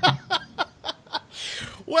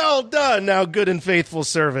 Well done, now good and faithful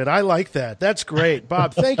servant. I like that. That's great,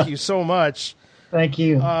 Bob. Thank you so much. Thank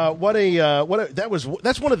you. That's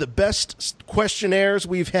one of the best questionnaires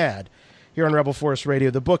we've had here on Rebel Force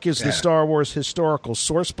Radio. The book is the Star Wars Historical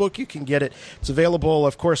Source Book. You can get it. It's available,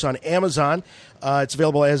 of course, on Amazon. It's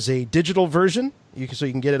available as a digital version, so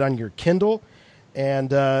you can get it on your Kindle.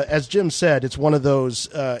 And as Jim said, it's one of those.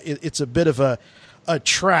 It's a bit of a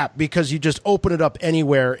trap because you just open it up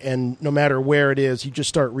anywhere, and no matter where it is, you just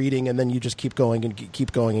start reading, and then you just keep going and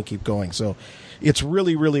keep going and keep going. So it's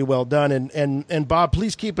really, really well done. And Bob,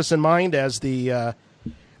 please keep us in mind as the.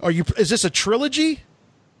 Is this a trilogy?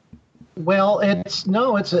 Well,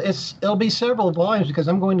 it'll be several volumes because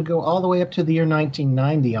I'm going to go all the way up to the year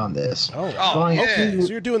 1990 on this. Oh, okay. So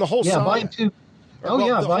you're doing the whole saga. Volume 2. The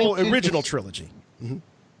whole original trilogy. Mm-hmm.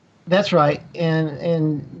 That's right,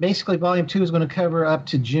 and basically Volume 2 is going to cover up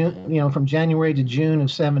to June, from January to June of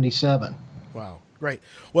 '77. Wow, great.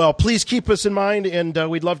 Well, please keep us in mind, and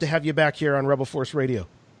we'd love to have you back here on Rebel Force Radio.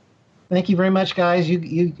 Thank you very much, guys.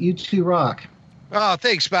 You two rock. Oh,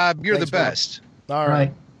 thanks, Bob. You're the best. Bob. All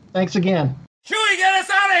right. Thanks again. Chewie, get us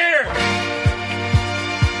out of here!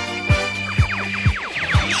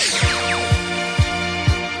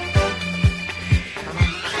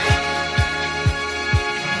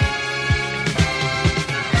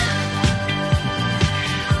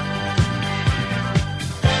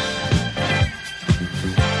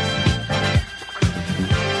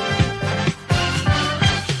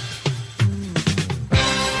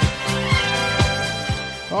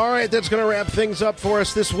 All right, that's going to wrap things up for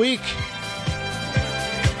us this week.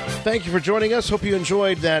 Thank you for joining us. Hope you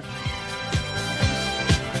enjoyed that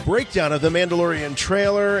breakdown of the Mandalorian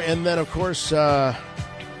trailer. And then, of course,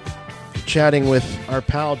 chatting with our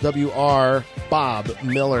pal WR, Bob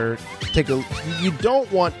Miller. You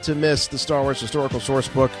don't want to miss the Star Wars Historical Source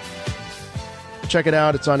book. Check it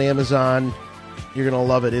out. It's on Amazon. You're going to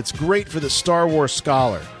love it. It's great for the Star Wars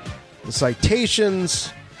scholar. The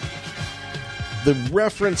citations, the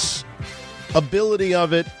reference ability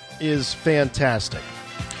of it is fantastic.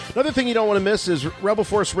 Another thing you don't want to miss is Rebel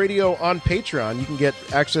Force Radio on Patreon. You can get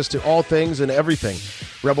access to all things and everything.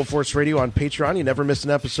 Rebel Force Radio on Patreon. You never miss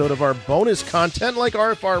an episode of our bonus content like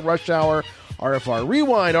RFR Rush Hour, RFR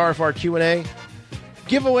Rewind, RFR Q&A,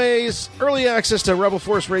 giveaways, early access to Rebel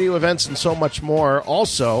Force Radio events, and so much more.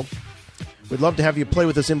 Also, we'd love to have you play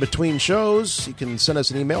with us in between shows. You can send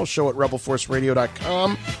us an email,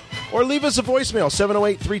 show@rebelforceradio.com, or leave us a voicemail,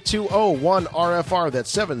 708-320-1RFR. That's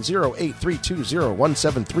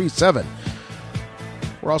 708-320-1737.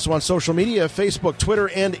 We're also on social media, Facebook, Twitter,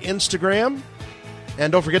 and Instagram.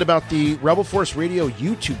 And don't forget about the Rebel Force Radio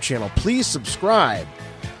YouTube channel. Please subscribe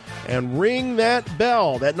and ring that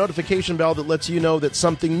bell, that notification bell that lets you know that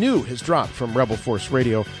something new has dropped from Rebel Force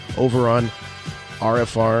Radio over on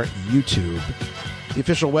RFR YouTube. The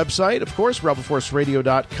official website, of course,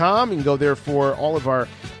 rebelforceradio.com. You can go there for all of our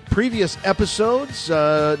previous episodes,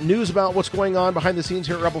 news about what's going on behind the scenes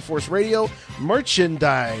here at Rebel Force Radio,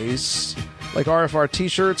 merchandise like RFR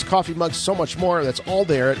t-shirts, coffee mugs, so much more. That's all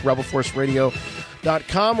there at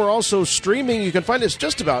rebelforceradio.com. We're also streaming. You can find us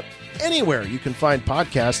just about anywhere you can find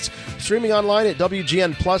podcasts. Streaming online at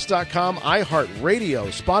WGNplus.com,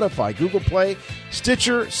 iHeartRadio, Spotify, Google Play,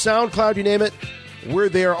 Stitcher, SoundCloud, you name it. We're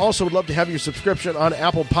there. Also would love to have your subscription on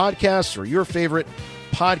Apple Podcasts or your favorite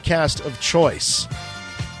podcast of choice.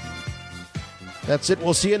 That's it.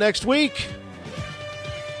 We'll see you next week.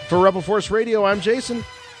 For Rebel Force Radio, I'm Jason.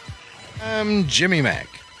 I'm Jimmy Mac.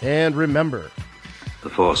 And remember, the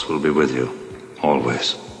Force will be with you,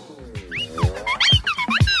 always.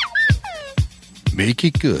 Make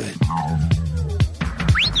it good.